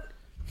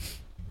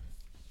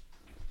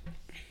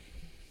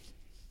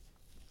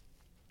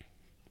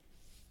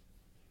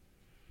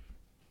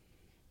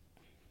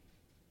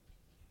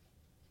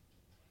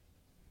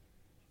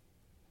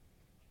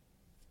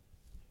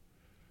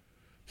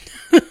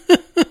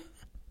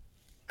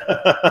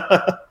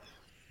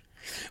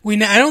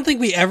 I don't think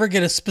we ever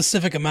get a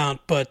specific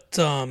amount, but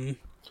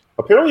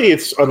Apparently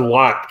it's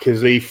unlocked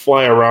because they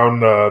fly around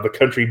the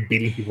country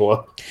beating people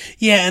up.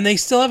 yeah, and they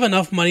still have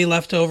enough money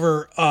left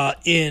over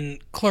in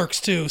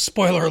Clerks 2,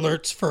 spoiler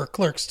alerts for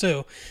Clerks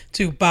 2,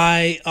 to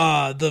buy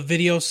the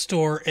video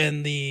store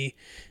and the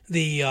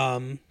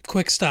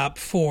Quick Stop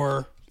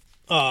for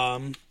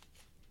Brian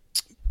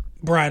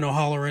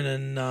O'Halloran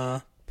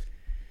and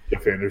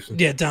Jeff Anderson.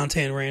 yeah,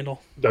 Dante and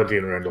Randall. Dante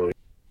and Randall.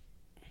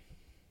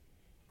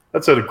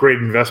 That's a great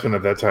investment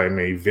at that time,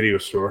 a video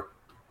store.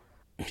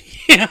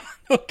 Yeah,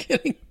 no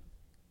kidding.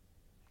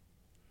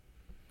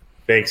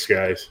 Thanks,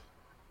 guys.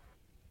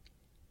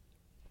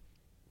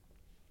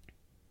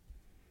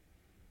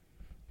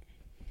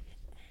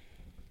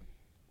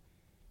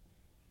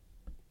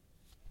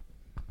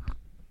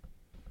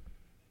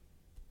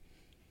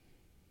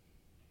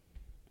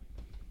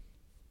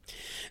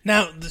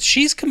 Now,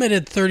 she's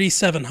committed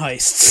 37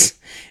 heists,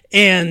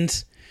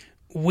 and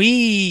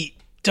we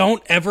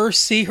don't ever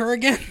see her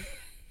again.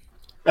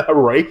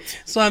 Right?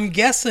 So I'm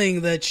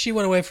guessing that she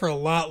went away for a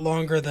lot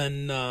longer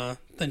than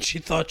she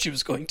thought she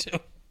was going to.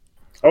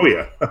 Oh,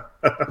 yeah.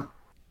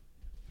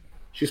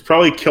 She's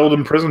probably killed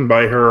in prison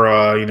by her,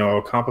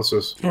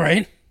 accomplices.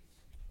 Right?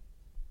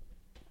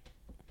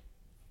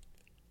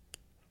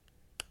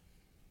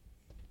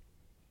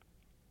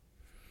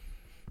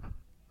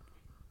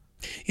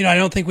 I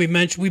don't think we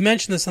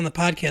mentioned this on the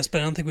podcast,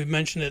 but I don't think we've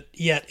mentioned it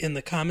yet in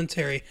the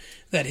commentary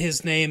that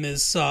his name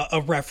is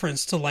a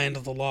reference to Land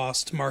of the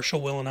Lost,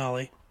 Marshall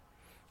Willenholly.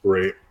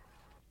 Right.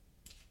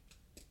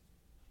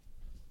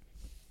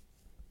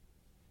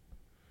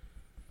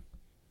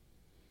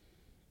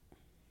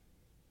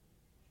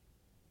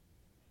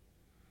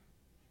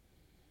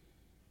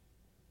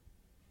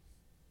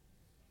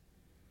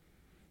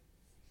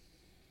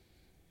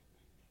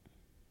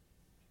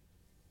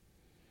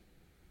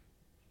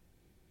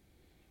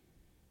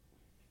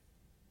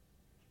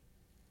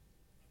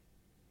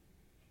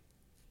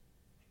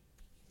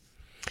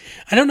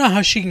 I don't know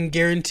how she can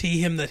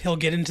guarantee him that he'll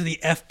get into the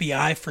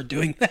FBI for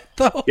doing that,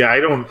 though. Yeah, I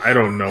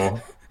don't know.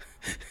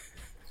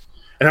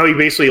 And how he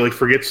basically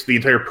forgets the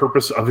entire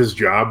purpose of his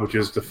job, which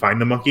is to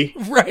find the monkey.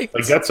 Right.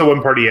 That's the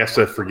one part he has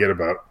to forget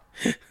about.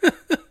 They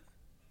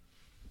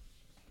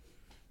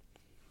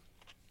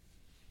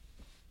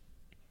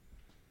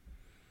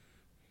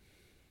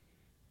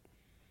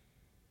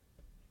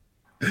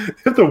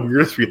have the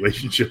weirdest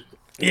relationship.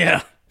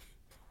 Yeah.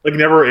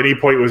 Never at any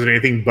point was it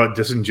anything but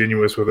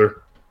disingenuous with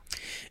her.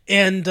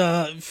 And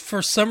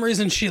for some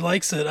reason, she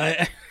likes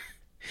it.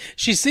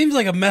 She seems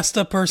like a messed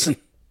up person.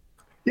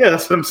 Yeah,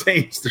 that's what I'm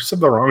saying. There's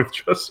something wrong with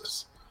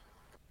Justice.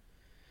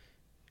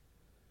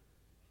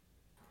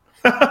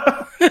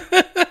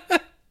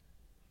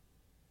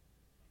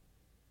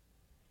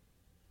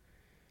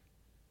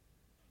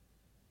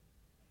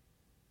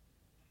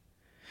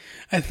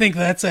 I think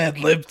that's ad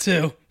lib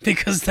too,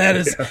 because that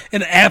is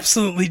an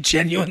absolutely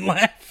genuine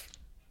laugh.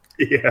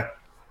 Yeah.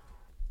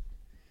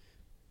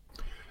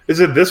 Is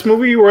it this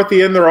movie where at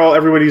the end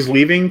everybody's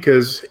leaving?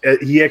 Because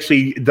he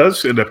actually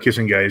does end up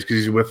kissing guys because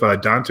he's with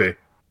Dante.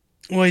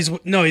 Well,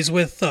 he's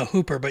with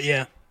Hooper, but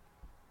yeah.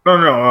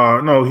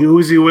 No.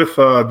 Who's he with?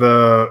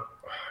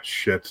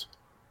 Shit.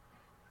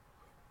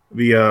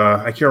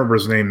 I can't remember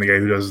his name. The guy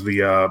who does the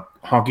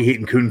Honky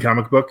Hayton Coon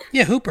comic book.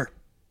 Yeah, Hooper.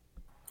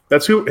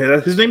 That's who.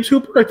 His name's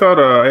Hooper. I thought.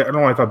 I don't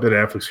know. I thought Ben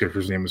Affleck's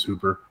character's name was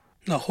Hooper.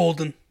 No,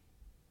 Holden.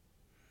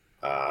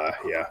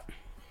 Yeah.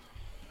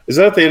 Is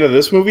that at the end of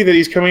this movie that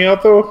he's coming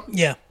out though?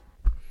 Yeah.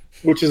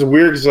 Which is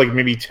weird. It's like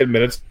maybe 10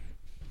 minutes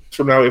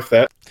from now, if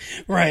that.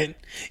 Right.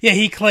 Yeah,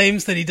 he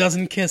claims that he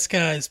doesn't kiss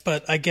guys,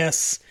 but I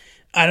guess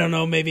I don't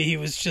know. Maybe he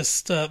was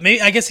just.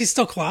 I guess he's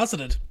still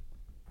closeted.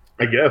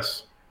 I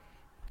guess.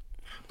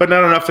 But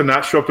not enough to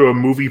not show up to a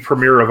movie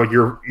premiere of like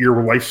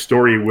your life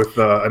story with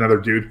another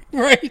dude.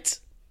 Right.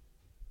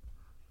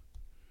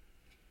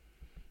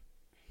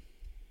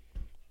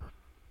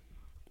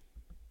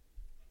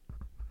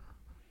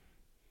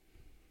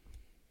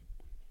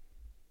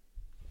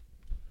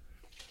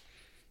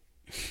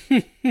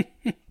 I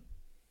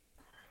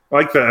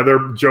like the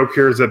other joke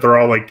here is that they're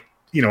all like,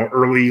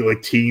 early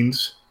like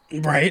teens.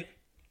 Right.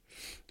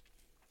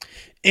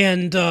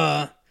 And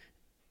how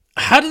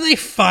do they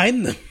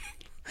find them?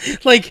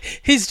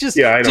 Like, he's just,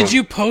 did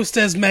you post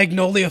as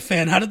Magnolia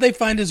fan? How did they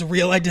find his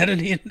real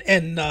identity?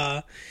 And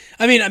I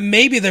mean,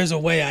 maybe there's a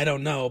way, I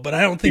don't know, but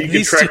I don't think you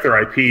can track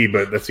their IP,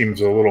 but that seems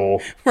a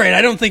little... Right,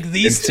 I don't think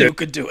these two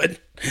could do it.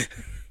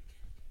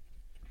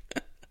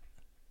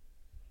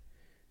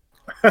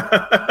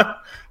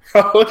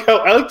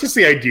 I like just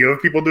the idea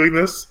of people doing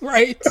this.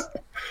 Right.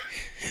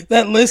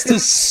 That list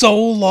is so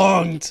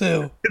long,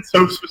 too. It's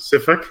so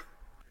specific.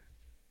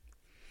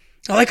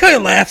 I like how he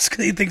laughs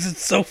because he thinks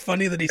it's so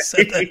funny that he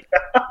said that.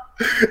 Yeah.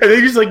 And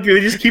they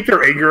just keep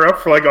their anger up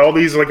for like all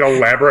these like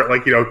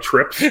elaborate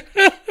trips.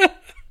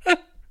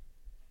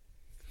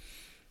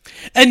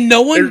 And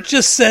no one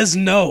just says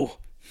no.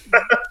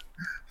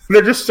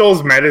 They're just still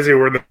as mad as they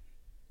were in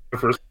the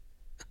first.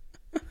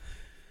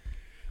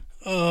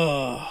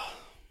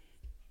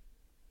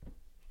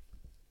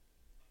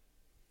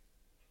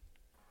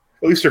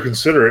 At least they're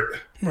considerate.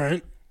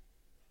 Right.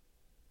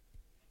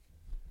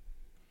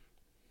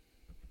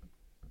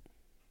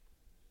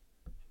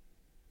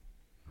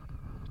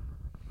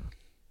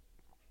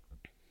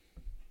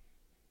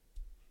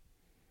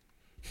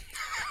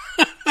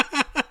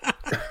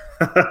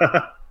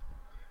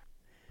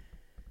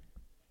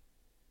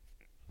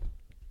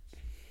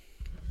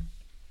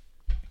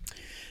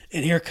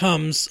 And here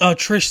comes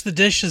Trish the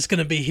Dish is going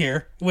to be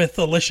here with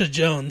Alicia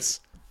Jones.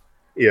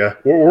 Yeah,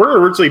 were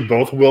originally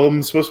both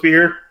Willems supposed to be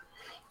here?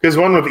 Because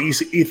one with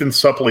Ethan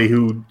Suplee,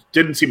 who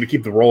didn't seem to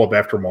keep the role up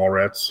after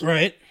Mallrats.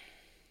 Right.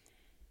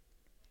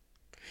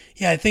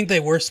 Yeah, I think they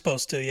were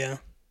supposed to, yeah.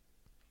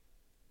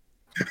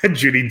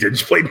 Judi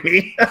Dench played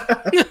me.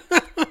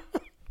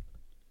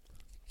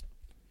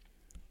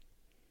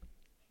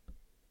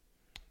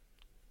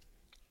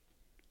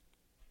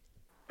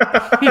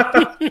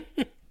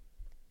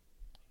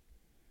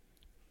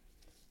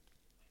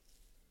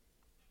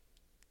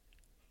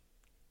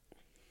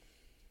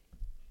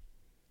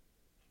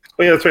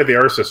 Oh, yeah, that's right. They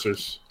are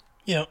sisters.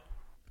 Yep.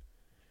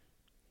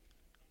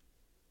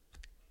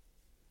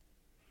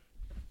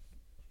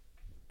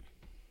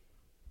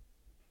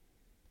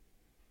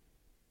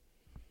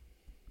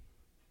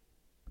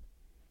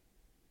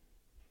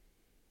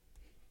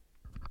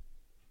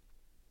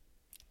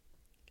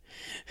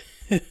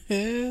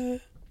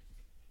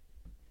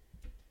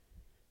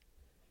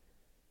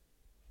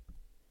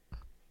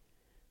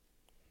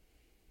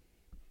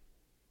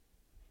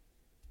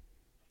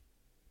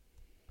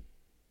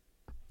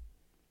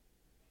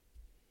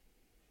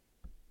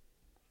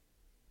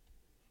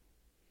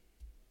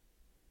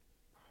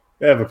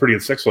 They have a pretty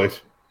good sex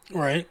life.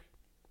 Right.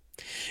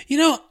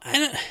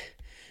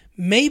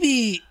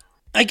 Maybe,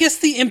 I guess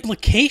the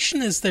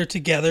implication is they're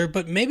together,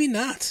 but maybe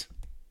not.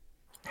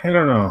 I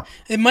don't know.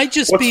 It might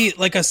just be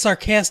like a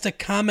sarcastic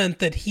comment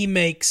that he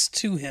makes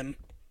to him.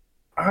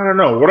 I don't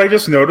know. What I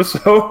just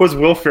noticed, though, was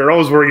Will Ferrell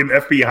was wearing an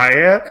FBI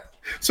hat.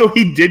 So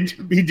he did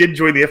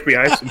join the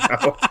FBI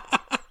somehow.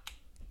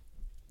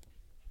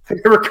 I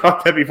never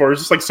caught that before.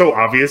 It's just like so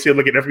obvious. He had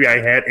like an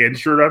FBI hat and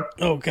shirt on.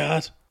 Oh,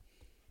 God.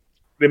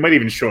 They might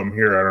even show him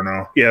here. I don't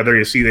know. Yeah, there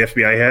you see the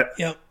FBI hat.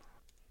 Yep.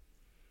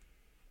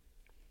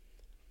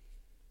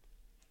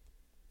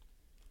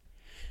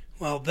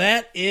 Well,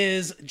 that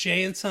is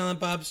Jay and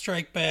Silent Bob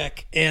Strike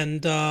Back,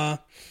 and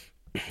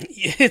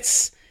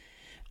it's.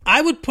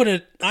 I would put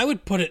it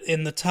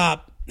in the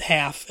top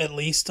half at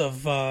least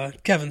of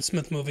Kevin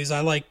Smith movies.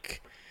 I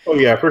like. Oh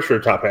yeah, for sure,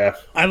 top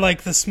half. I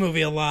like this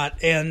movie a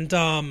lot, and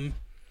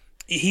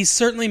he's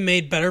certainly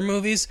made better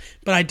movies,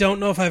 but I don't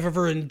know if I've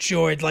ever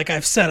enjoyed, like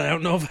I've said, I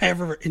don't know if I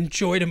ever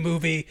enjoyed a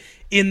movie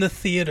in the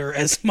theater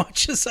as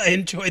much as I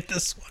enjoyed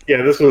this one.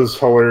 Yeah, this was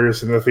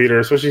hilarious in the theater,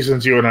 especially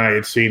since you and I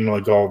had seen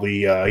like all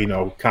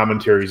the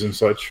commentaries and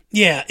such.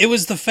 Yeah, it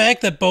was the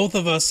fact that both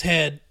of us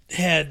had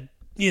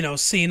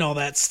seen all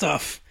that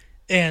stuff,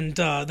 and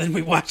then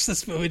we watched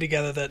this movie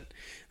together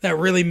that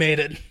really made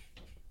it.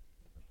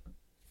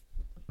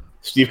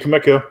 Steve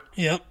Kameko.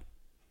 Yep.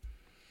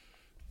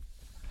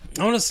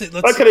 I want to see.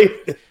 I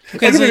could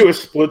do a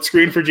split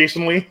screen for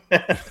Jason Lee.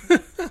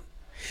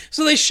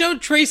 So they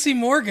showed Tracy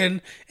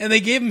Morgan, and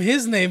they gave him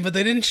his name, but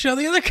they didn't show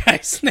the other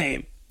guy's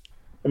name.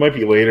 It might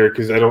be later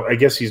because I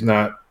guess he's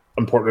not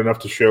important enough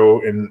to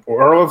show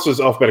or else it's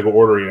alphabetical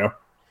order.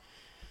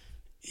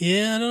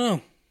 Yeah, I don't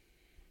know.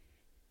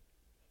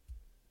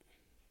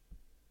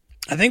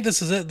 I think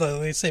this is it, though.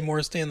 They say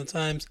Morris Day in the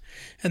Times,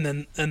 and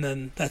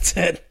then that's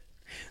it.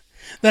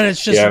 Then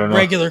it's just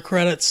regular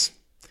credits.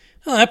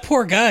 Oh, that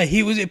poor guy.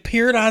 He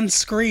appeared on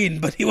screen,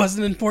 but he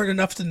wasn't important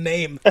enough to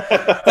name.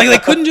 Like they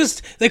couldn't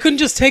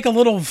just take a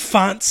little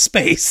font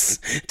space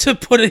to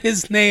put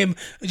his name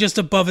just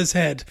above his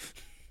head.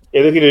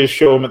 Yeah, they could just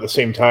show him at the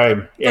same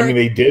time. I mean,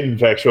 they did in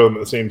fact show him at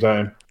the same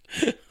time.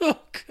 Oh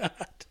God.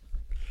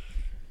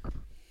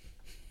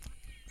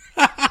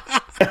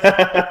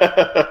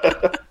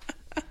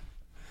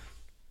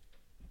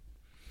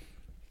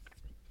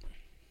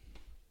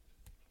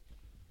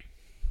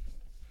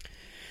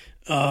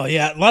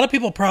 Yeah, a lot of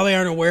people probably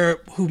aren't aware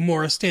who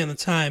Morris Day and the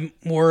Time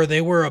were.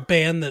 They were a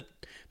band that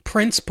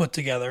Prince put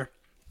together,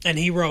 and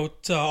he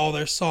wrote all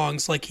their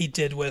songs like he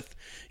did with,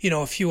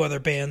 a few other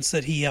bands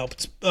that he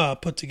helped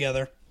put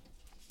together.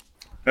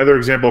 Another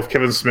example of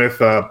Kevin Smith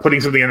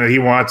putting something in that he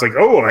wants, like,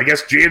 oh, I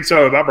guess Jay and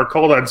Silent Bob are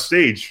called on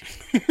stage.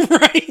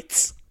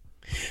 Right.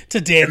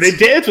 To dance. And they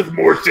dance with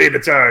Morris Day and the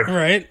Time.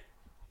 Right.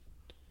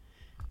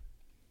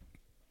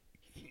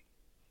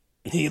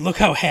 Hey, look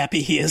how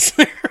happy he is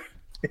there.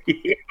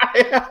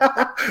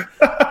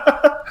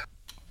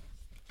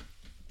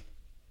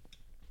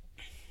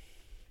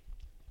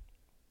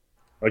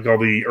 Like all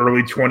the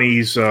early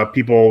 20s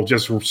people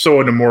just were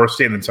so into Morris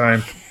Day and the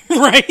Time.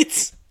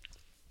 Right.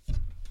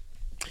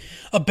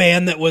 A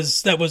band that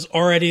was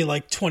already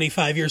like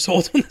 25 years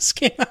old when this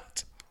came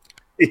out.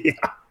 Yeah.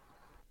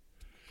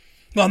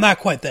 Well, not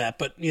quite that,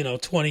 but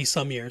 20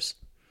 some years.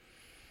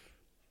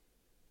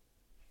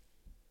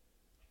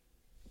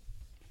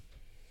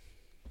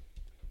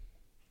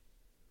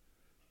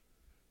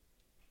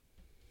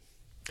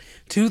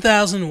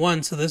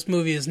 ...2001, so this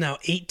movie is now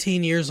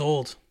 18 years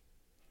old.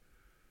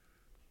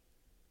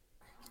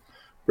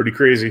 Pretty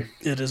crazy.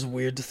 It is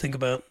weird to think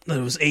about that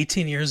it was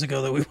 18 years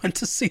ago that we went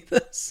to see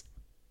this.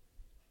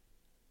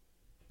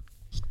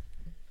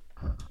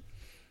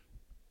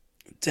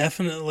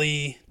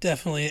 Definitely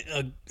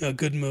a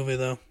good movie,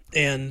 though,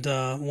 and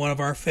one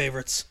of our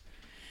favorites.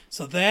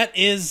 So that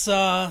is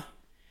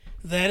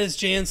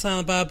Jay and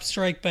Silent Bob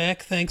Strike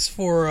Back. Thanks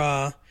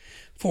for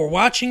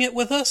watching it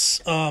with us.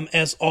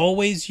 As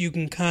always, you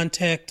can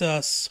contact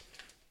us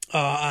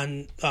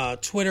on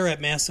Twitter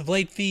at Massive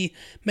Late Fee,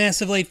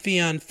 Massive Late Fee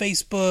on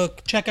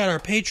Facebook. Check out our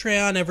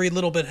Patreon. Every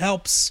little bit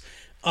helps.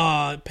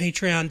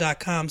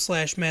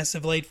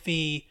 Patreon.com/Massive Late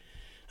Fee.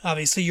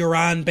 Obviously, you're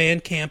on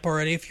Bandcamp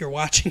already if you're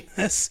watching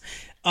this.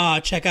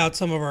 Check out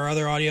some of our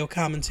other audio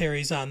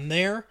commentaries on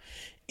there.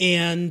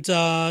 And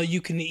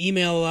you can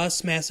email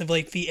us,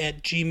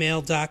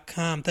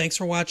 massivelatefee@gmail.com. Thanks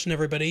for watching,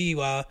 everybody.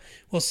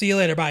 We'll see you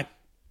later. Bye.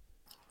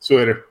 See you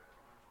later.